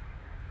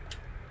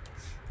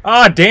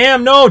 Ah,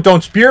 damn, no.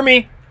 Don't spear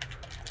me.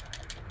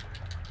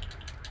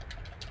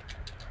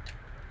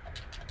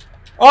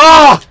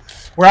 Oh!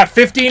 We're at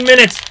 15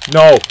 minutes.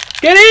 No.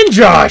 Get in,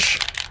 Josh.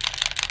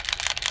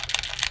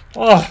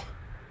 Oh.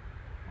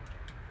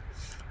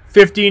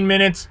 15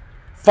 minutes.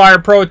 Fire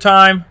Pro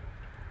time.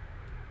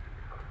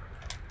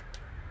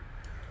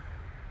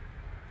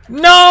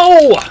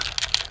 No!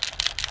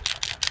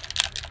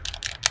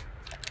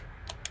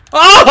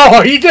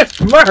 Oh, he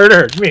just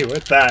murdered me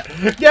with that.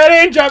 Get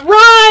in, John.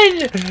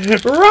 Run!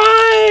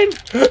 Run!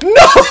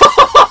 No!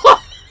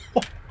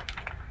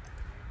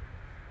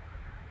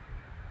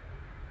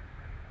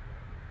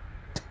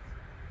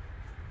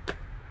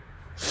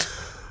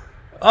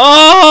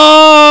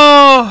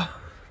 Oh!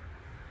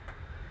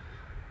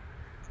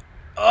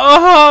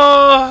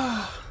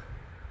 Oh!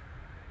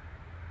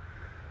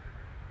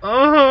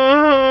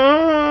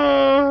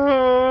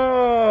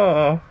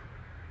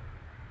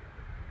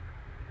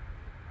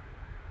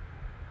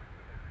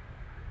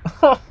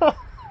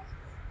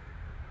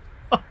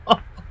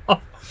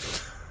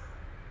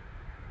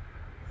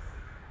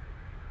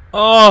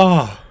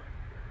 Oh,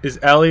 is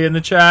Ellie in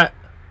the chat?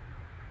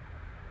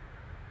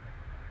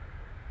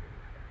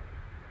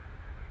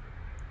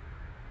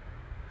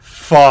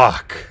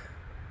 Fuck.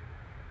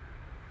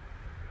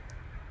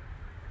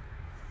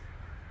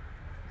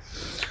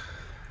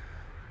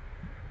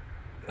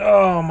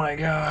 Oh my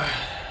god.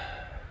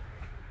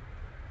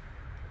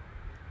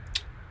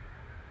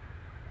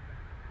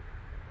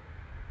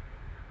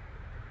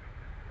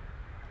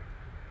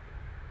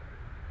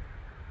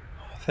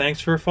 Thanks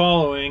for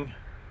following.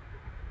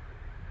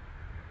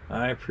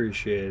 I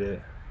appreciate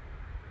it.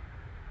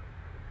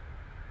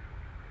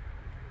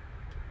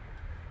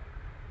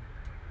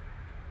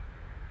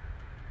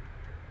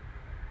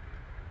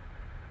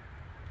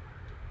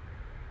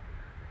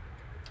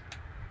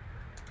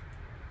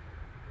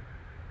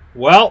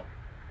 Well,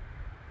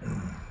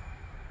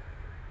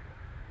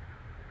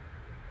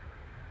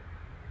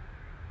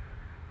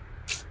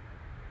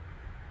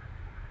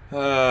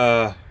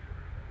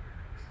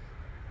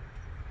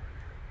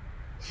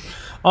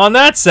 on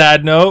that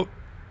sad note,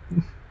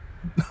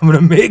 I'm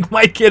gonna make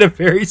my kid a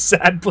very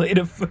sad plate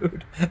of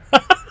food.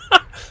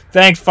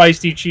 Thanks,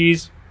 Feisty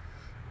Cheese.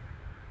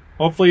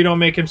 Hopefully you don't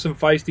make him some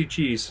feisty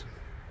cheese.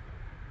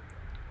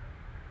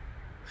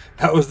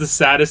 That was the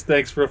saddest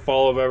thanks for a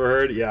follow I've ever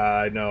heard. Yeah,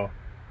 I know.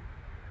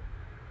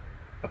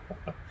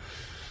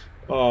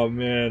 Oh,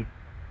 man.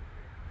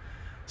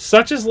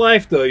 Such is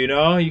life, though, you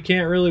know? You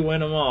can't really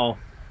win them all.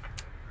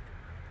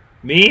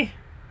 Me?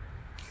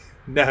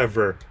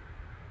 Never.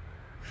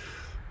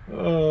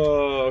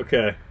 Oh,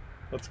 okay.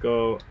 Let's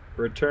go.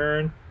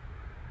 Return.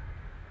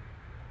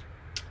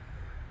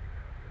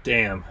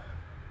 Damn.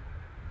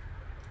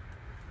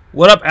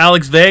 What up,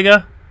 Alex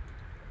Vega?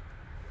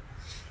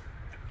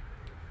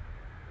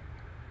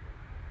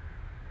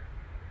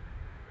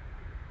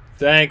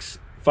 Thanks,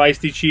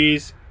 Feisty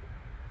Cheese.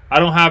 I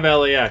don't have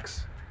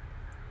LAX.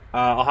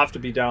 I'll have to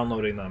be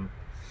downloading them.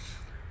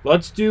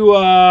 Let's do,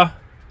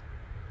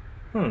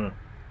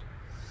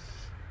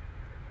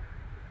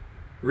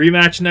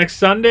 rematch next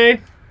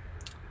Sunday?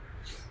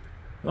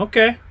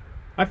 Okay.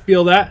 I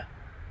feel that.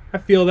 I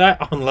feel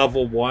that on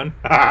level 1.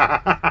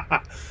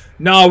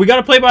 No, we got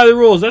to play by the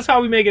rules. That's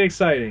how we make it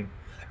exciting.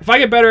 If I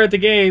get better at the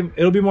game,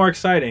 it'll be more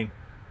exciting.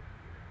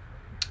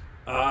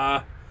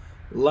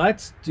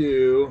 Let's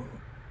do...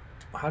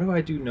 How do I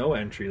do no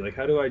entry? Like,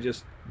 how do I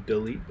just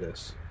delete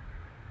this?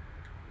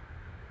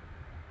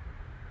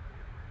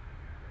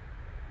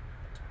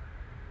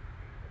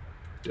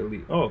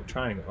 Delete. Oh,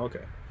 triangle.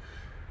 Okay.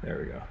 There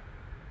we go.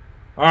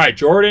 All right,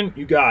 Jordan,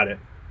 you got it.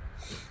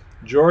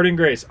 Jordan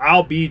Grace.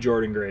 I'll be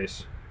Jordan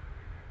Grace.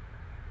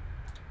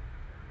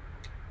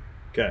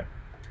 Okay.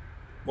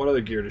 What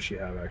other gear does she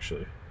have,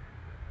 actually?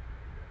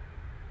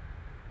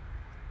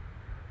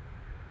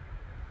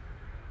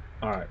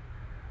 All right.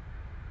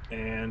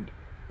 And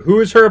who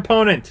is her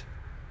opponent?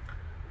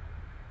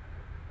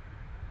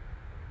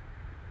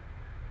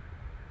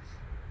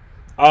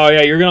 Oh,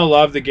 yeah, you're going to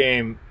love the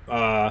game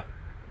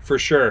for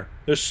sure.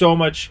 There's so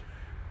much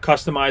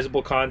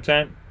customizable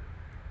content.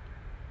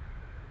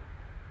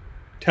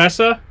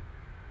 Tessa?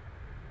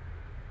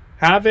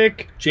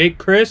 Havoc? Jake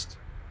Christ?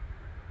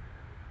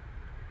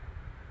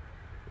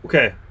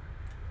 Okay.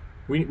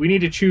 We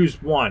need to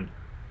choose one.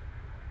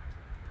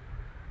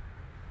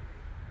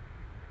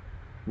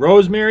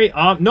 Rosemary?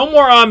 No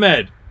more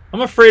Ahmed. I'm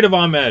afraid of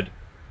Ahmed.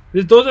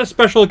 Those are a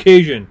special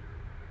occasion.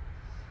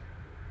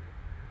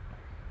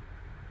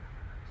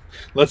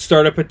 Let's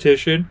start a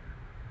petition.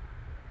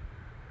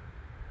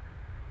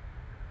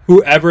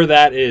 Whoever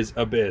that is,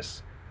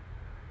 Abyss.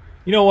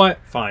 You know what?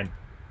 Fine.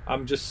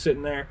 I'm just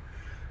sitting there.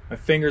 My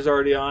finger's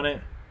already on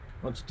it.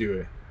 Let's do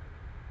it.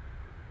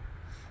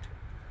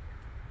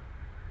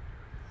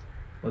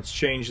 Let's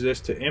change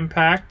this to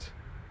impact.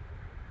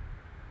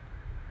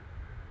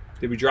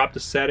 Did we drop the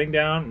setting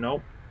down?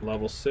 Nope.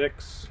 Level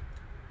 6.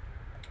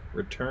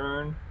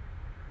 Return.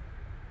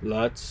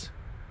 Let's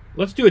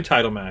do a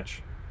title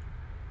match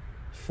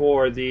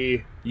for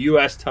the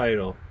US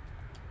title.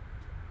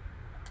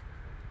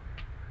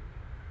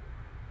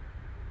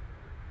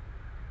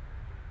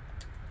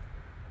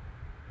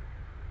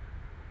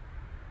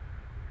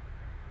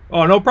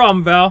 Oh, no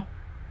problem, Val.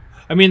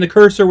 I mean, the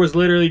cursor was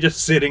literally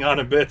just sitting on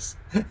Abyss.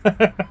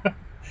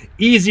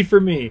 Easy for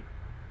me.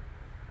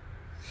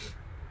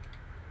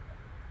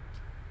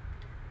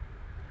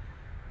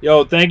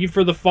 Yo, thank you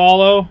for the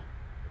follow.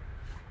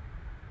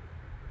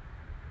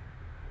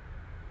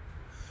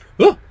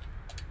 Oh!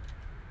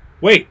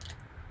 Wait.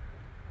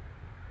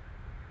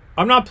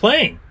 I'm not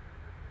playing.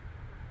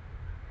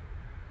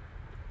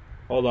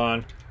 Hold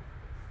on.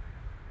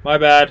 My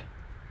bad.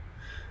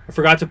 I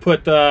forgot to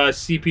put the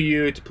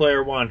CPU to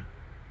player 1.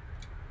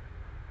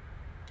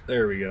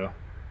 There we go.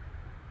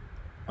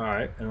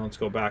 Alright, and let's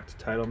go back to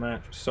title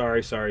match.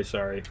 Sorry.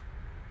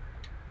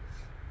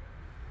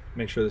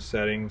 Make sure the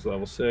settings,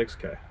 level 6.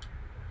 Okay.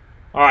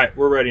 Alright,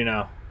 we're ready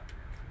now.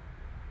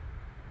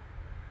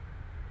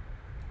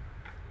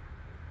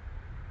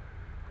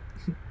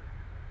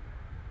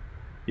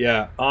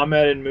 Yeah,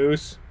 Ahmed and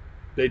Moose,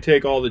 they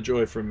take all the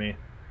joy from me.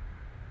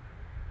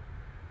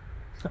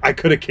 I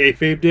could have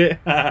kayfabed it.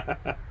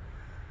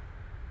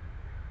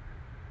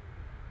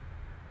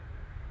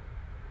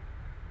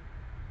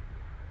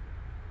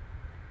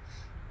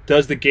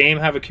 Does the game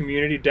have a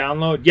community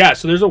download? Yeah,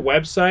 so there's a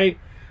website.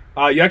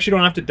 You actually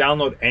don't have to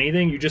download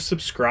anything. You just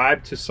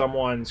subscribe to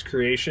someone's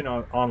creation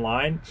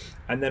online,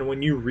 and then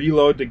when you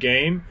reload the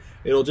game,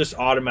 it'll just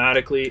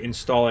automatically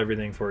install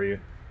everything for you.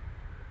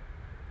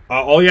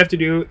 All you have to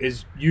do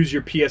is use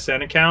your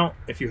PSN account,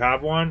 if you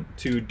have one,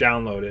 to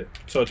download it.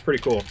 So it's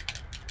pretty cool.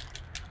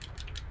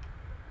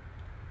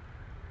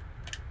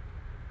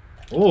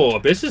 Oh,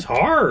 Abyss is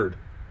hard.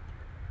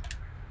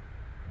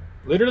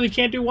 Literally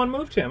can't do one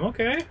move to him.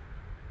 Okay.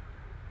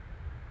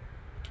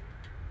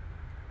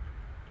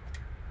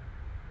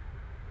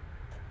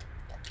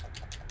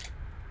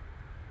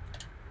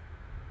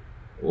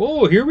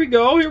 Oh, here we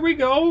go, here we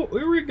go,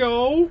 here we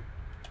go.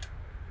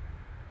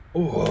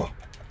 Oh,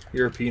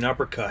 European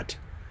uppercut.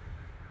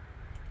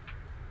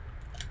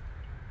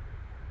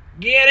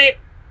 Get it.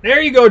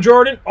 There you go,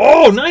 Jordan.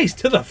 Oh, nice,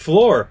 to the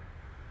floor.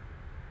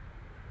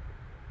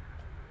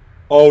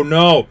 Oh,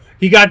 no.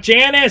 He got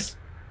Janice.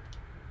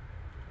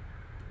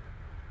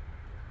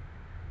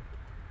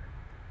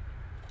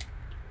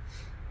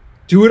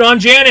 Do it on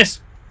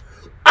Janice.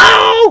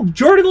 Oh,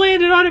 Jordan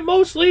landed on it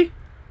mostly.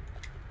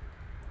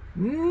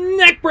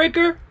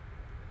 Neckbreaker.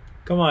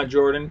 Come on,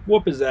 Jordan.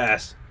 Whoop his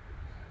ass.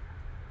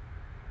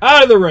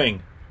 Out of the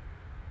ring.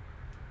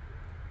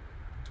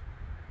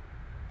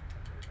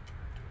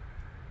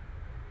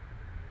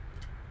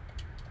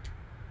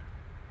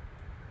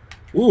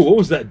 Ooh, what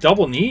was that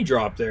double knee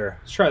drop there?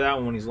 Let's try that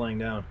one when he's laying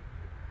down.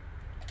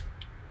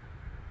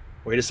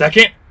 Wait a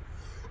second.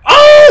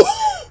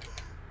 Oh!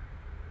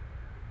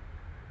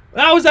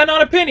 How was that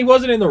not a pin? He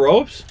wasn't in the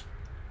ropes.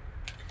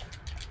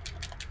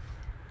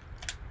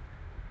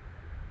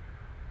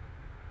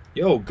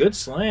 Yo, good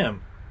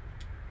slam.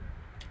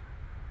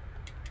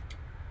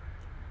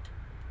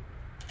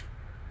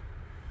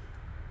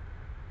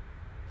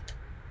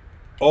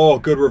 Oh,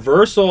 good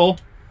reversal.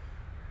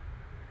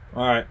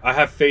 All right, I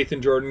have faith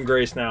in Jordan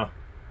Grace now.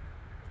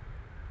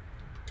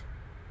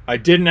 I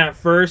didn't at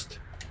first.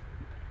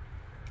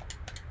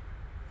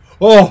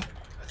 Oh,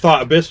 I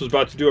thought Abyss was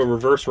about to do a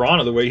reverse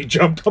Rana the way he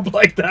jumped up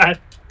like that.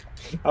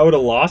 I would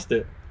have lost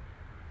it.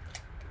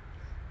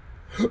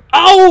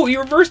 Oh, he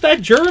reversed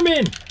that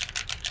German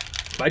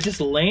by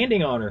just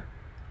landing on her.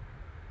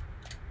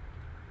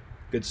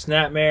 Good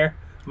snapmare.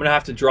 I'm going to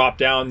have to drop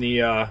down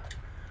the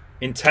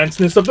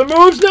intenseness of the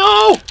moves.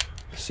 No!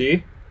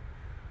 See?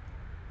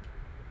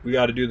 We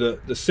got to do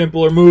the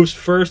simpler moves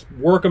first,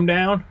 work them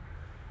down,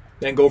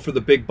 then go for the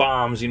big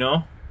bombs, you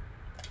know?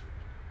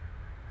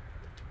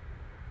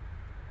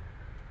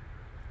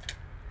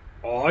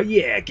 Oh,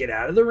 yeah, get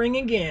out of the ring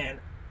again.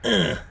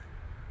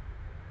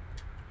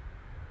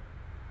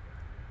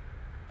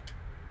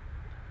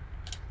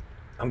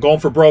 I'm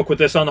going for broke with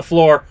this on the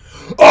floor.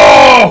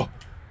 Oh!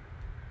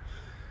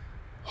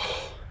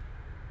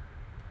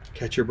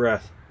 Catch your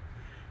breath.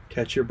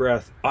 Catch your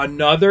breath.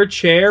 Another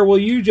chair? Will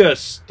you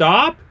just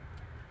stop?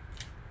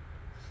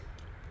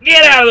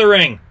 Get out of the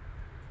ring.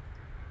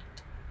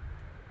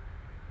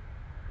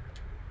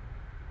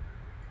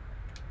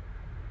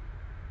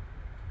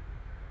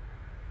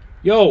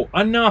 Yo,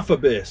 enough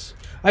Abyss.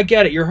 I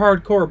get it. You're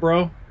hardcore,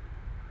 bro.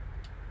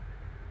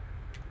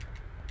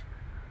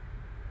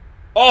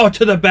 Oh,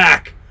 to the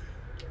back.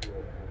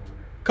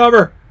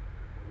 Cover.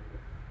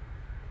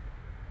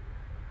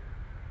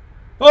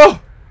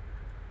 Oh.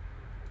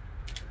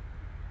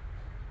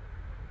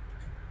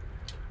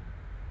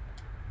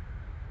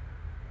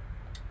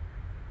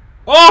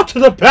 Oh, to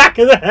the back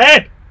of the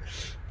head.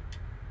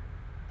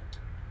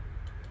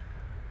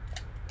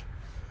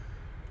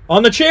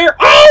 On the chair.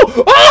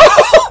 Oh!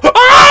 Oh!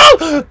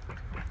 Oh!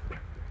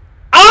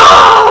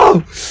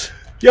 Oh!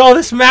 Yo,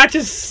 this match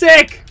is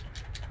sick.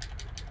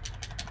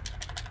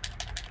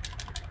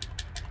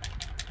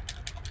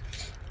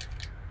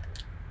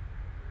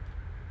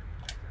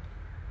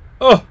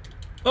 Oh!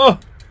 Oh!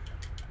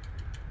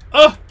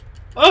 Oh!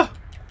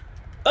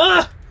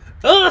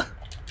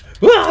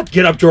 Oh!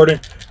 Get up, Jordan.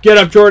 Get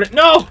up, Jordan.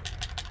 No!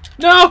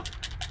 No!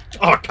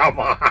 Oh, come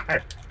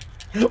on.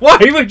 Why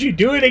would you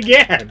do it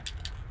again?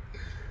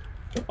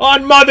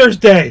 On Mother's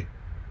Day.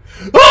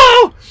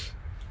 Oh!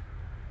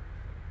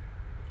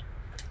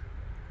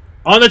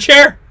 On the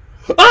chair.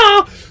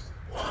 Oh!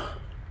 1,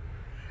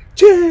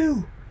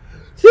 2,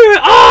 3.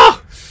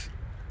 Oh!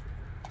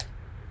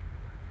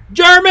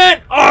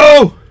 German.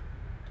 Oh!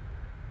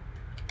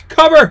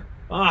 Cover.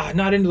 Ah,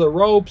 not into the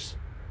ropes.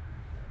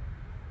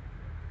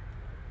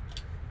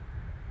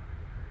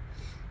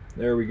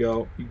 There we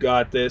go. You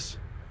got this.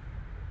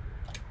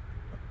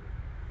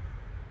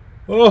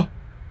 Oh!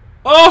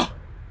 Oh!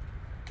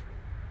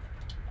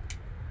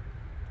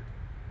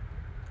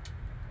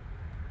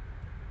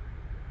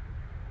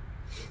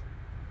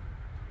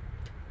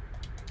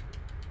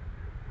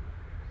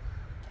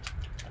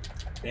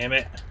 Damn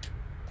it.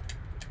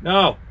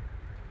 No.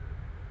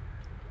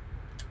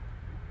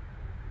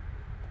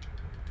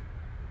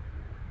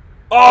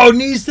 Oh,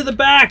 knees to the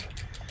back.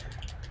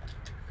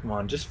 Come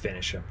on, just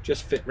finish him.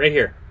 Just fit right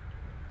here.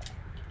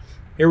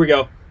 Here we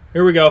go.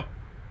 Here we go.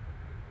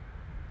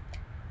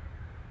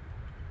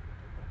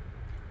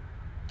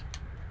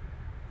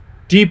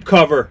 Deep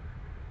cover.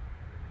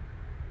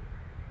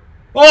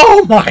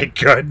 Oh my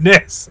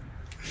goodness.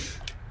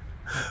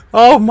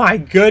 Oh my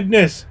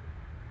goodness.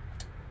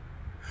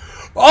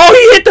 Oh,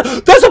 he hit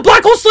the... There's a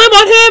black hole slam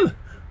on him.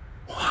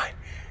 1,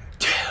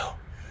 2.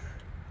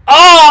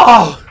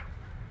 Oh!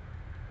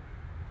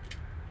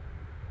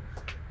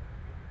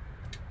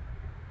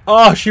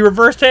 Oh, she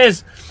reversed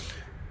his.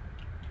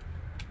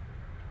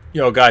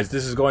 Yo, guys,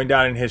 this is going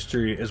down in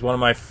history as one of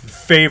my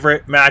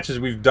favorite matches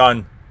we've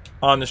done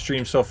on the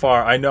stream so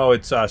far. I know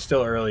it's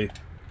still early.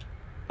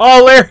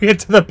 Oh, lariat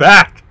to the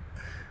back.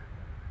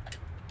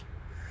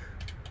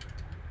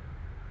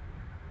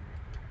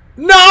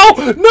 No!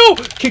 No!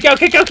 Kick out,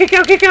 kick out, kick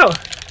out, kick out.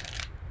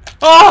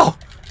 Oh!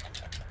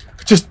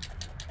 Just...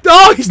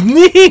 Oh, he's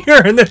kneeing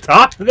her in the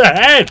top of the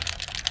head.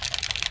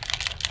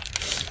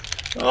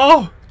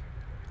 Oh.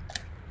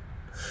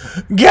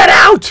 Get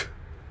out!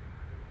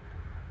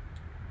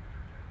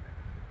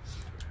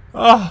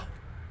 Oh.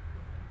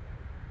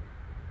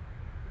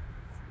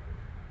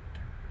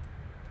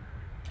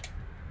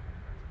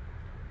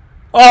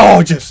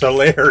 Oh, just a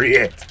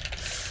lariat.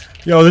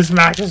 Yo, this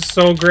match is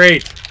so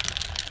great.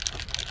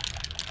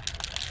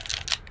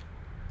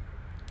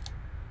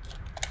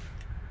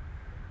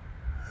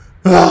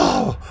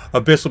 Oh,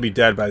 Abyss will be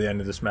dead by the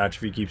end of this match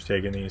if he keeps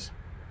taking these.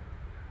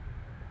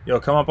 Yo,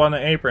 come up on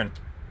the apron.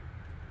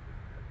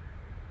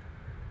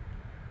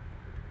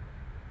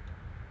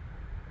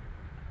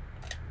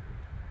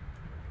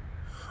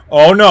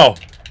 Oh, no.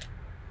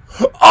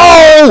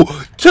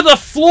 Oh! To the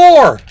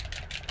floor!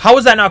 How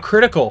is that not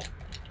critical?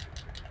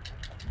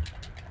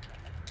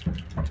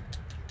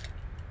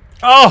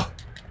 Oh!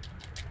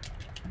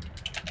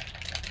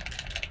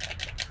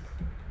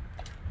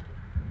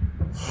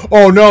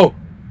 Oh, no.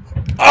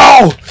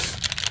 Oh!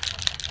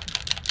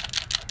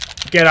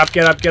 Get up,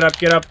 get up, get up,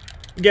 get up.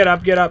 Get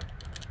up, get up.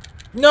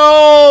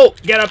 No!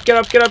 Get up, get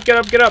up, get up, get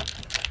up, get up.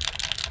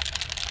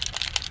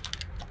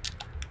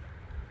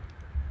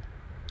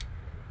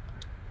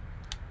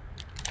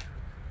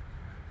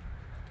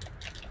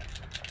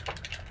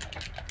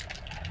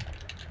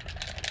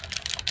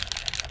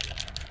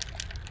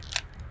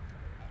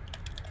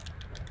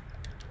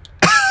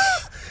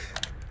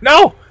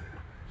 No!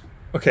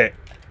 Okay,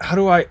 how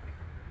do I...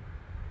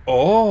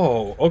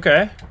 Oh,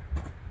 okay.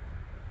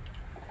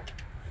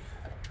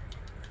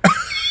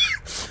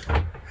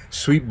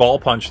 Sweet ball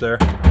punch there.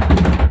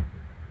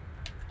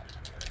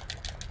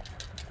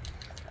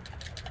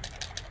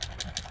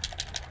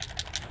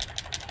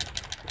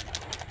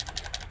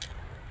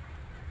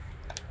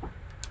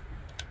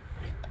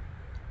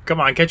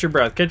 Come on, catch your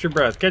breath, catch your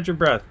breath, catch your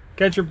breath,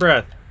 catch your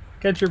breath,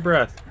 catch your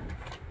breath.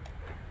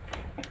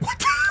 What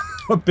the...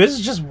 Abyss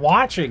is just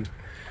watching.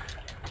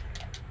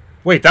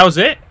 Wait, that was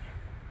it?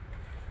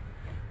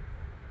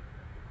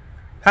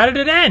 How did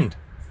it end?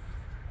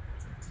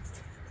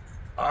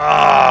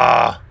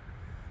 Ah,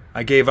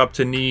 I gave up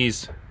to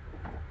knees.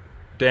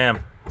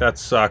 Damn, that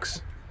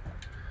sucks.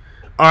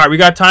 Alright, we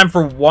got time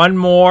for one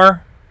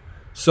more.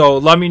 So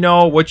let me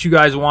know what you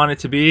guys want it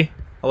to be.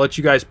 I'll let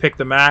you guys pick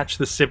the match,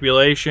 the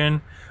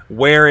stipulation,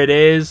 where it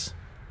is.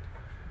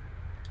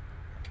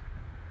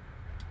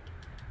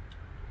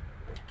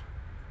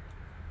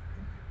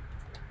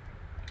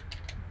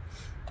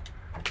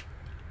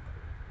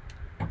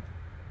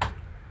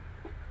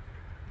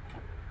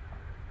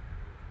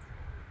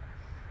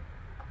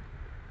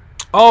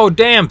 Oh,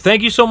 damn.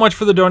 Thank you so much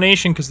for the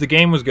donation because the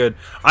game was good.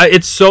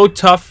 It's so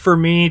tough for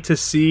me to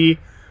see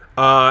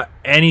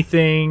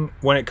anything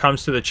when it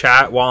comes to the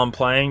chat while I'm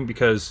playing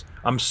because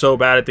I'm so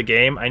bad at the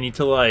game. I need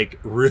to, like,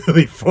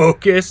 really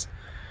focus.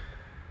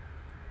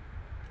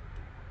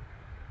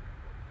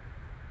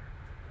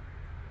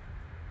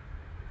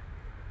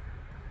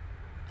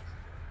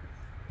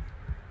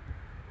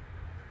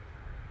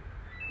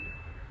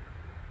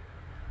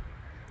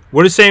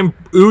 What is saying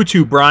ooh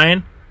to,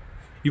 Brian?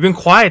 You've been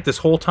quiet this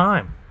whole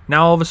time.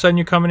 Now all of a sudden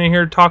you're coming in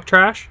here to talk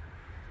trash?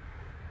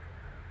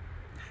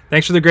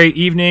 Thanks for the great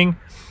evening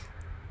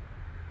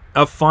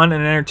of fun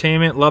and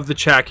entertainment. Love the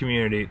chat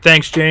community.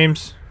 Thanks,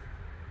 James.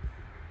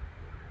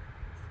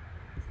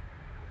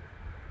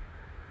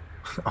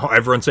 Oh,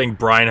 everyone's saying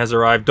Brian has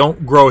arrived.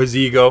 Don't grow his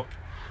ego.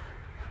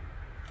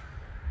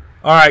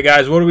 Alright,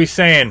 guys. What are we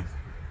saying?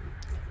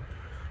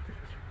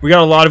 We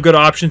got a lot of good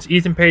options.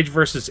 Ethan Page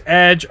versus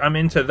Edge. I'm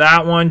into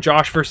that one.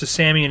 Josh versus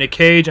Sammy in a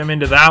cage. I'm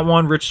into that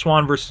one. Rich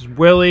Swann versus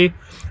Willie.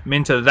 I'm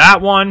into that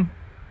one.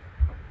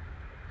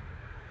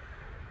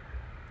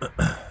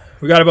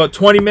 We got about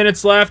 20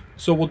 minutes left,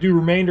 so we'll do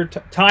remainder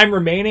time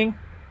remaining.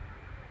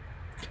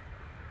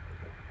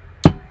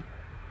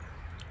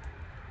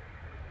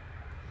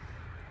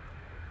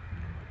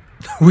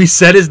 We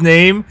said his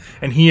name,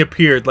 and he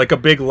appeared like a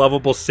big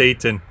lovable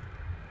Satan.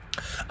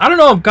 I don't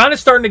know. I'm kind of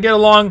starting to get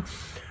along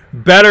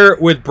better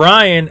with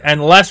Brian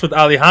and less with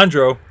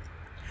Alejandro.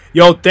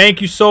 Yo,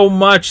 thank you so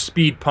much,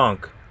 Speed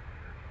Punk.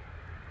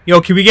 Yo,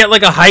 can we get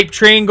like a hype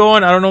train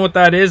going? I don't know what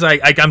that is.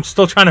 I'm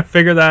still trying to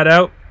figure that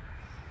out.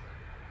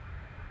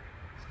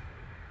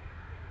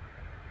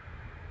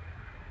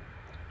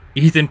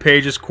 Ethan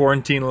Page's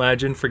quarantine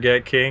legend.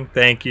 Forget King.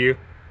 Thank you.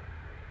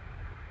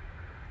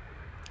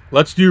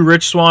 Let's do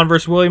Rich Swann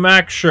versus Willie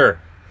Mack.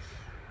 Sure.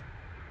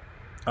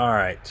 All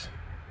right.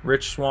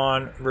 Rich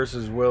Swann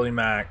versus Willie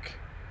Mack.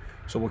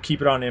 So we'll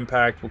keep it on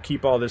Impact. We'll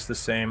keep all this the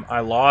same. I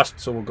lost,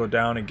 so we'll go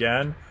down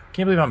again.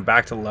 Can't believe I'm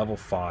back to level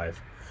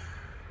 5.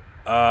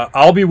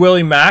 I'll be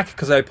Willie Mack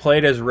because I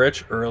played as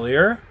Rich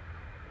earlier.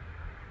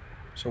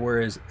 So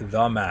where is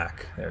the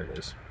Mac? There it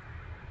is.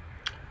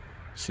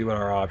 See what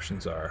our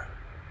options are.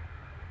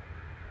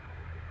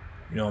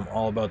 You know, I'm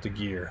all about the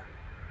gear.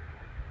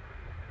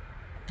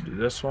 Do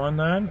this one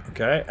then.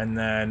 Okay. And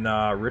then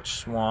Rich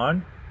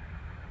Swann.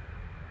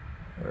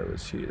 Where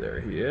was he? There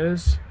he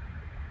is.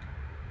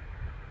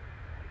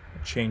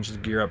 Change the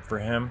gear up for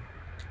him.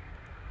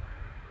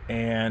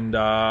 And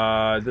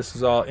this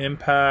is all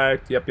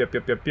Impact. Yep.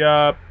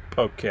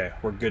 Okay,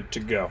 we're good to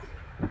go.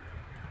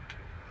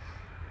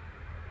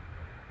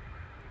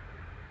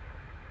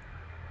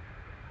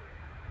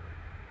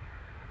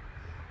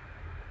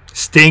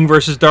 Sting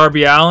versus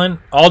Darby Allin.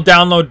 I'll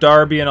download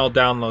Darby and I'll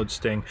download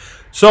Sting.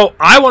 So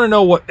I want to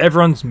know what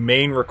everyone's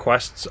main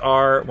requests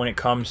are when it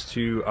comes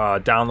to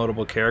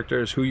downloadable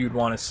characters, who you'd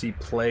want to see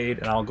played,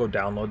 and I'll go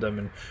download them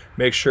and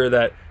make sure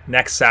that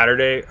next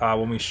Saturday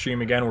when we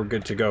stream again, we're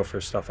good to go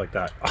for stuff like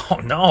that. Oh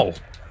no,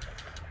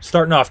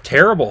 starting off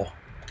terrible.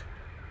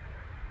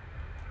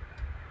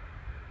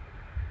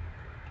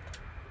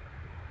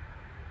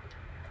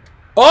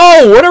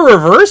 Oh, what a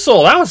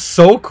reversal. That was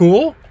so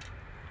cool.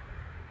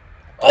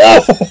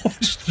 Oh,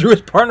 just threw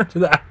his partner to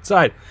the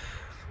outside.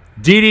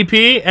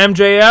 DDP,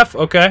 MJF.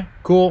 Okay,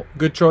 cool.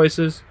 Good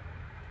choices.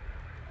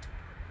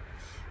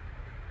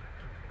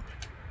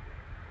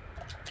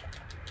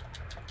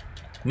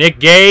 Nick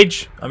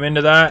Gage. I'm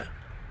into that.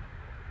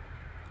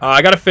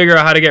 I got to figure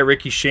out how to get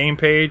Ricky Shane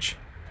Page.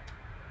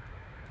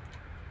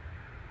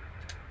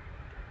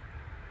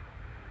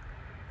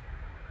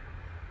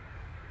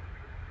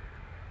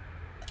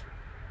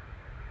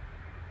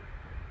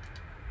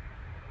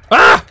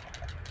 Ah!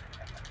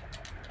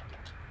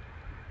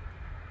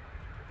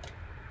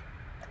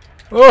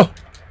 Oh!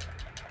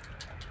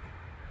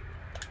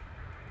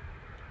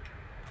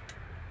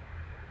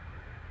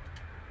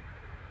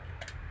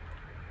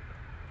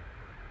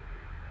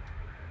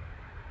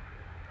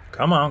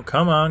 Come on,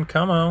 come on,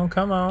 come on,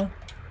 come on.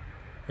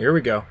 Here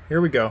we go.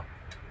 Here we go.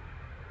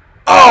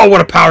 Oh,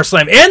 what a power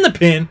slam. And the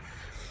pin.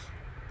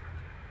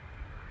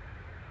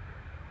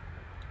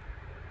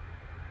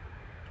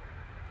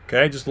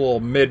 Okay, just a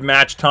little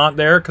mid-match taunt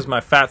there because my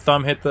fat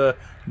thumb hit the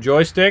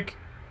joystick.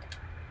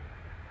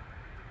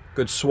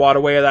 Good swat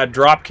away of that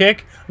drop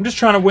kick. I'm just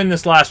trying to win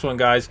this last one,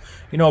 guys.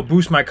 You know,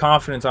 boost my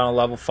confidence on a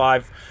level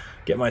 5.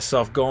 Get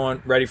myself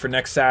going, ready for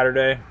next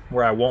Saturday,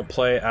 where I won't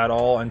play at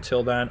all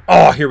until then.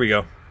 Oh, here we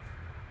go.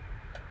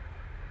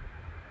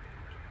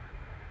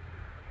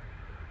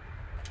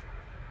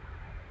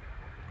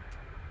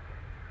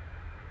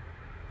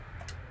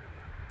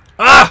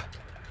 Ah!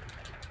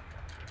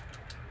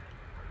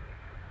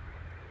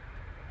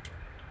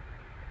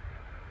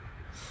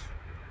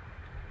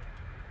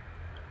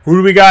 Who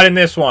do we got in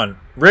this one?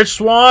 Rich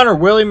Swann or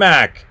Willie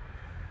Mack?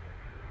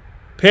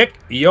 Pick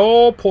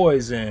your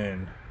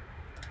poison.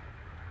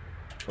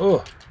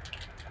 Oh.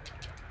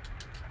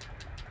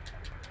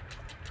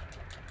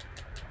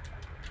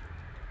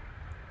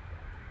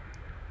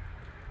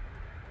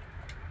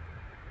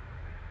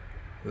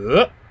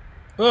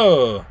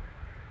 Oh.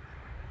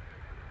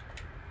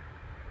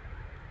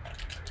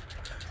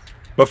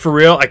 But for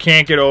real, I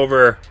can't get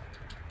over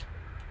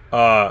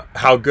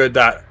how good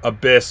that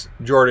Abyss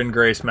Jordan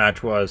Grace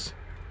match was.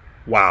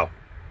 Wow.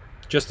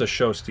 Just a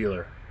show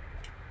stealer.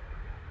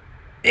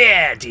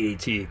 Yeah,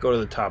 DDT. Go to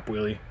the top,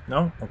 Willie.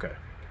 No? Okay.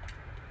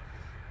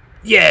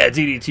 Yeah,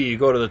 DDT.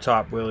 Go to the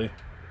top, Willie.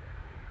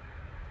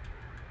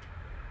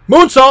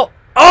 Moonsault.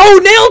 Oh,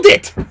 nailed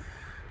it.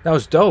 That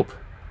was dope.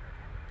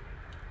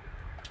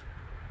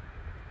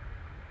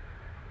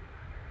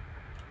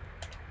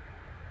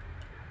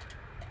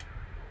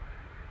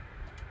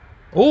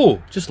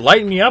 Oh, just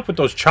lighten me up with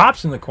those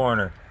chops in the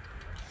corner.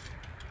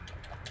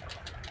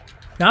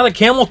 Now the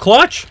camel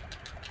clutch?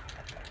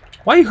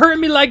 Why are you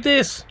hurting me like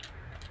this?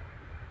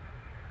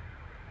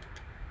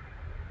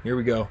 Here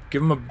we go.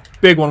 Give him a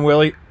big one,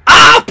 Willie.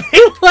 Ah,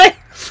 big leg!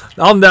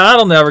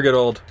 That'll never get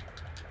old.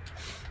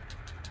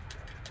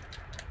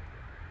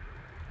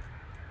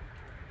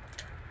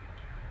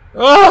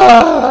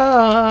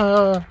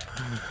 Ah!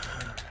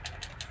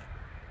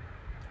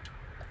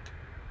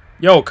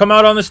 Yo, come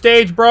out on the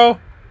stage, bro.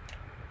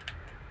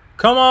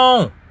 Come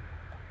on.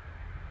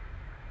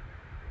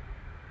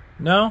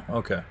 No?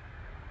 Okay.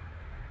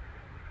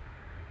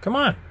 Come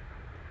on.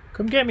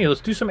 Come get me.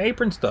 Let's do some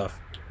apron stuff.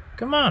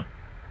 Come on.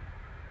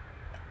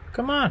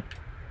 Come on.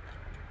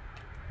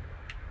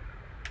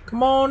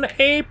 Come on,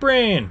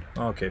 apron.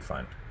 Okay,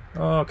 fine.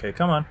 Okay,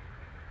 come on.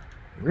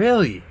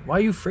 Really? Why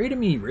are you afraid of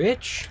me,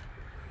 Rich?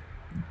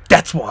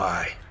 That's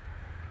why.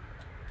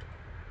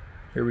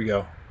 Here we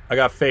go. I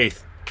got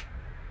faith.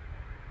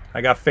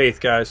 I got faith,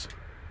 guys.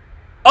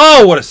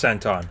 Oh, what a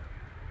senton.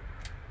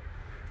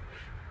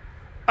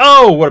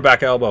 Oh, what a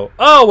back elbow.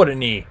 Oh, what a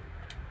knee.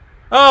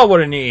 Oh,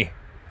 what a knee.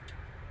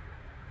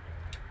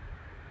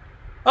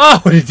 Oh,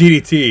 what a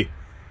DDT.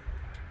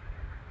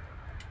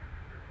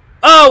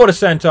 Oh, what a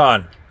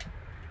senton.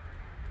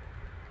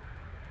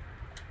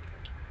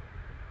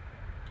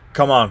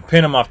 Come on,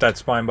 pin him off that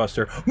spine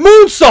buster.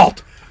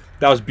 Moonsault!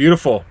 That was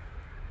beautiful.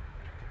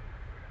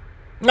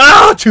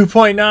 Ah,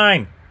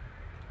 2.9.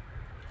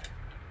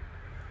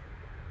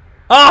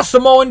 Ah,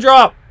 Samoan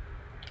drop.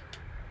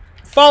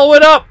 Follow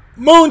it up.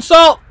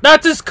 Moonsault.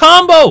 That's his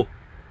combo.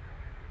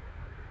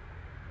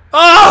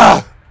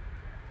 Ah!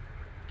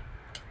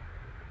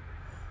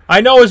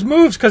 I know his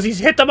moves because he's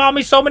hit them on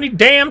me so many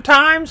damn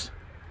times.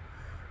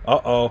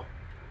 Uh-oh.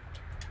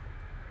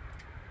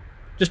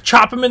 Just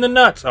chop him in the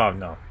nuts. Oh,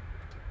 no.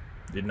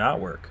 Did not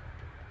work.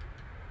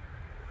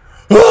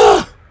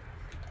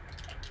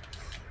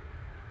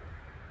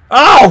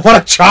 Oh,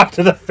 what a chop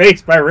to the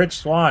face by Rich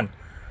Swann.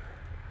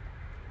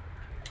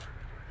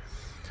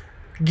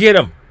 Get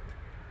him.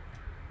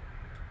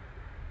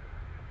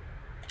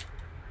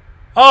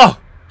 Oh,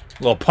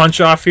 a little punch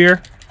off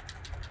here.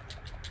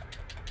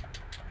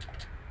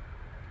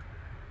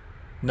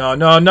 No,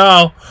 no,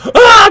 no.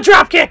 Ah,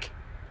 drop kick.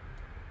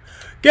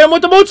 Get him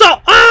with the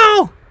moonsault.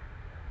 Oh!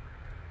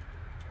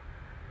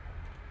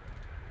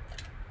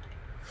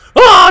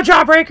 Oh,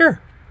 jawbreaker!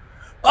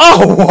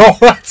 Oh, whoa,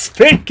 that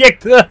spin kick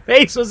to the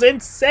face was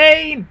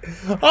insane!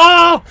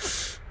 Oh!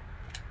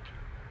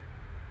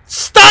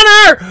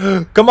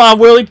 Stunner! Come on,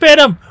 Willie, pin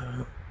him!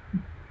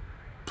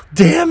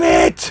 Damn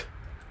it!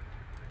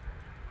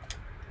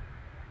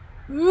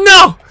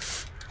 No!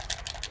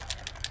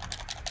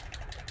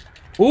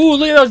 Ooh,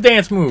 look at those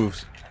dance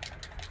moves.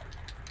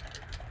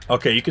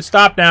 Okay, you can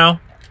stop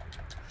now.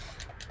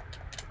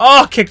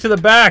 Oh, kick to the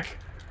back.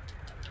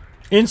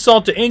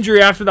 Insult to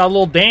injury after that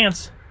little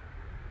dance.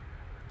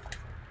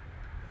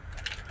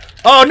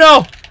 Oh,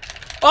 no!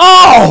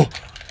 Oh!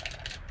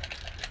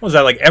 What was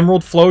that, like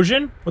Emerald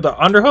Flosion with an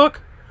underhook?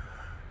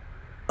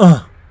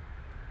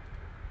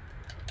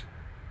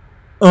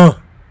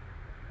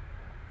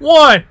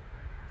 One,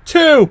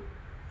 two.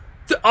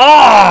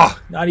 Ah!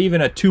 Oh, not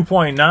even a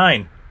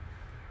 2.9.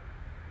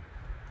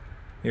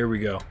 Here we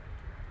go.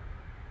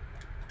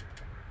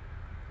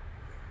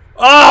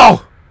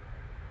 Oh!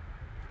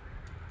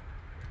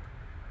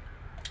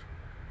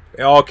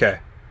 Okay.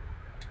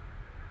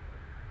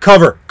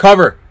 Cover,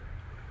 cover.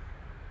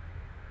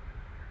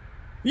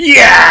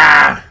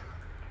 Yeah!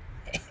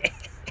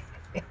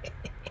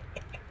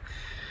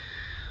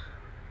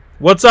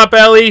 What's up,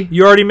 Ellie?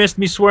 You already missed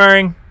me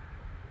swearing.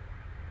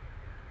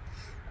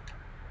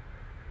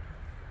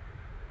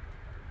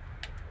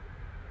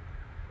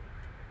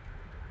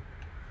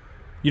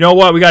 You know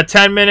what? We got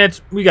 10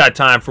 minutes. We got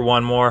time for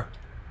one more.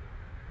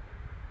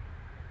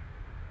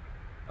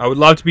 I would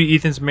love to be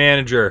Ethan's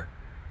manager.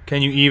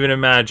 Can you even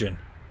imagine?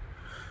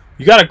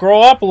 You got to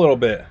grow up a little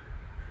bit.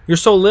 You're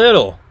so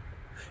little.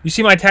 You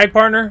see my tag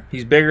partner?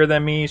 He's bigger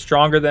than me,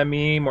 stronger than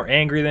me, more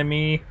angry than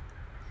me.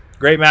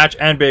 Great match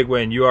and big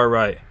win. You are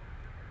right.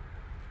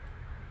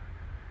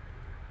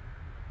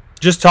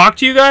 Just talk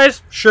to you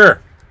guys?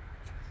 Sure.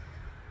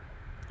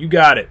 You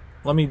got it.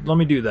 Let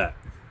me do that.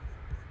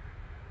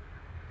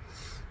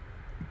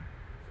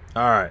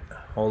 All right.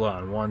 Hold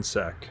on one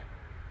sec.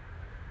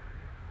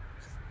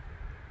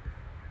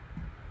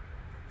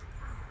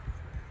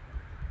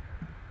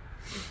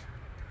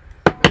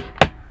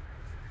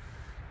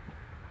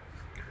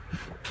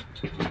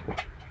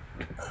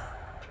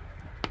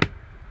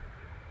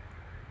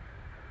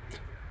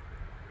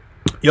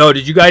 Yo,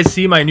 did you guys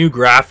see my new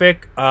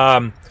graphic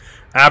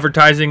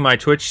advertising my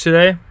Twitch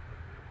today?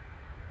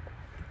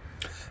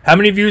 How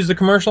many views the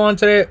commercial on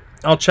today?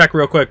 I'll check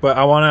real quick, but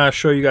I want to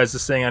show you guys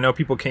this thing. I know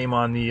people came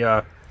on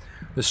the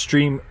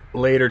stream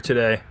later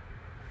today.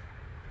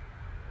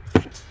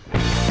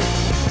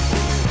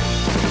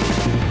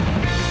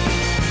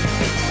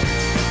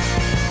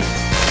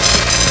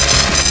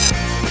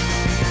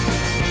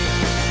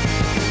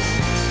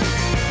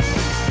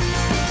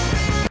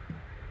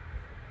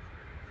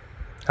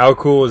 How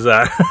cool is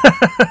that?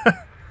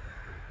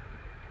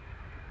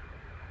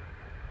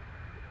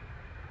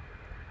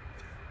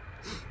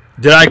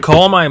 Did I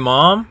call my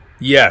mom?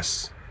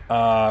 Yes.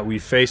 We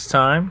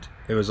FaceTimed.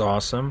 It was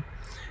awesome.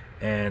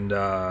 And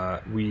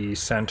we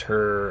sent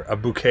her a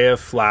bouquet of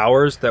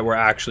flowers that were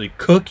actually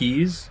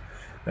cookies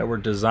that were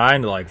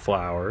designed like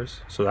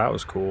flowers. So that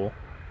was cool.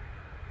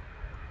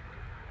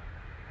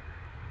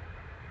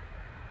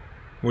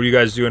 What are you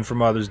guys doing for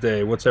Mother's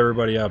Day? What's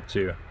everybody up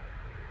to?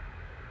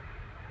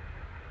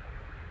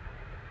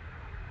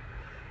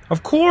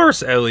 Of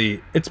course,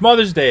 Ellie. It's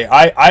Mother's Day.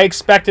 I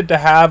expected to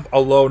have a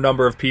low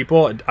number of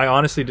people. I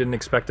honestly didn't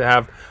expect to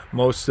have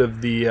most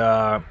of the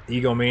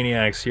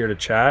egomaniacs here to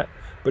chat.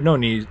 But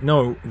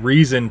no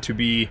reason to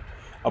be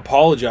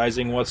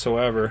apologizing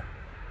whatsoever.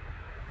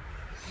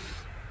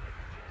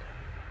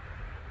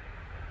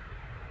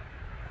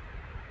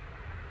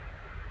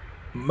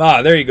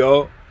 There you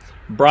go.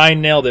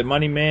 Brian nailed it.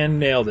 Money Man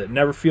nailed it.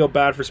 Never feel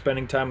bad for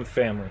spending time with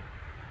family.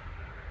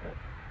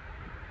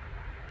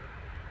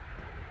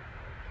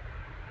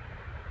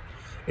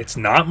 It's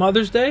not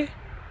Mother's Day?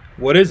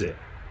 What is it?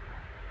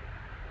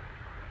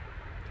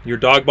 Your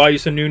dog bought you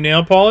some new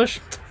nail polish?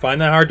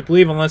 Find that hard to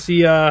believe unless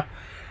he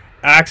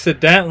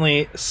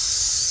accidentally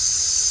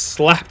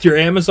slapped your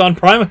Amazon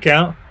Prime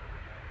account.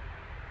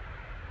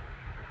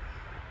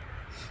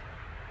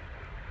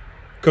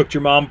 Cooked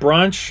your mom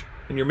brunch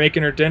and you're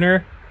making her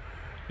dinner.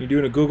 You're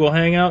doing a Google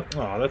Hangout.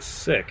 Oh, that's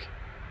sick.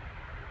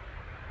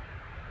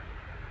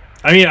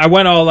 I mean, I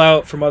went all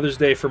out for Mother's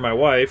Day for my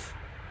wife.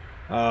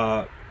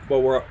 But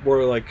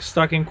we're like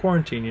stuck in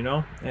quarantine, you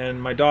know?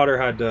 And my daughter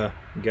had to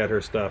get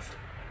her stuff.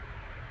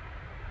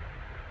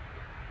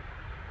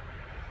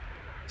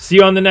 See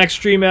you on the next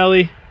stream,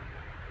 Ellie.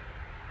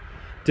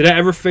 Did I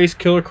ever face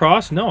Killer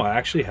Cross? No, I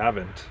actually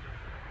haven't.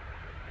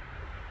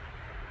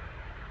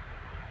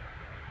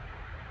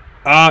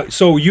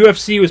 So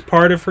UFC was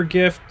part of her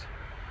gift.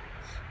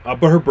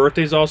 But her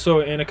birthday's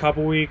also in a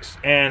couple weeks.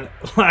 And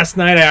last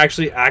night I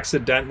actually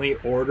accidentally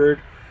ordered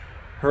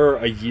her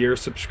a year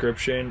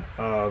subscription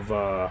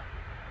of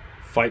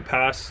Fight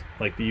Pass,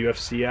 like the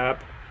UFC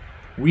app.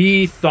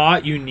 We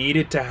thought you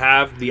needed to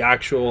have the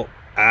actual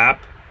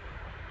app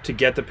to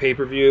get the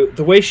pay-per-view.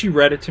 The way she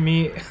read it to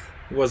me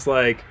was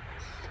like,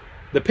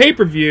 the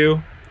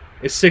pay-per-view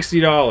is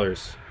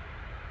 $60.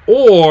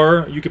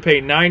 Or you could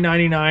pay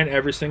 $9.99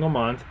 every single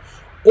month.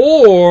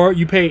 Or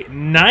you pay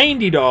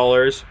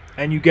 $90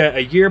 and you get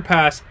a year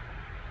pass.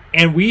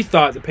 And we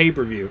thought the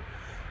pay-per-view.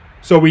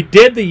 So we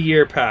did the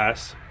year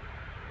pass.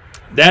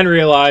 Then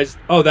realized,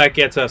 oh, that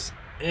gets us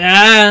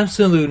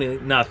absolutely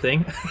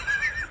nothing.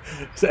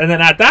 And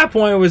then at that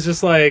point, it was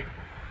just like,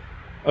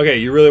 okay,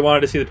 you really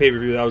wanted to see the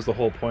pay-per-view. That was the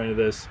whole point of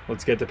this.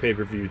 Let's get the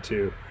pay-per-view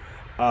too.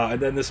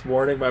 And then this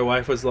morning, my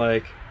wife was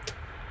like,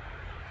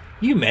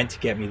 you meant to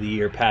get me the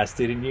year pass,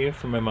 didn't you,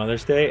 for my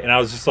Mother's Day? And I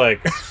was just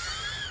like,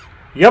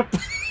 yep.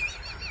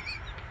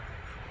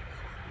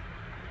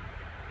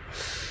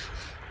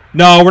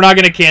 No, we're not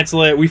going to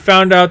cancel it. We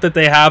found out that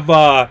they have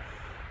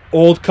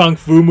old kung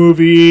fu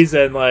movies,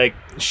 and like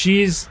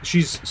she's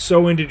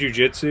so into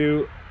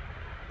jiu-jitsu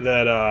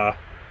that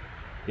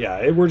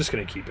yeah, we're just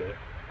going to keep it.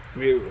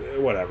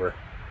 Whatever.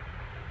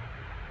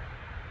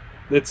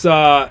 It's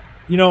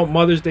you know,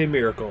 Mother's Day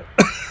miracle.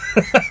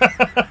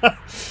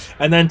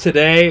 And then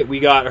today we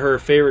got her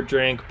favorite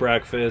drink,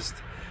 breakfast,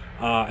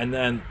 and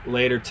then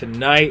later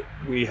tonight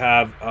we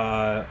have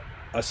a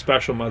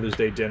special Mother's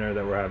Day dinner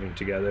that we're having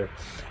together,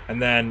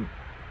 and then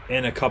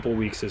in a couple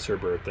weeks is her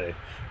birthday,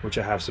 which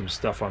I have some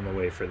stuff on the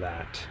way for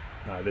that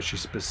that she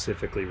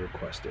specifically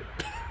requested.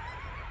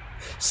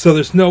 So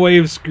there's no way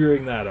of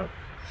screwing that up.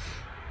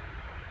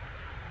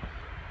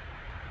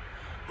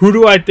 Who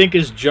do I think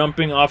is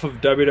jumping off of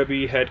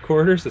WWE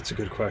headquarters? That's a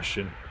good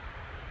question.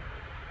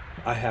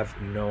 I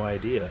have no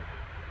idea.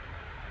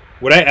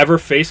 Would I ever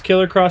face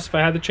Killer Cross if I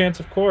had the chance?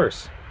 Of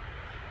course.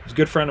 He's a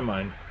good friend of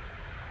mine.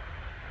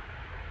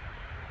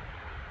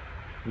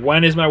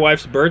 When is my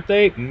wife's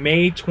birthday?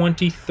 May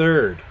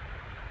 23rd.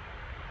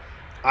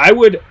 I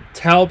would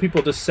tell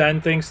people to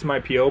send things to my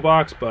P.O.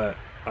 box, but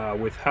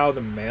with how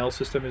the mail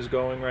system is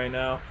going right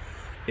now,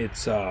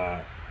 it's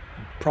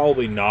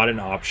probably not an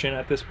option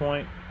at this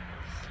point.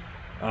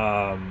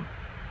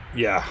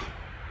 Yeah.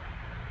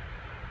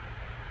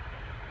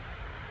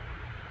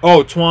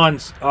 Oh,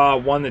 Twan's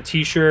won the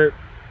t-shirt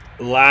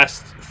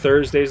last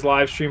Thursday's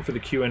live stream for the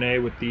Q&A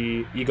with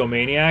the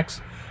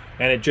Egomaniacs,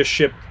 and it just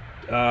shipped,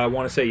 I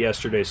want to say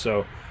yesterday,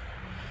 so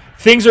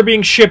things are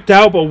being shipped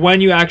out, but when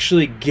you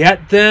actually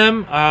get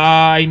them,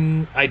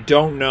 I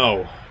don't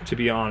know, to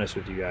be honest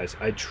with you guys.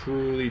 I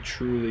truly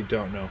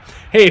don't know.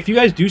 Hey, if you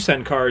guys do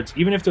send cards,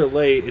 even if they're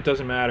late, it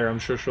doesn't matter. I'm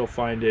sure she'll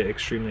find it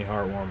extremely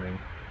heartwarming.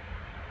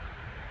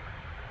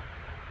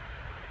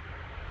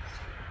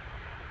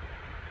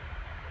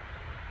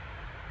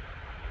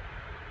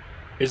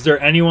 Is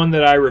there anyone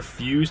that I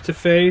refuse to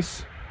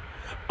face?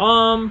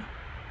 I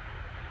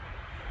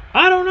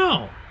don't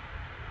know.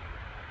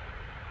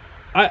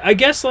 I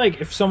guess,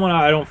 like, if someone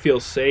I don't feel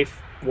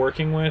safe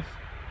working with,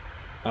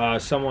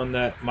 someone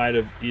that might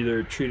have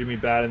either treated me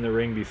bad in the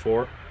ring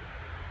before.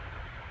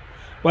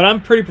 But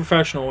I'm pretty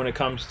professional when it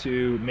comes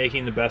to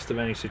making the best of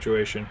any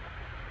situation.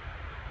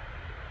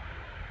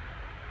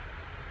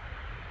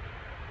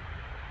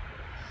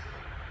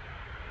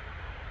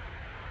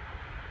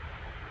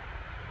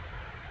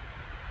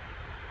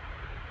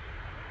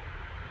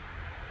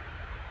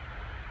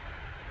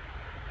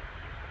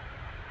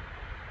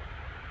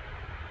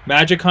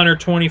 Magic Hunter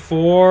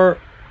 24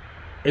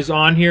 is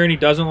on here and he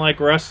doesn't like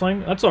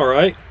wrestling. That's all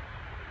right.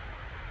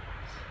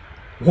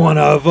 One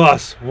of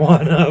us.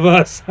 One of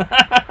us.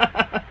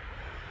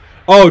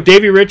 Oh,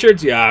 Davey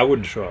Richards? Yeah, I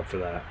wouldn't show up for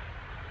that.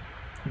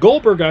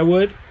 Goldberg, I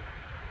would.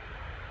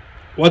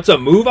 What's a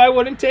move I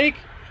wouldn't take?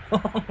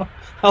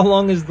 How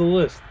long is the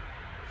list?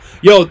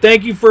 Yo,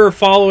 thank you for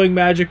following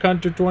Magic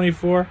Hunter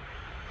 24.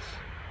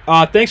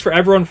 Thanks for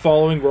everyone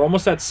following. We're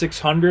almost at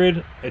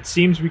 600. It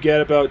seems we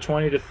get about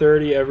 20 to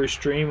 30 every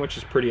stream, which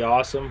is pretty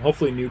awesome.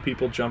 Hopefully new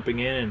people jumping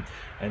in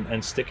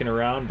and sticking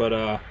around.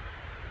 But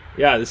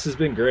yeah, this has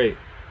been great.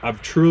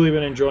 I've truly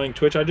been enjoying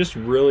Twitch. I just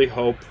really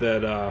hope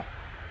that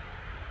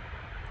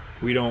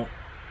we don't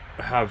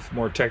have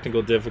more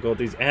technical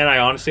difficulties. And I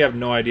honestly have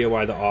no idea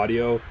why the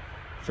audio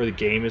for the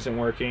game isn't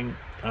working.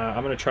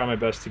 I'm going to try my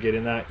best to get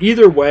in that.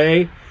 Either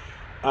way,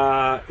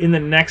 in the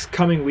next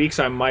coming weeks,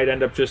 I might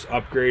end up just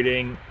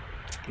upgrading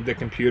the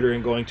computer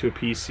and going to a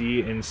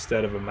PC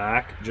instead of a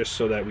Mac, just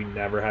so that we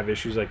never have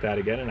issues like that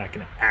again, and I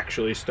can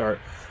actually start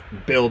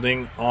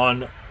building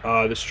on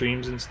the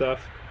streams and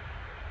stuff.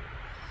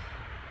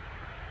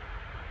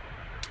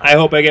 I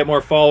hope I get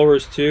more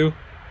followers too.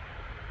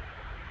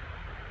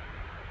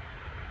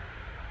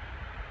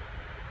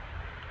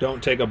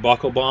 Don't take a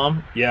buckle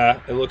bomb. Yeah,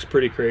 it looks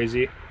pretty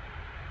crazy.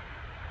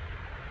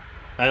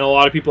 I know a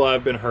lot of people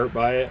have been hurt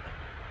by it.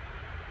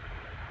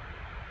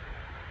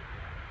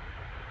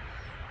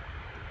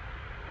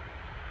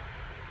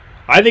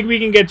 I think we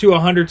can get to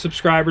 100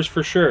 subscribers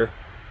for sure.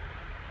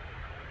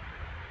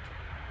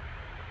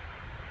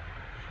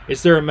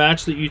 Is there a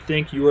match that you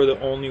think you are the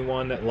only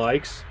one that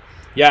likes?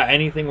 Yeah,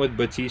 anything with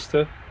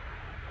Batista.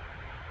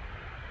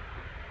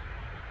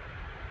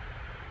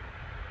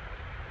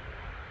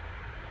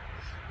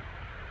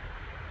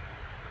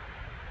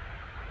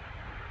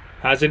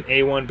 Hasn't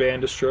A1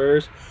 banned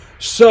destroyers?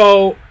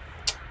 So,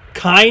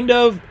 kind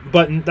of,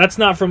 but that's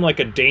not from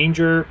like a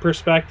danger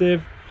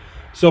perspective.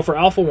 So for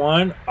Alpha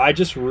 1, I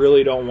just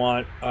really don't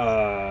want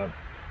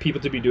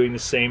people to be doing the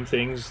same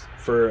things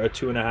for a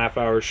 2.5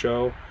 hour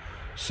show.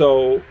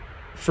 So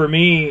for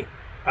me,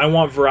 I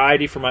want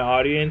variety for my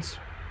audience.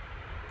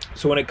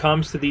 So when it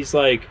comes to these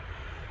like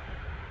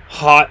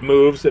hot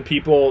moves that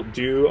people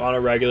do on a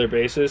regular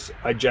basis,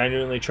 I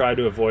genuinely try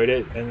to avoid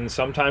it. And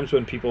sometimes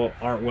when people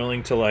aren't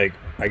willing to, like,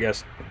 I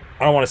guess,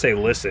 I don't want to say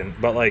listen,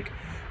 but like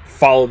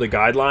follow the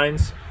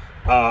guidelines,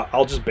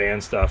 I'll just ban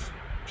stuff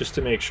just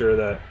to make sure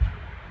that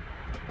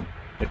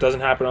it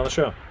doesn't happen on the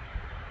show.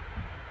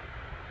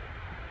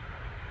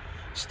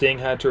 Sting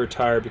had to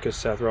retire because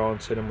Seth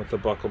Rollins hit him with the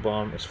buckle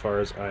bomb, as far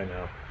as I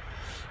know.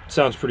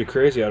 Sounds pretty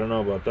crazy. I don't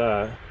know about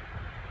that.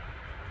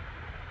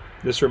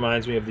 This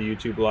reminds me of the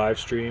YouTube live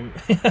stream.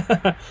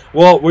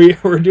 Well,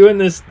 we're doing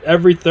this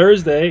every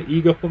Thursday,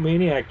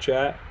 Egomaniac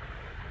chat.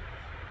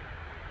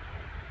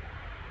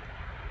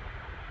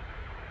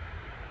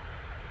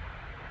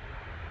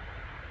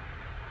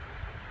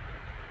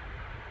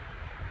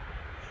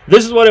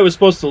 This is what it was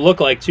supposed to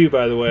look like too,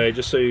 by the way,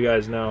 just so you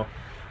guys know.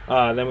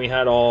 Then we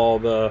had all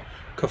the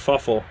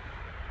kerfuffle.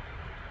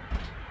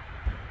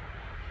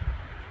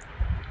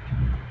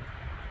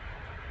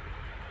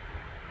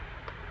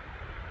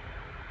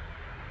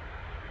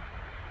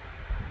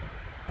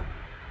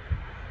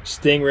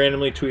 Sting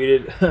randomly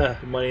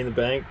tweeted Money in the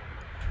Bank.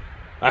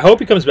 I hope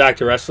he comes back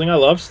to wrestling. I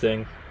love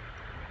Sting.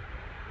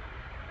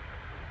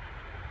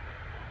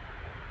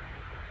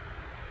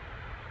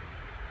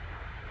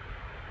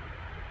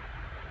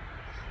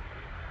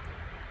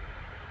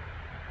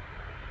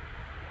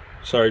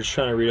 Sorry, just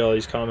trying to read all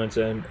these comments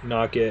and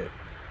not get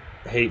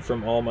hate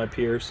from all my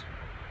peers.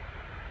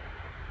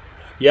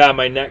 Yeah,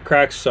 my neck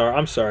cracks. Sorry,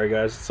 I'm sorry,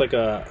 guys. It's like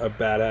a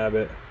bad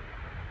habit.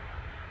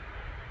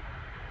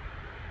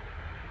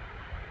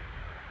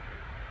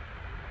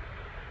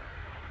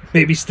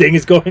 Maybe Sting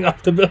is going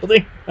off the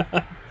building.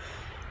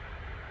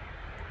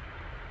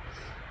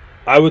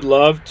 I would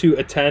love to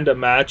attend a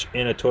match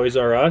in a Toys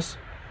R Us.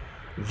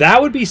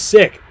 That would be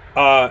sick.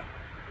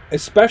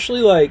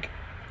 Especially like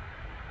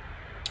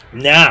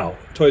now,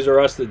 Toys R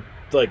Us that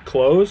like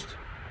closed.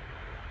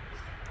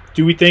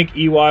 Do we think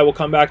EY will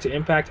come back to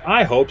Impact?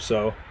 I hope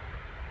so.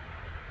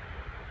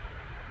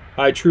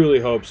 I truly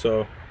hope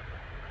so.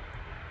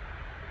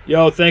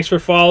 Yo, thanks for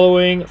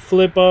following,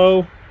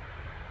 Flippo.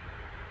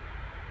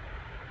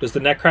 Does the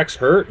neck cracks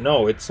hurt?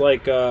 No, it's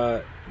like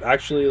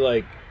actually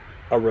like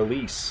a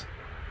release.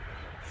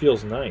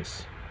 Feels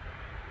nice.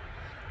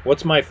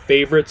 What's my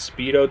favorite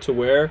Speedo to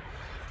wear?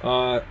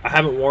 I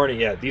haven't worn it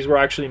yet. These were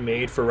actually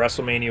made for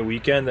WrestleMania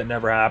weekend that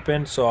never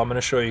happened, so I'm going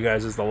to show you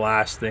guys as the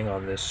last thing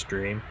on this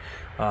stream.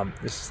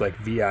 This is like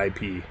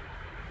VIP.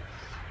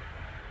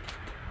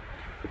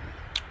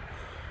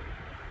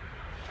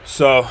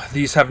 So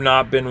these have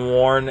not been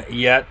worn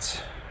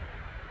yet.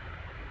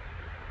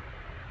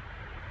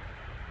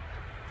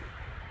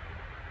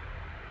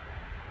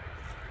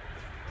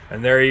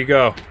 And there you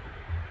go.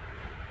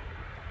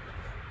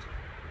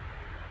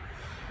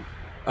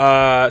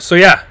 So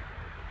yeah,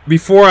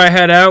 before I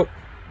head out,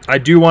 I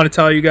do want to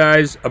tell you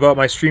guys about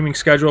my streaming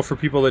schedule for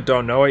people that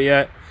don't know it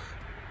yet.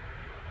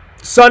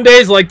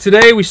 Sundays, like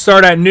today, we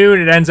start at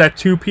noon. It ends at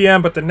 2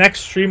 p.m., but the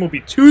next stream will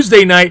be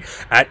Tuesday night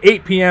at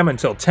 8 p.m.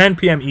 until 10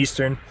 p.m.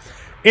 Eastern.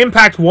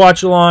 Impact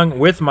watch along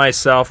with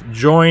myself.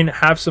 Join,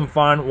 have some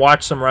fun,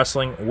 watch some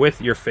wrestling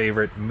with your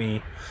favorite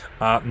me.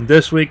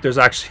 This week, there's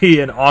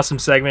actually an awesome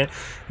segment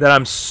that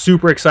I'm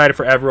super excited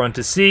for everyone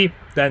to see.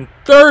 Then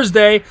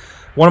Thursday,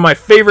 One of my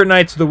favorite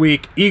nights of the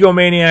week,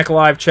 Egomaniac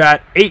live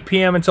chat, 8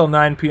 p.m. until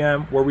 9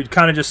 p.m., where we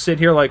kind of just sit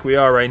here like we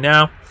are right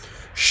now.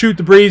 Shoot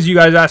the breeze. You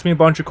guys ask me a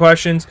bunch of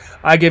questions.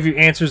 I give you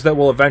answers that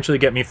will eventually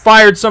get me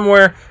fired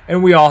somewhere,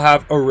 and we all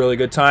have a really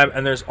good time.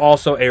 And there's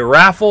also a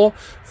raffle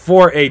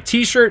for a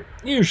t-shirt,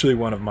 usually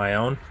one of my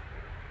own.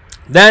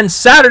 Then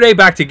Saturday,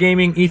 back to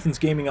gaming. Ethan's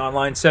Gaming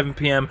Online, 7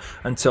 p.m.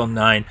 until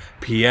 9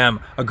 p.m.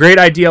 A great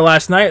idea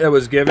last night that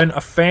was given.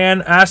 A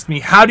fan asked me,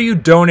 how do you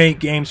donate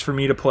games for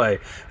me to play?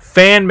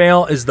 Fan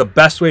mail is the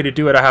best way to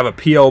do it. I have a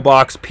P.O.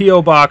 Box,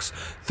 P.O. Box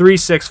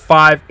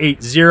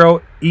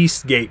 36580,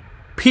 Eastgate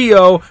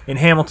PO in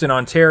Hamilton,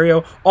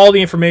 Ontario. All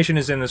the information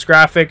is in this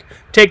graphic.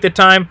 Take the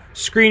time,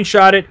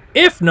 screenshot it.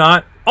 If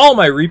not, all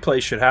my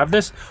replays should have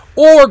this.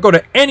 Or go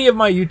to any of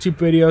my YouTube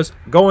videos,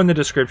 go in the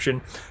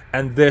description,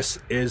 and this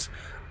is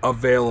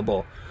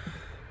available.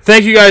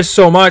 Thank you guys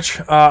so much.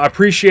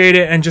 Appreciate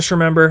it. And just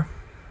remember,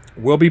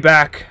 we'll be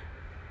back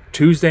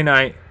Tuesday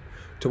night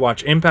to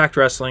watch Impact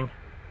Wrestling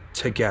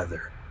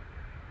together.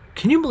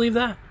 Can you believe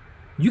that?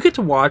 You get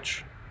to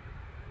watch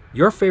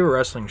your favorite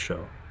wrestling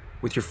show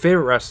with your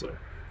favorite wrestler,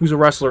 who's a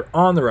wrestler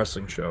on the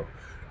wrestling show,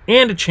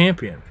 and a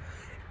champion.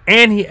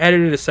 And he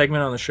edited a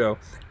segment on the show,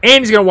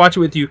 and he's going to watch it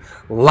with you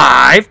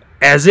live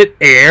as it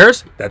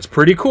airs. That's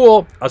pretty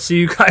cool. I'll see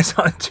you guys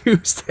on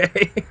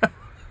Tuesday.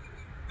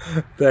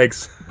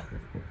 Thanks.